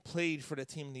back and played for the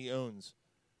team he owns.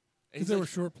 Because they were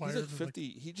short players. He's like 50.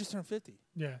 He just turned 50.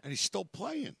 Yeah. And he's still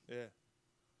playing. Yeah.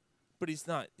 But he's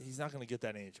not going to get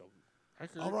that NHL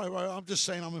record. All right. I'm just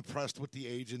saying I'm impressed with the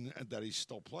age and that he's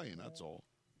still playing. That's all.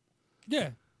 Yeah.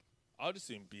 I'll just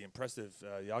be impressed if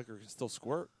Yager can still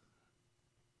squirt.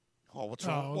 Oh, what's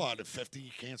wrong? What, at 50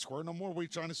 you can't squirt no more? What are you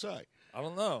trying to say? I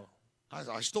don't know.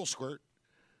 I still squirt.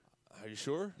 Are you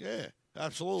sure? Yeah,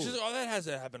 absolutely. She's like, that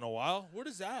hasn't happened in a while. What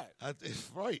is that?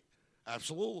 Right.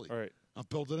 Absolutely. All right. I'm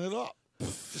building it up.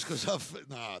 Just because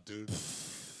nah, dude.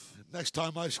 Next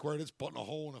time I squirt, it's putting a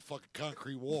hole in a fucking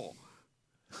concrete wall.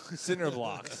 Cinder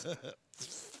blocks.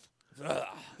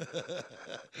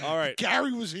 All right.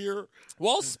 Gary was here.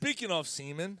 Well, speaking of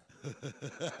semen.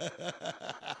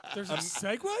 There's a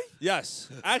segue? Yes.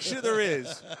 Actually, there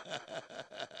is.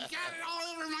 You got it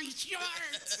all over my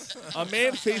shirt. A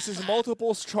man faces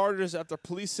multiple charges after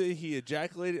police say he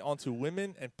ejaculated onto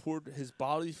women and poured his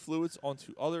bodily fluids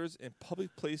onto others in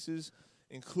public places,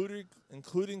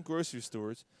 including grocery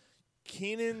stores.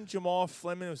 Keenan Jamal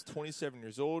Fleming was 27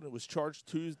 years old and was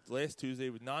charged last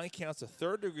Tuesday with 9 counts of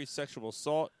third-degree sexual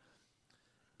assault,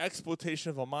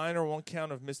 exploitation of a minor, 1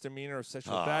 count of misdemeanor of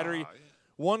sexual battery,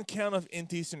 1 count of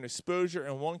indecent exposure,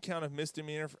 and 1 count of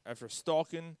misdemeanor after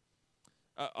stalking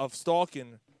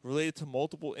related to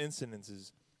multiple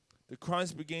incidences. The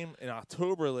crimes began in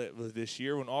October of this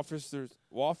year when officers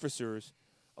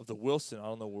of the Wilson,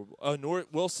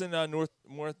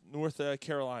 North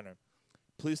Carolina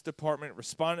Police Department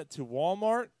responded to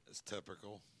Walmart. It's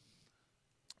typical.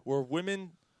 Where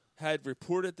women had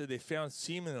reported that they found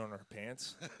semen on her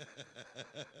pants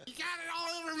You got it all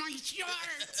over my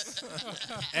shorts.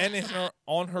 and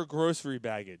on her grocery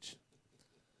baggage.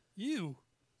 You?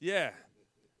 Yeah.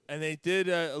 And they did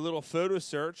a little photo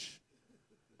search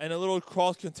and a little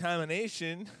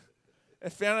cross-contamination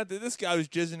and found out that this guy was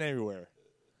jizzing everywhere.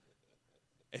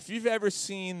 If you've ever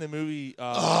seen the movie...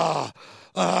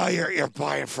 you're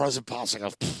buying frozen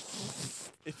popsicles.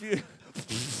 If you...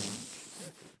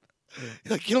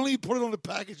 Like, you don't even put it on the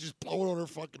package, just blow it on her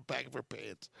fucking back of her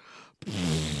pants.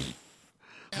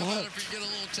 How about if you get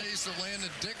a little taste of Landon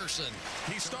Dickerson?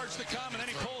 He starts to come and then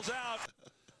he pulls out.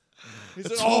 He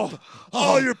said,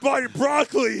 oh, you're buying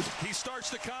broccoli. He starts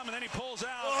to come and then he pulls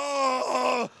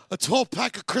out. A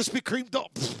 12-pack of Krispy Kreme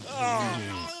donuts. All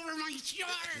over my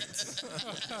shorts.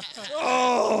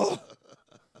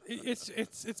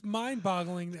 It's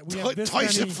mind-boggling that we have this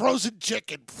Tyson many. frozen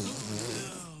chicken.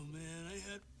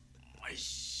 My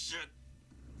shit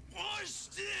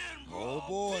washed in, bro. Oh,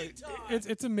 boy.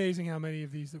 It's amazing how many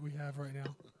of these that we have right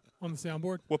now on the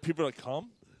soundboard. What, people that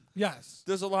come? Yes.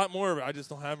 There's a lot more of it. I just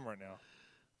don't have them right now.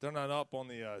 They're not up on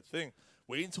the thing.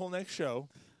 Wait until next show.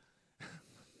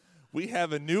 We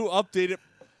have a new updated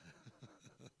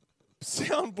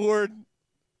soundboard.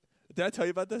 Did I tell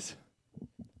you about this?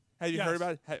 Have you heard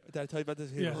about it? Did I tell you about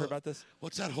this? Have you heard about this?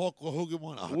 What's that Hulk Hogan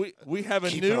one? We have a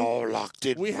keep new it all locked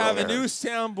in. We have a brother. new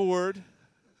soundboard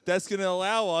that's going to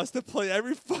allow us to play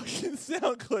every fucking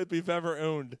sound clip we've ever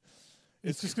owned.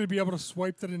 It's just going to be able to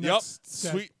swipe to the next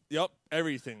set. Sweet. Yep,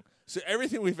 everything. So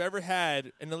everything we've ever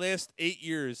had in the last 8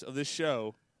 years of this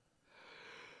show,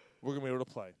 we're going to be able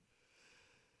to play.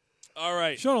 All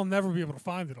right. Sean will never be able to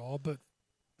find it all, but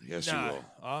Yes, Nah. he will.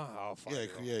 I'll find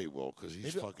it all. Yeah, he will, because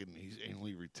he's Maybe- he's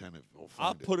anally retentive. He'll I'll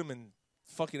find it. put him in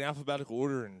fucking alphabetical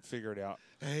order and figure it out.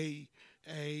 A,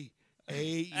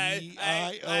 E,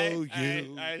 I, O,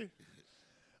 U.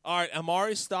 All right,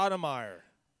 Amari Stoudemire.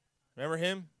 Remember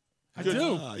him? I Good-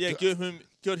 do. Yeah,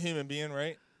 good human being,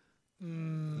 right?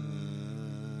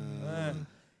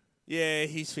 Yeah,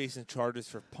 he's facing charges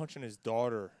for punching his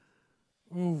daughter.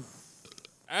 Ooh.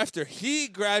 After he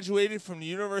graduated from the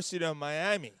University of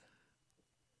Miami.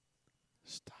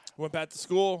 Went back to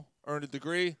school, earned a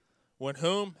degree, went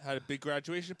home, had a big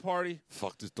graduation party.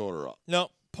 Fucked his daughter up. No,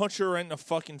 punch her right in the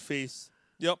fucking face.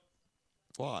 Yep.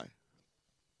 Why?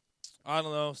 I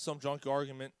don't know, some drunk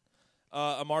argument.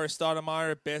 Amari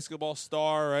Stoudemire, basketball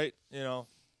star, right? You know,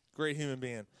 great human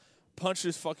being. Punched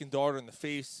his fucking daughter in the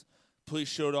face. Police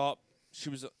showed up.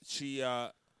 She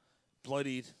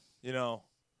bloodied, you know.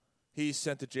 He's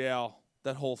sent to jail.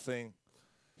 That whole thing.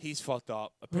 He's fucked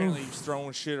up. Apparently, he's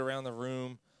throwing shit around the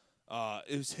room.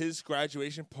 It was his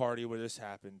graduation party where this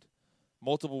happened.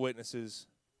 Multiple witnesses,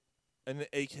 and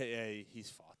AKA he's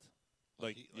fucked.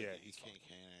 He can't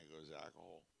handle his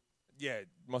alcohol. Yeah,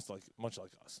 much like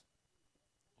us.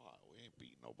 Wow, we ain't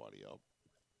beating nobody up.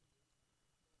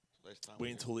 Last time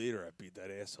Wait until later, I beat that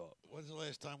ass up. When's the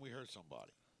last time we heard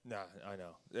somebody? Nah, I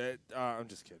know. I'm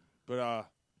just kidding. But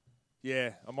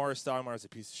yeah, Amari Stoudemire is a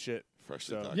piece of shit.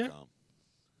 Freshly.com. Yeah.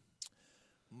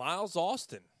 Miles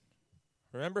Austin,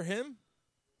 remember him?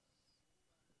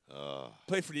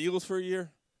 Played for the Eagles for a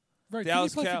year. Right,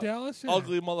 Dallas didn't he play for Dallas? Yeah.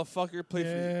 Ugly motherfucker. Played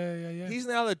Yeah. He's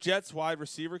now the Jets wide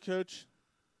receiver coach.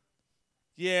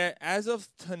 Yeah, as of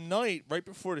tonight, right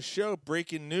before the show,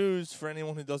 breaking news for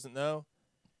anyone who doesn't know,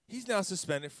 he's now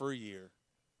suspended for a year.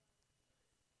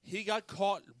 He got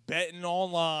caught betting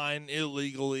online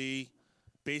illegally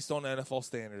based on NFL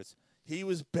standards. He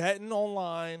was betting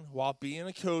online while being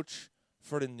a coach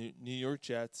for the New York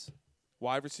Jets,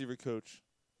 wide receiver coach.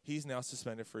 He's now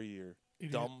suspended for a year.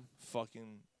 Idiot. Dumb,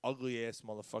 fucking, ugly-ass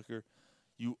motherfucker.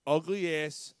 You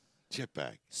ugly-ass...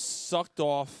 Chipbag. Sucked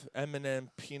off M&M,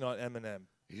 peanut M&M.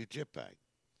 He's a chipbag.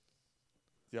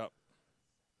 Yep.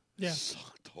 Yeah.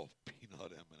 Sucked off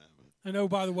peanut M&M. I know,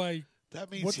 by the way,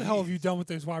 That means what the hell have you done with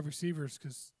those wide receivers?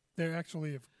 Because they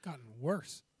actually have gotten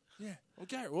worse. Yeah. Well,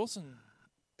 Garrett Wilson...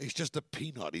 He's just a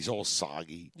peanut. He's all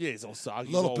soggy. Yeah, he's all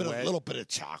soggy. Little he's all wet. little bit of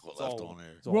chocolate It's left all- on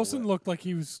there. it's all Wilson wet. looked like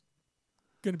he was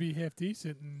going to be half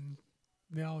decent, and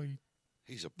now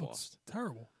he's a looks bust.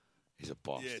 terrible. He's a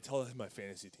bust. Yeah, tell him my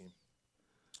fantasy team.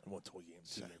 I won 2 games.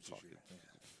 Same This fucking year.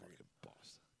 fucking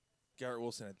bust. Garrett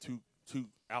Wilson had two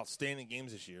outstanding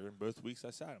games this year. In both weeks,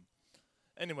 I sat him.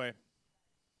 Anyway,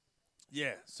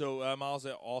 yeah. So Miles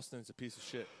Austin's a piece of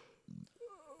shit.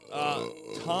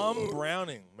 Tom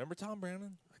Browning, remember Tom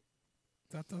Browning?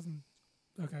 That doesn't.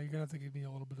 Okay, you're going to have to give me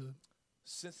a little bit of.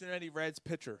 Cincinnati Reds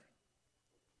pitcher.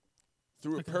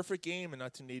 Threw a perfect game in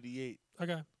 1988.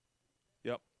 Okay.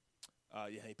 Yep.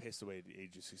 Yeah, he passed away at the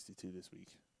age of 62 this week.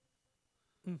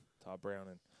 Hmm. Todd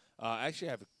Browning. I actually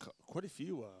have quite a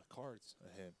few cards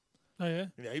of him. Oh yeah.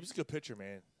 Yeah, he was a good pitcher,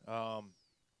 man.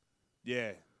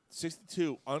 Yeah,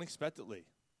 62 unexpectedly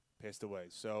passed away.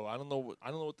 So I don't know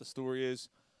what the story is.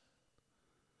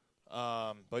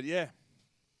 But yeah,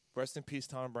 rest in peace,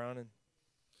 Tom Browning.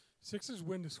 Sixers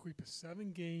win to sweep a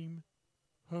 7-game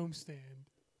homestand.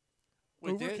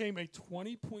 Wait, overcame a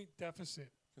 20-point deficit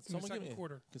in the second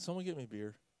quarter. Can someone get me a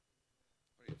beer?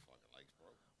 What do you fucking like, bro?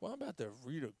 Well, I'm about to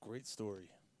read a great story.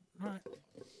 All right.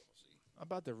 I'm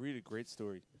about to read a great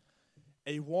story.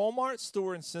 A Walmart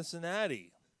store in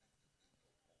Cincinnati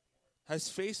has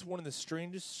faced one of the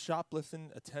strangest shoplifting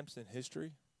attempts in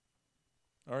history.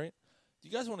 All right? Do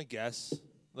you guys want to guess?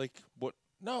 Like, what?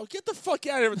 No, get the fuck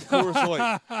out of here with the Coors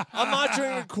Light. I'm not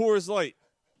drinking Coors Light.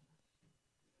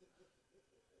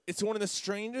 It's one of the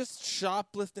strangest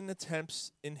shoplifting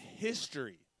attempts in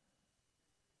history.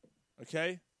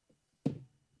 Okay?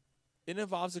 It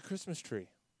involves a Christmas tree.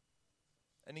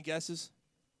 Any guesses?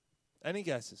 Any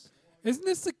guesses? Isn't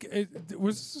this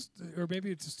or maybe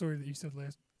it's a story that you said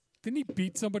last? Didn't he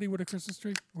beat somebody with a Christmas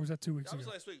tree? Or was that 2 weeks ago? That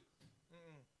was last week.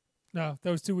 No,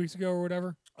 that was 2 weeks ago or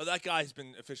whatever. Oh, that guy's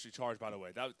been officially charged, by the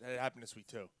way. That happened this week,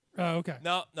 too. Oh, okay.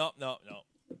 No. That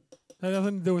had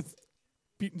nothing to do with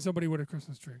beating somebody with a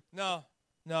Christmas tree. No,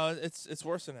 it's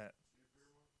worse than that.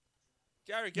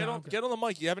 Gary, get on the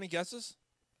mic. You have any guesses?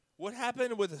 What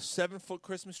happened with a 7-foot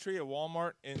Christmas tree at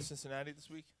Walmart in Cincinnati this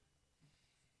week?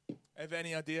 Have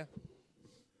any idea?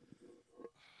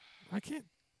 I can't.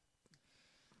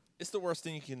 It's the worst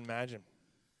thing you can imagine.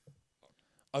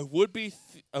 A would-be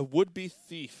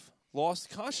thief lost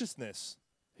consciousness.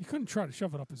 He couldn't try to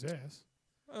shove it up his ass.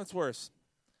 That's worse.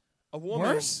 A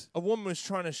woman was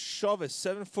trying to shove a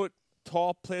 7-foot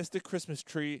tall plastic Christmas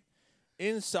tree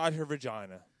inside her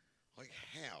vagina. Like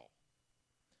how?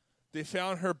 They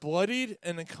found her bloodied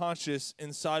and unconscious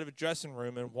inside of a dressing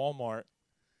room in Walmart.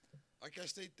 I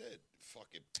guess they did.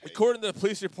 Fucking pig. According to the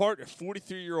police report, a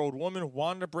 43-year-old woman,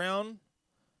 Wanda Brown,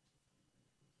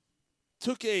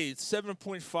 took a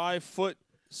 7.5-foot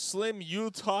slim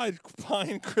Yuletide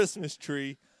pine Christmas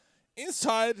tree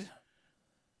inside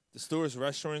the store's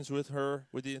restrooms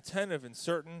with the intent of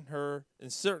inserting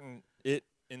it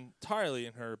entirely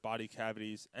in her body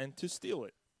cavities and to steal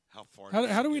it. How far?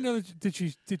 How do we know that? Did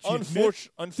she admit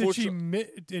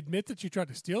that she tried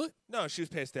to steal it? No, she was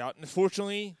passed out.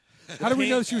 Unfortunately, how do we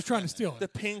know that she was trying to steal it? The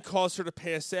pain caused her to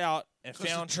pass out and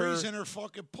found the tree's in her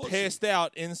fucking pussy. Passed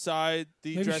out inside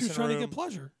the Maybe dressing she was trying room. to get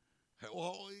pleasure.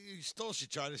 Well, she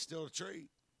tried to steal the tree.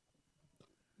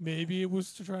 Maybe it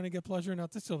was to trying to get pleasure,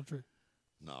 not to steal the tree.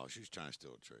 No, she was trying to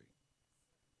steal a tree.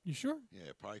 You sure?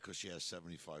 Yeah, probably because she has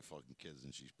 75 fucking kids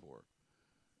and she's poor.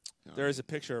 You know There is a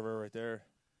picture of her right there.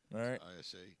 All right. I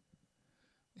see.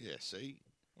 Yeah, see?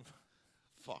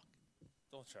 Fuck.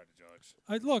 Don't try to judge.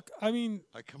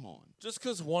 Come on. Just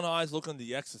because one eye's looking at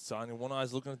the exit sign and one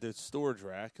eye's looking at the storage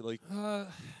rack, like. Well,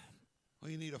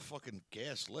 you need a fucking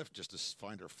gas lift just to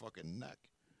find her fucking neck.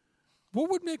 What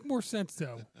would make more sense,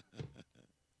 though?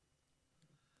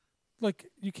 Like,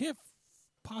 you can't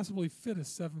possibly fit a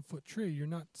 7-foot tree. You're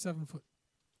not 7 foot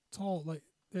tall. Like,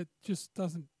 it just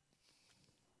doesn't.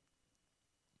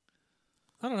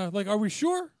 I don't know. Like, are we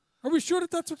sure? Are we sure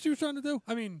that that's what she was trying to do?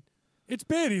 I mean, it's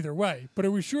bad either way, but are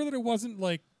we sure that it wasn't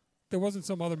like there wasn't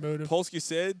some other motive? Polsky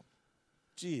said,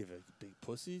 "Gee, you have a big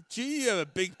pussy. Gee, you have a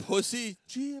big pussy.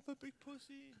 Gee, you have a big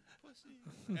pussy. Pussy."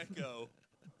 Echo.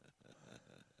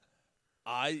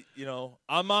 I'm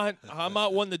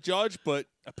not one to judge, but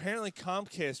apparently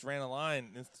Comcast ran a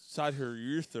line inside her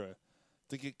urethra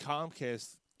to get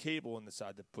Comcast cable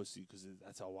inside the pussy because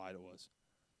that's how wide it was.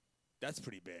 That's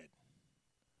pretty bad.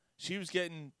 She's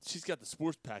got the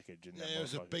sports package in there. Yeah, it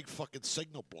was a big fucking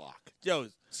signal block. Yo,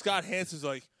 Scott Hansen's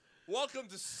like, welcome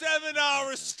to 7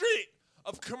 hours straight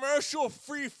of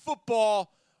commercial-free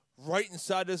football right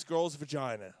inside this girl's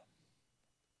vagina.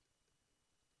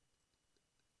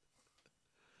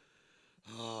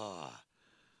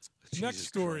 Next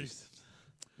story.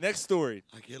 Next story.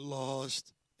 I get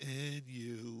lost in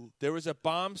you. There was a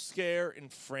bomb scare in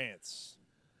France.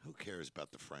 Who cares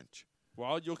about the French?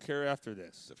 Well, you'll care after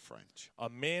this. The French. A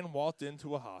man walked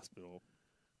into a hospital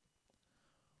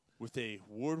with a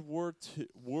World War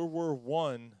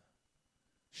I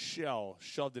shell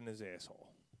shoved in his asshole.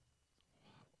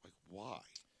 Like, why?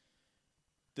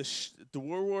 The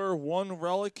World War I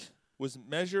relic was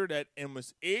measured at and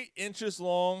was 8 inches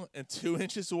long and 2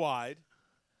 inches wide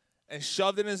and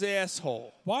shoved in his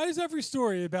asshole. Why is every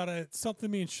story about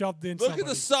something being shoved in Look at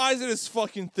the size of this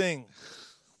fucking thing.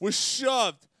 Was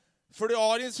shoved. For the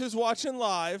audience who's watching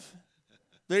live,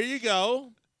 there you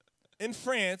go. In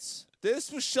France, this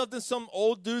was shoved in some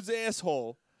old dude's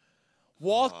asshole.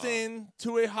 walked in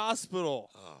to a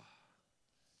hospital.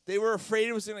 They were afraid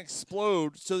it was going to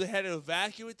explode, so they had to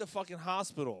evacuate the fucking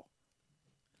hospital.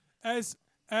 As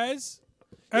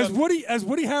Woody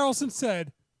Harrelson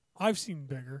said, I've seen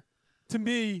bigger. To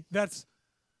me, that's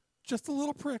just a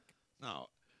little prick. No.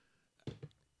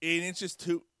 8 inches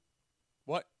too.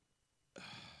 What?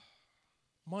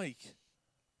 Mike.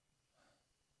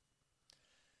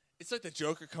 It's like the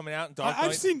Joker coming out in Dark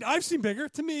Knight. I've seen bigger.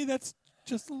 To me, that's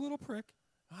just a little prick.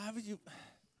 Why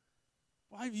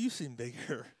have you seen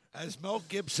bigger? As Mel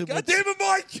Gibson God damn it,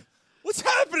 Mike! What's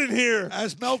happening here?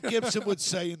 As Mel Gibson would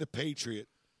say in The Patriot,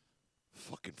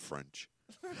 fucking French.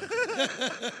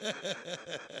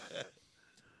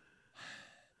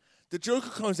 The Joker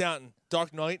comes out in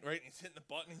Dark Knight, right? And he's hitting the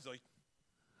button. He's like,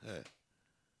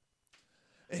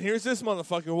 and here's this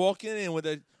motherfucker walking in with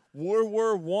a World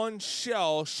War I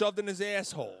shell shoved in his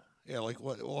asshole. Yeah, like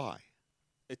what? Why?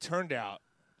 It turned out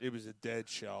it was a dead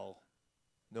shell.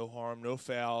 No harm, no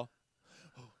foul.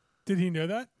 Did he know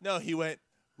that? No, he went,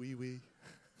 wee.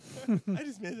 I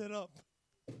just made that up.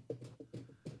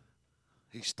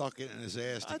 He stuck it in his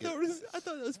ass. I thought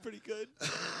that was pretty good.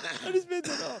 I just made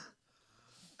that up.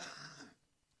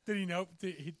 Did he know?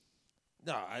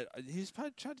 No, he's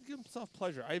probably trying to give himself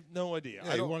pleasure. I have no idea.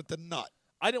 Yeah, he wanted the nut.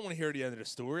 I didn't want to hear the end of the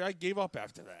story. I gave up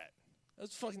after that.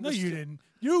 That's fucking. No, you didn't.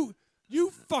 You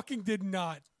fucking did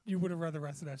not. You would have read the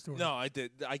rest of that story. No, I did.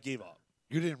 I gave up.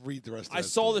 You didn't read the rest of that I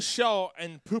saw the shell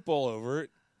and poop all over it,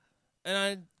 and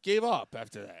I gave up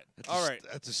after that. All right.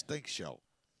 That's a stink shell.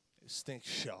 Stink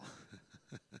shell.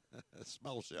 A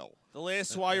smell shell. The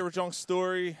last Why You Were Drunk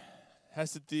story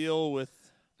has to deal with.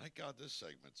 Thank God this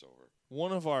segment's over.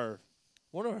 One of our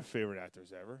favorite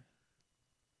actors ever.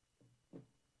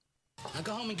 Now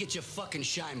go home and get your fucking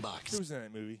shine box. Who was in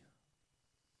that movie?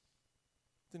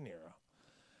 De Niro.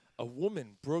 A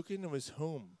woman broke into his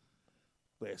home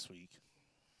last week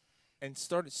and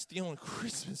started stealing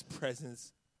Christmas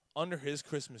presents under his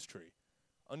Christmas tree,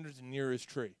 under De Niro's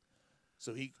tree.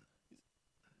 So he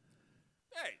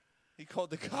called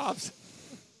the cops.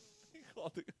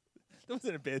 That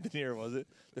wasn't a bad De Niro, was it?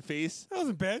 The face? That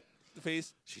wasn't bad. The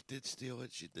face? She did steal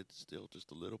it. She did steal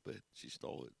just a little bit. She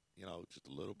stole it, just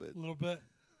a little bit. A little bit.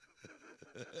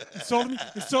 It sold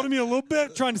to me a little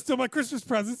bit, trying to steal my Christmas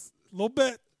presents. A little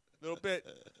bit.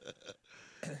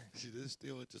 She did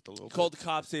steal it just a little bit. Called the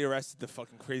cops. They arrested the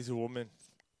fucking crazy woman.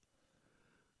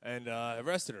 And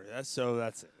arrested her. That's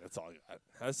it. That's all I got.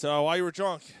 That's Why You Were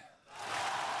Drunk.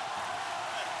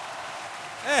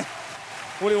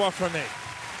 What do you want from me?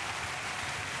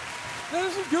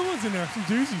 There's some good ones in there. Some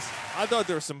doozies. I thought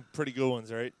there were some pretty good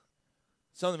ones, right?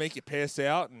 Something to make you pass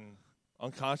out and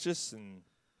unconscious and,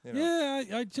 Yeah,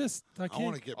 I can't. I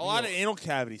want to get a lot of anal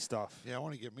cavity stuff. Yeah, I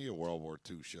want to get me a World War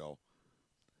II shell.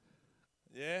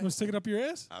 Yeah. Want to stick it up your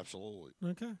ass? Absolutely.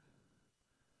 Okay.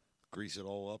 Grease it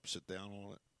all up, sit down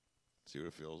on it, see what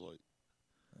it feels like.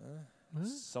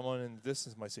 Someone in the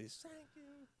distance might say, thank you.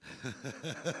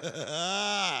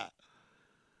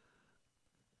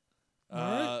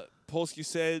 Polsky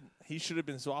said he should have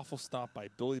been waffle stomped by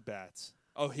Billy Bats.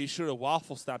 Oh, he should have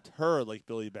waffle stomped her like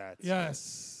Billy Bats.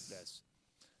 Yes.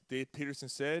 Dave Peterson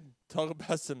said, talk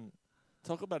about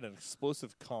an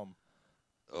explosive cum.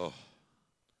 Oh.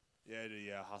 Yeah,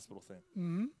 the hospital thing.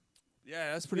 Mm-hmm.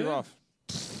 Yeah, that's pretty rough.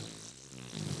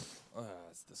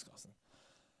 That's disgusting.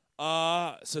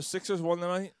 So Sixers won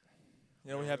tonight.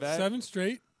 We have that. 7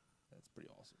 straight. That's pretty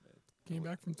awesome, man. Came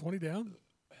back from 20 down.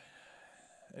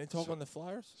 Any talk on the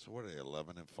Flyers? So what are they,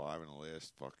 11-5 in the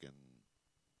last fucking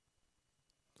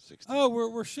 16? Oh,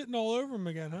 we're shitting all over them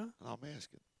again, huh? I'm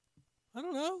asking. I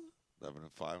don't know.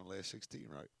 11-5 in the last 16,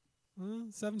 right?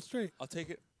 7 straight. I'll take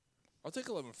it. I'll take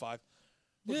 11-5.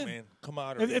 Look, man, come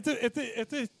on. If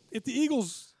the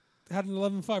Eagles had an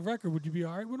 11-5 record, would you be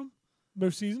all right with them?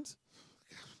 Most seasons?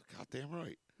 Goddamn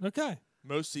right. Okay.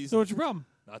 Most seasons. So what's your problem?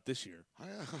 Not this year.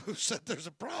 Who said there's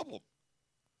a problem?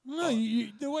 No,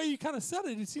 the way you kind of said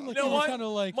it, it seemed like you you were kind of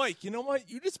like... Mike, you know what?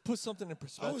 You just put something in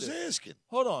perspective. I was asking.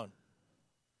 Hold on.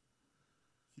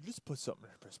 You just put something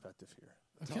in perspective here.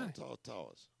 Okay. Tell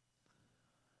us.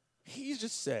 He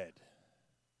just said,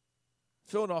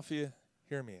 Philadelphia,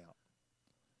 hear me out.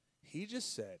 He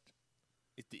just said,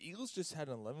 if the Eagles just had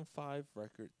an 11-5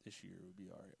 record this year, we'd be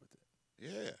all right with it.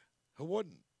 Yeah. Who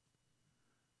wouldn't?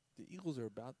 The Eagles are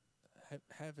about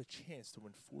have a chance to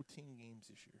win 14 games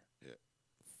this year. Yeah.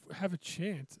 Have a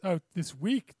chance. Oh, this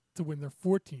week to win their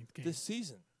 14th game. This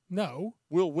season. No.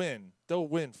 Will win. They'll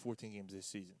win 14 games this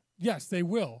season. Yes, they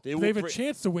will. They have a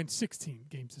chance to win 16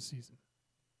 games this season.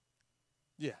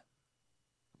 Yeah.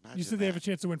 You said they have a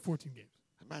chance to win 14 games.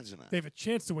 Imagine that. They have a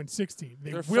chance to win 16.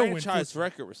 They Their will franchise win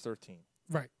record was 13.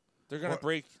 Right. They're going to What-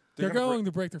 break. They're going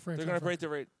to break their franchise. They're going to break the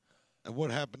rate. And what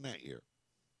happened that year?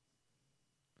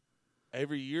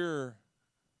 Every year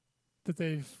that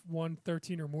they've won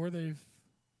 13 or more. They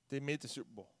made the Super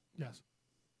Bowl. Yes.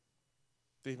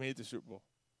 They've made the Super Bowl.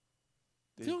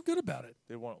 Feel good about it.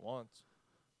 They won it once.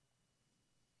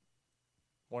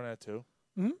 1 out of 2.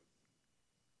 Mm-hmm.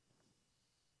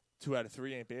 2 out of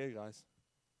 3 ain't bad, guys.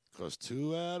 Because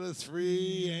 2 out of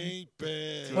 3 ain't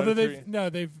bad. Although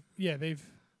they've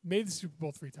made the Super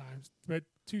Bowl 3 times, but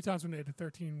 2 times when they had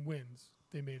 13 wins,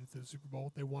 they made it to the Super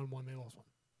Bowl. They won 1, they lost 1.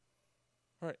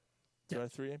 All right. 2 out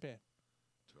of 3 ain't bad.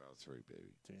 2 out of 3,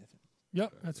 baby. 2 out of 3.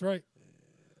 Yep, that's right.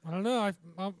 I don't know. I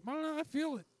don't know. I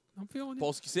feel it. I'm feeling it.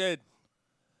 Polsky said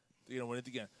they're gonna win it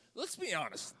again. Let's be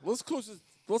honest. Let's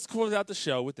close out the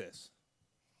show with this.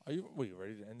 Are you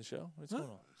ready to end the show? What's going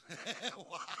on?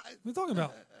 What? are you talking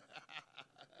about?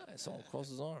 I saw him cross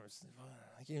his arms.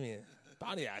 He gave me a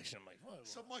body action. I'm like, what?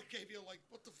 Someone gave you like,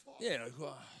 what the fuck? Yeah, like,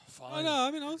 fine. I know.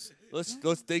 I mean, I was.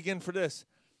 Let's dig in for this.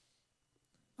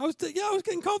 I was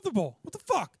getting comfortable. What the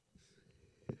fuck?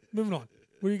 Moving on.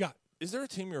 What do you got? Is there a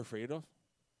team you're afraid of?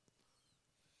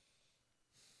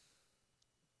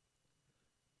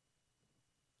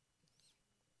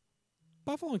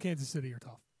 Buffalo and Kansas City are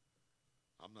tough.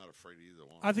 I'm not afraid of either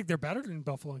one. I think they're better than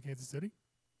Buffalo and Kansas City.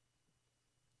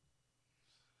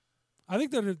 I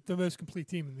think they're the most complete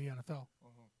team in the NFL.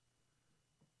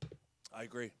 I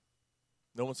agree.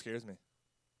 No one scares me.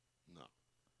 No.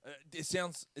 It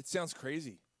sounds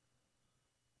crazy.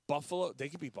 Buffalo, they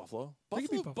could beat Buffalo. They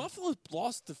could beat Buffalo. Buffalo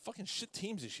lost to fucking shit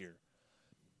teams this year.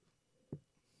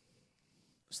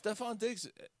 Stephon Diggs,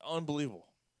 unbelievable.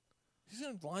 He's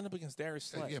going to line up against Darius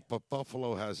Slay. Yeah, but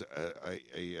Buffalo has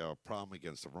a problem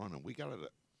against the run, and we got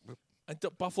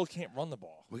Buffalo can't run the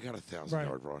ball. We got a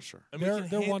 1,000-yard rusher. And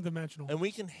They're one-dimensional. And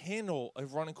we can handle a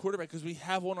running quarterback because we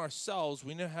have one ourselves.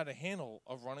 We know how to handle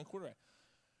a running quarterback.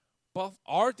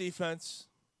 Our defense,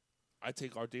 I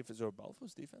take our defense over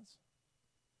Buffalo's defense.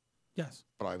 Yes.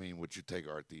 But, I mean, would you take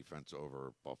our defense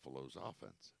over Buffalo's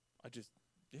offense?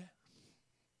 Yeah.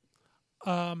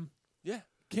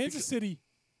 Kansas City,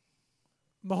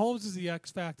 Mahomes is the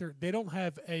X factor. They don't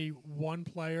have a one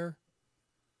player.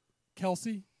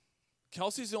 Kelsey.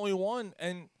 Kelsey's the only one,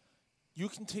 and you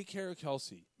can take care of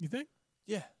Kelsey. You think?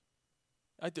 Yeah.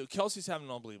 I do. Kelsey's having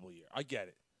an unbelievable year. I get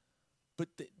it. But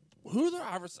who are their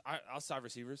outside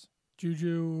receivers?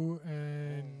 Juju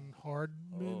and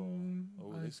Hardman.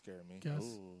 Oh, they scare me. Guess.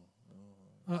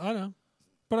 Oh. I know.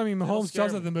 But, I mean, They don't Mahomes scare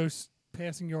does have me. the most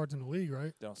passing yards in the league,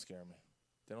 right? They don't scare me.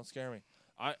 They don't scare me.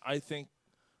 I think,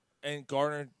 and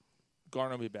Garner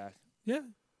will be back. Yeah.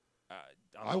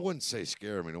 I wouldn't say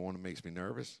scare me. The one that makes me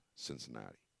nervous,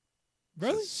 Cincinnati.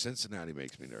 Really? Cincinnati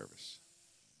makes me nervous.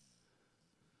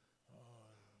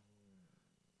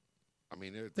 I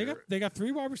mean, They got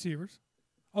 3 wide receivers.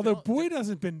 Although Boyd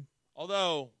hasn't been.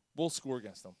 Although we'll score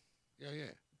against them. Yeah.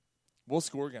 We'll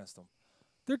score against them.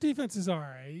 Their defense is all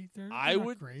right. They're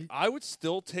not great. I would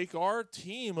still take our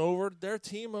team over their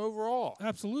team overall.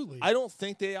 Absolutely. I don't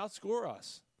think they outscore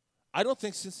us. I don't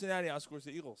think Cincinnati outscores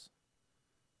the Eagles.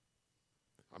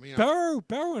 I mean,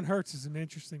 Burrow and Hurts is an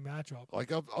interesting matchup.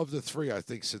 like of the 3, I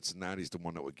think Cincinnati's the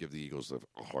one that would give the Eagles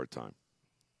a hard time.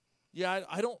 Yeah,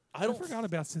 I don't. I forgot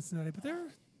about Cincinnati, but they're.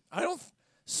 I don't.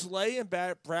 Slay and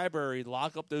Bradbury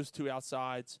lock up those 2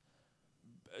 outsides.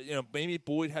 Maybe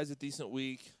Boyd has a decent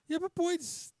week. Yeah, but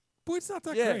Boyd's not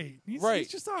that great. He's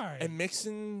just all right. And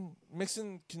Mixon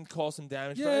can cause some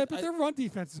damage. Yeah, but their run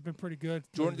defense has been pretty good.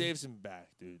 Jordan Davis is back,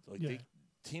 dude. Yeah.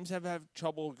 Teams have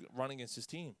trouble running against his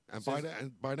team. And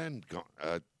by then,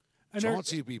 And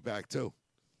Chauncey would be back too.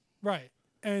 Right.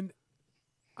 And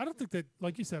I don't think that,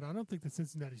 like you said, I don't think that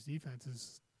Cincinnati's defense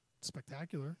is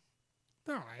spectacular.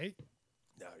 They're all right.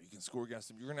 No, you can score against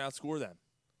them. You're going to outscore them.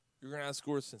 You're going to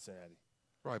outscore Cincinnati.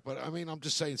 Right, but I mean, I'm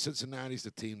just saying Cincinnati's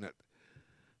the team that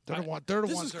they're the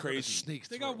ones that are going to sneak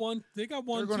They through. got one. They're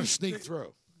going to sneak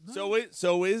through. So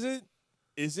is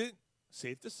it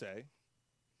safe to say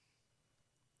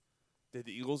that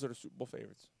the Eagles are the Super Bowl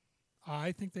favorites?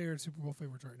 I think they are Super Bowl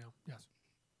favorites right now. Yes.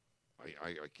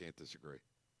 I can't disagree.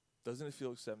 Doesn't it feel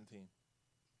like 17?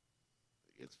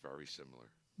 It's very similar.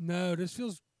 No, this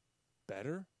feels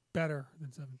better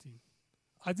than 17.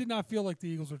 I did not feel like the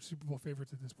Eagles are Super Bowl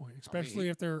favorites at this point, especially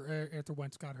after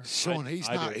Wentz got hurt. Sean, he's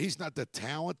not the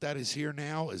talent that is here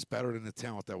now is better than the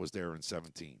talent that was there in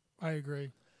 17. I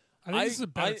agree. I think this is a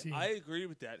better team. I agree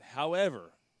with that.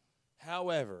 However,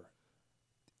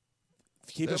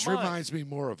 keep this in mind, reminds me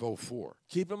more of 04.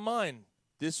 Keep in mind,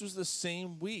 this was the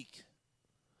same week.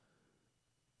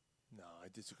 No, I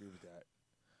disagree with that.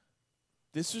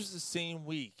 This was the same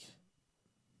week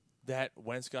that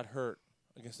Wentz got hurt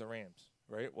against the Rams,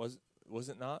 right? Was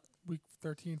it not? Week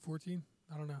 13, 14?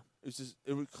 I don't know.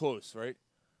 It was close, right?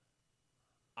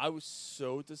 I was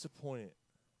so disappointed.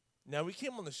 Now we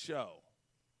came on the show,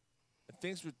 and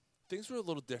things were a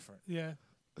little different. Yeah.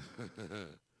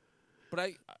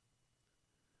 But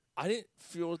I didn't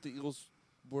feel that the Eagles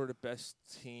were the best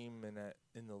team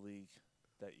in the league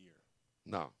that year.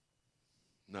 No.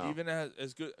 Even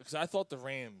as good, because I thought the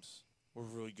Rams were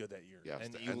really good that year. Yes,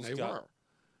 and the and Eagles they were.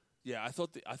 Yeah, I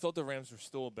thought the Rams were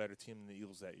still a better team than the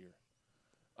Eagles that year.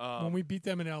 When we beat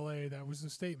them in L.A., that was a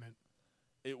statement.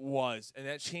 It was, and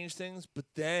that changed things. But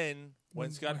then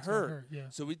Wentz got Wentz hurt. yeah.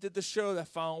 So we did the show that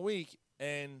following week,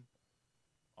 and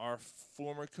our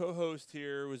former co-host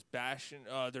here was bashing.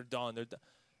 They're done. They're done.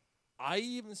 I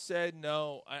even said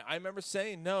no. I remember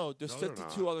saying no. There's No, they're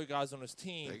 52 not. other guys on this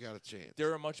team. They got a chance.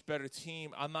 They're a much better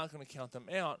team. I'm not going to count them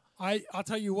out. I'll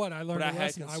tell you what. I learned But I a had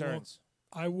lesson. concerns.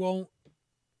 I won't.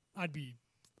 I'd be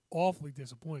awfully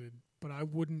disappointed, but I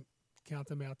wouldn't count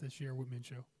them out this year with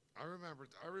Minshew. I remember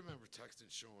texting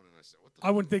Sean and I said, "What the?" I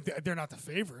wouldn't think that they're not the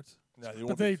favorites. No, they but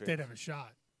won't be they'd have a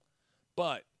shot.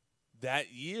 But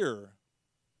that year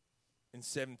in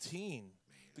 17,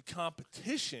 the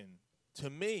competition to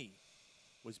me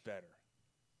was better.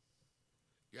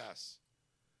 Yes.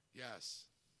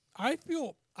 I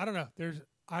feel I don't know.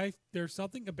 There's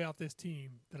something about this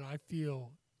team that I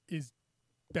feel is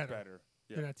better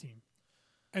than that team.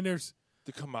 And there's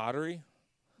the camaraderie,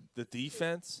 the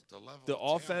defense, the level the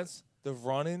of offense, the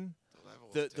running,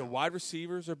 the wide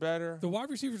receivers are better. The wide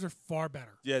receivers are far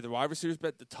better. Yeah, the wide receivers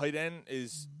better. The tight end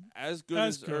is as good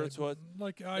as Ertz was.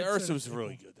 Like I Ertz said, was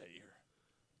really good that year.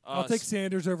 I'll take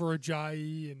Sanders over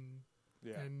Ajayi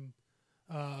Yeah. and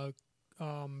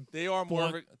they are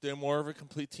Blunt. they're more of a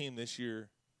complete team this year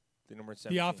than number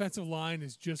 17. The offensive line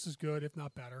is just as good, if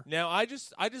not better. Now I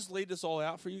just laid this all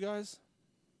out for you guys,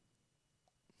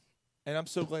 and I'm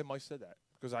so glad Mike said that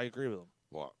because I agree with him.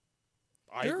 What?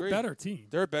 They're agree. a better team.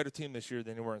 They're a better team this year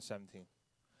than they were in 17.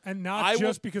 And not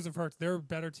just because of Hurts. They're a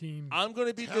better team. I'm going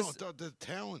to be the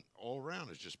talent all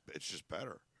around is just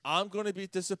better. I'm going to be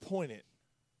disappointed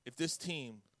if this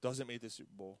team doesn't make the Super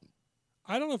Bowl.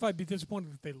 I don't know if I'd be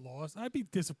disappointed if they lost. I'd be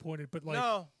disappointed, but like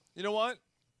no, you know what?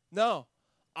 No,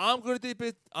 I'm going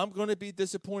to be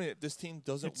disappointed if this team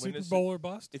doesn't it's win Super the Bowl or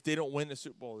bust. If they don't win the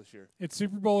Super Bowl this year, It's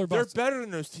Super Bowl or they're bust. better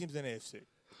than those teams in AFC.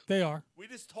 They are. We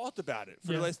just talked about it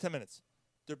for Yeah. the last 10 minutes.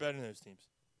 They're better than those teams.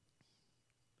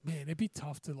 Man, it'd be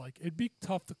tough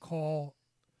to call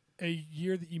a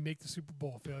year that you make the Super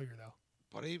Bowl a failure, though.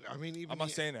 But even I'm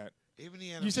not saying that. Even the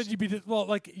NFC, You said you'd be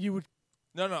like you would.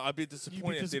 No, I'd be You'd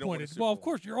disappointed be if they don't win the disappointed. Super Well, Bowl. of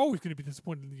course, you're always going to be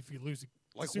disappointed if you lose.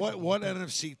 like Super Bowl. what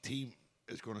NFC team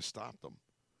is going to stop them?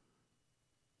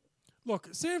 Look,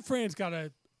 San Fran's got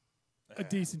a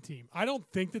decent team. I don't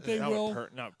think that they Not with will.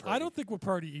 not I don't think with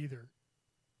Purdy either.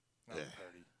 Not with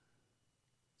Purdy.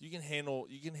 You can handle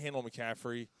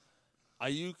McCaffrey.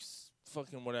 Ayuk's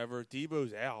fucking whatever.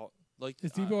 Debo's out. Like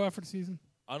Is Debo out for the season?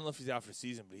 I don't know if he's out for the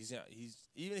season, but he's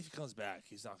even if he comes back,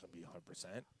 he's not going to be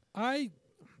 100%. I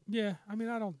mean,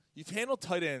 I don't. You've handled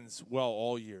tight ends well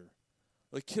all year.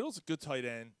 Like Kittle's a good tight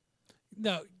end.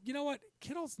 No, you know what?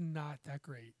 Kittle's not that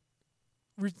great.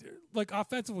 Like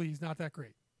offensively, he's not that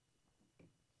great.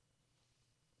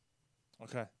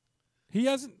 Okay. He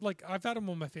hasn't like I've had him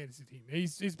on my fantasy team.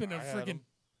 He's been a I had freaking him.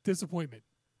 disappointment.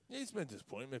 Yeah, he's been a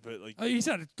disappointment, but like He's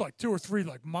had like 2 or 3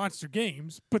 like monster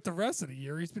games, but the rest of the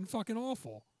year he's been fucking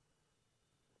awful.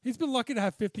 He's been lucky to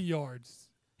have 50 yards.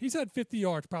 He's had 50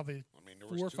 yards probably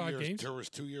 4 or 5 games. There was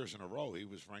 2 years in a row. He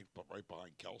was ranked right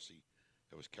behind Kelsey.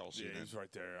 It was Kelsey. yeah, and he's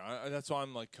right there. That's why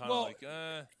I'm like kind of Well,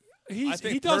 like. He I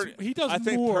think does I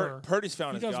think more. Purdy's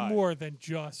found he his does guy. more than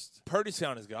just. Purdy's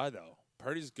found his guy though.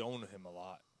 Purdy's going to him a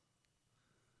lot.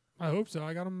 I hope so.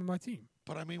 I got him on my team.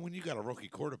 But I mean, when you got a rookie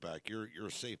quarterback, your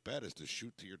safe bet is to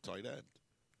shoot to your tight end.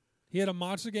 He had a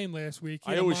monster game last week. He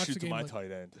I had a always monster shoot to game my like-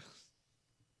 tight end.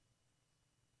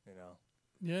 You know.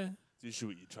 Yeah. You shoot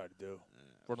what you try to do.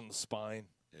 Right on the spine.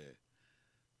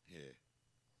 Yeah.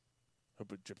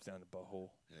 Hope it drips down the butthole.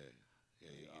 Yeah, yeah,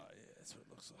 that's what it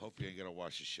looks like. Hope you ain't gonna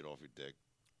wash your shit off your dick.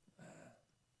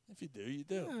 If you do, you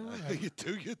do. You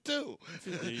do. If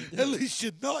you do, you do. At least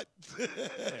you're not. Yeah,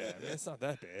 I mean, it's not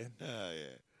that bad.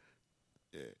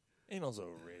 Yeah. Anal's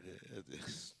overrated.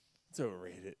 It's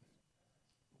overrated.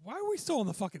 Why are we still on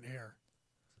the fucking air?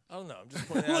 I don't know. I'm just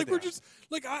pointing Like out we're there. just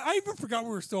like I even forgot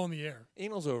we were still on the air.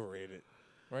 Anal's overrated,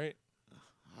 right?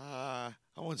 I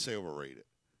wouldn't say overrated.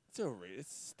 It's overrated. It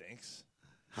stinks.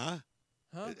 Huh?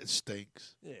 Huh? It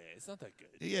stinks. Yeah, it's not that good.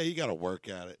 Yeah, you got to work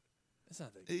at it. It's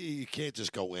not that good. You can't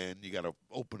just go in. You got to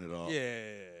open it up.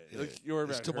 Yeah. Like, you're worried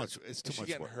It's about too her. much. It's too Is she much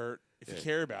getting work. hurt? If you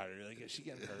care about her, you're like, is she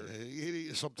getting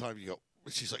hurt? Sometimes you go.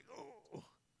 She's like, oh.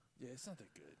 Yeah, it's not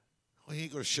that good. Well, you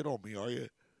ain't gonna shit on me, are you?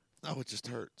 No, it just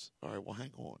hurts. All right, well,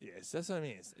 hang on. Yes, that's what I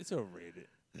mean. It's overrated.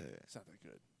 Yeah. It's not that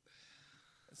good.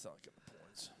 It's not like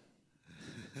porns.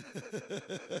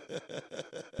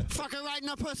 Fuck her right in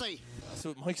the pussy. That's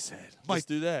what Mike said. Let's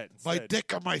do that. My instead.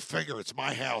 dick on my finger. It's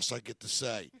my house. I get to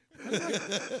say.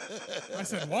 I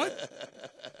said what?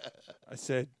 I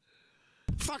said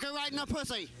Fuck her right in the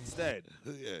pussy. instead.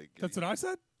 Yeah. That's what I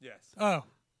said? Yes. Oh,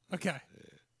 okay.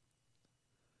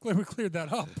 Glad we cleared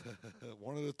that up.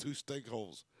 One of the two stink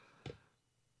holes.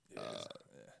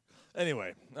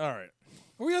 Anyway, all right.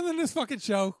 Are we ending this fucking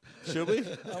show? Should we?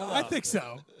 I think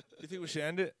so. You think we should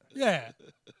end it? Yeah.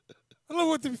 I don't know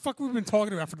what the fuck we've been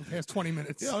talking about for the past 20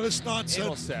 minutes. Yeah, this nonsense.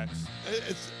 Anal sex.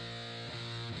 It's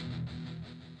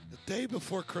the day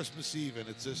before Christmas Eve, and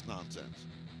it's this nonsense.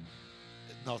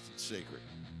 Nothing sacred.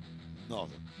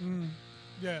 Nothing.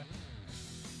 Yeah.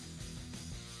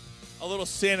 A little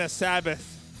Santa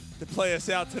Sabbath to play us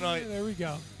out tonight. There we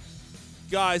go.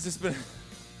 Guys, it's been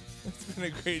a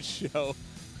great show.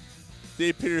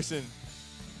 Dave Peterson.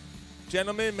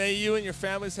 Gentlemen, may you and your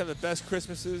families have the best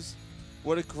Christmases.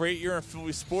 What a great year in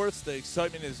Philly sports. The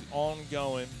excitement is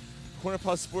ongoing. Corner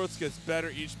Puff Sports gets better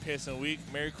each passing week.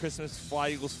 Merry Christmas.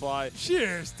 Fly, Eagles, fly.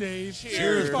 Cheers, Dave.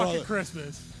 Cheers, fucking brother.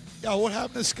 Christmas. Yeah, what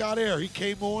happened to Scott Air? He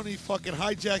came on, he fucking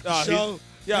hijacked the No, show.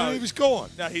 yeah. And he was gone.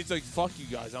 No, he's like, fuck you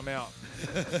guys. I'm out.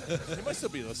 He might still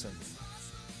be listening.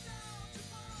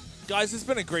 Guys, it's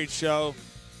been a great show.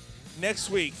 Next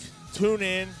week, tune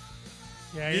in.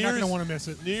 Yeah, you're not going to want to miss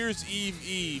it. New Year's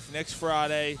Eve, next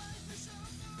Friday.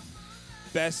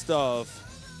 Best of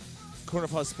Corner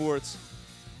Puff Sports.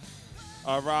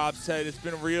 Rob said it's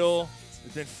been real,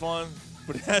 it's been fun,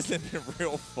 but it hasn't been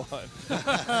real fun.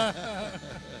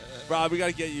 Rob, we got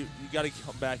to get you. You got to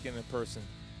come back in person.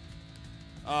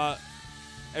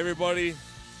 Everybody,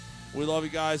 we love you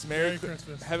guys. Merry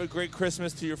Christmas. Have a great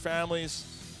Christmas to your families.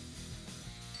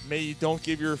 May you don't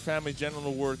give your family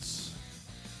genital warts.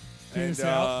 Penis And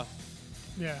out.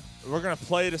 Yeah. we're gonna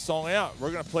play the song out.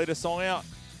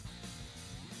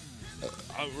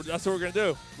 That's what we're gonna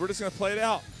do. We're just gonna play it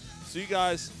out. So you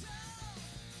guys